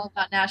it's all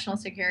about national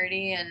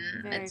security. And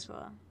very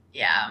cool.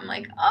 Yeah, I'm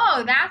like,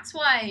 oh, that's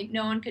why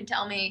no one could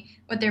tell me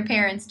what their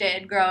parents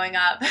did growing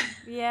up.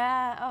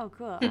 Yeah. Oh,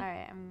 cool. All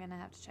right. I'm going to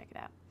have to check it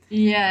out.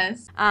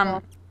 Yes.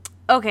 Cool.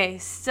 Okay,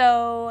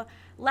 so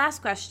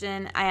last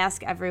question I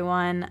ask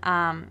everyone.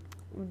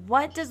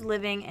 What does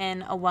living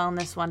in a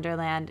wellness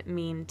wonderland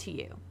mean to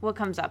you? What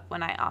comes up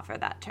when I offer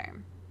that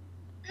term?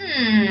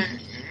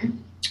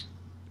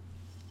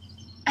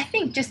 I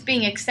think just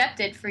being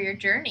accepted for your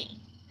journey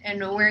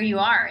and where you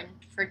are, and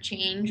for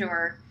change,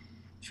 or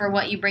for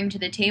what you bring to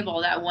the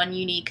table, that one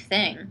unique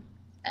thing.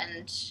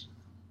 And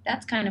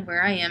that's kind of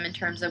where I am in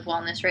terms of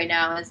wellness right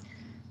now, is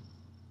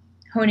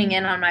honing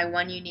in on my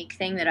one unique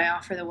thing that I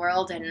offer the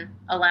world and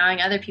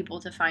allowing other people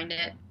to find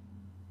it.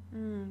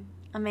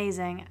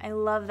 Amazing. I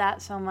love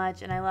that so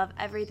much, and I love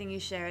everything you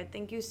shared.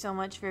 Thank you so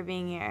much for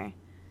being here.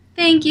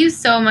 Thank you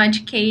so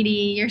much,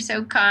 Katie. You're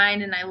so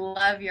kind, and I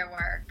love your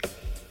work.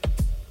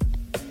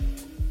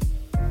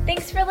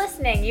 Thanks for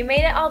listening. You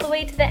made it all the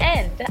way to the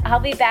end. I'll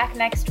be back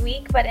next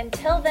week, but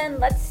until then,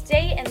 let's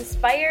stay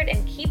inspired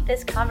and keep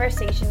this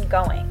conversation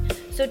going.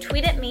 So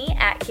tweet at me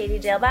at Katie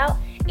Dalebout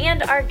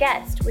and our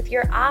guest with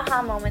your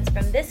aha moments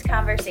from this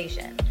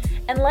conversation.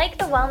 And like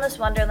the Wellness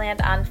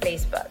Wonderland on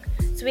Facebook,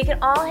 so we can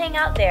all hang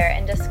out there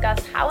and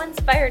discuss how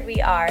inspired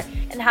we are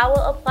and how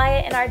we'll apply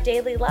it in our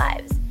daily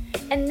lives.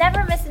 And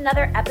never miss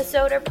another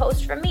episode or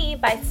post from me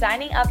by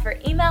signing up for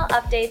email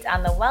updates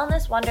on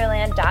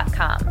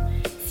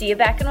thewellnesswonderland.com. See you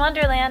back in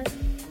Wonderland.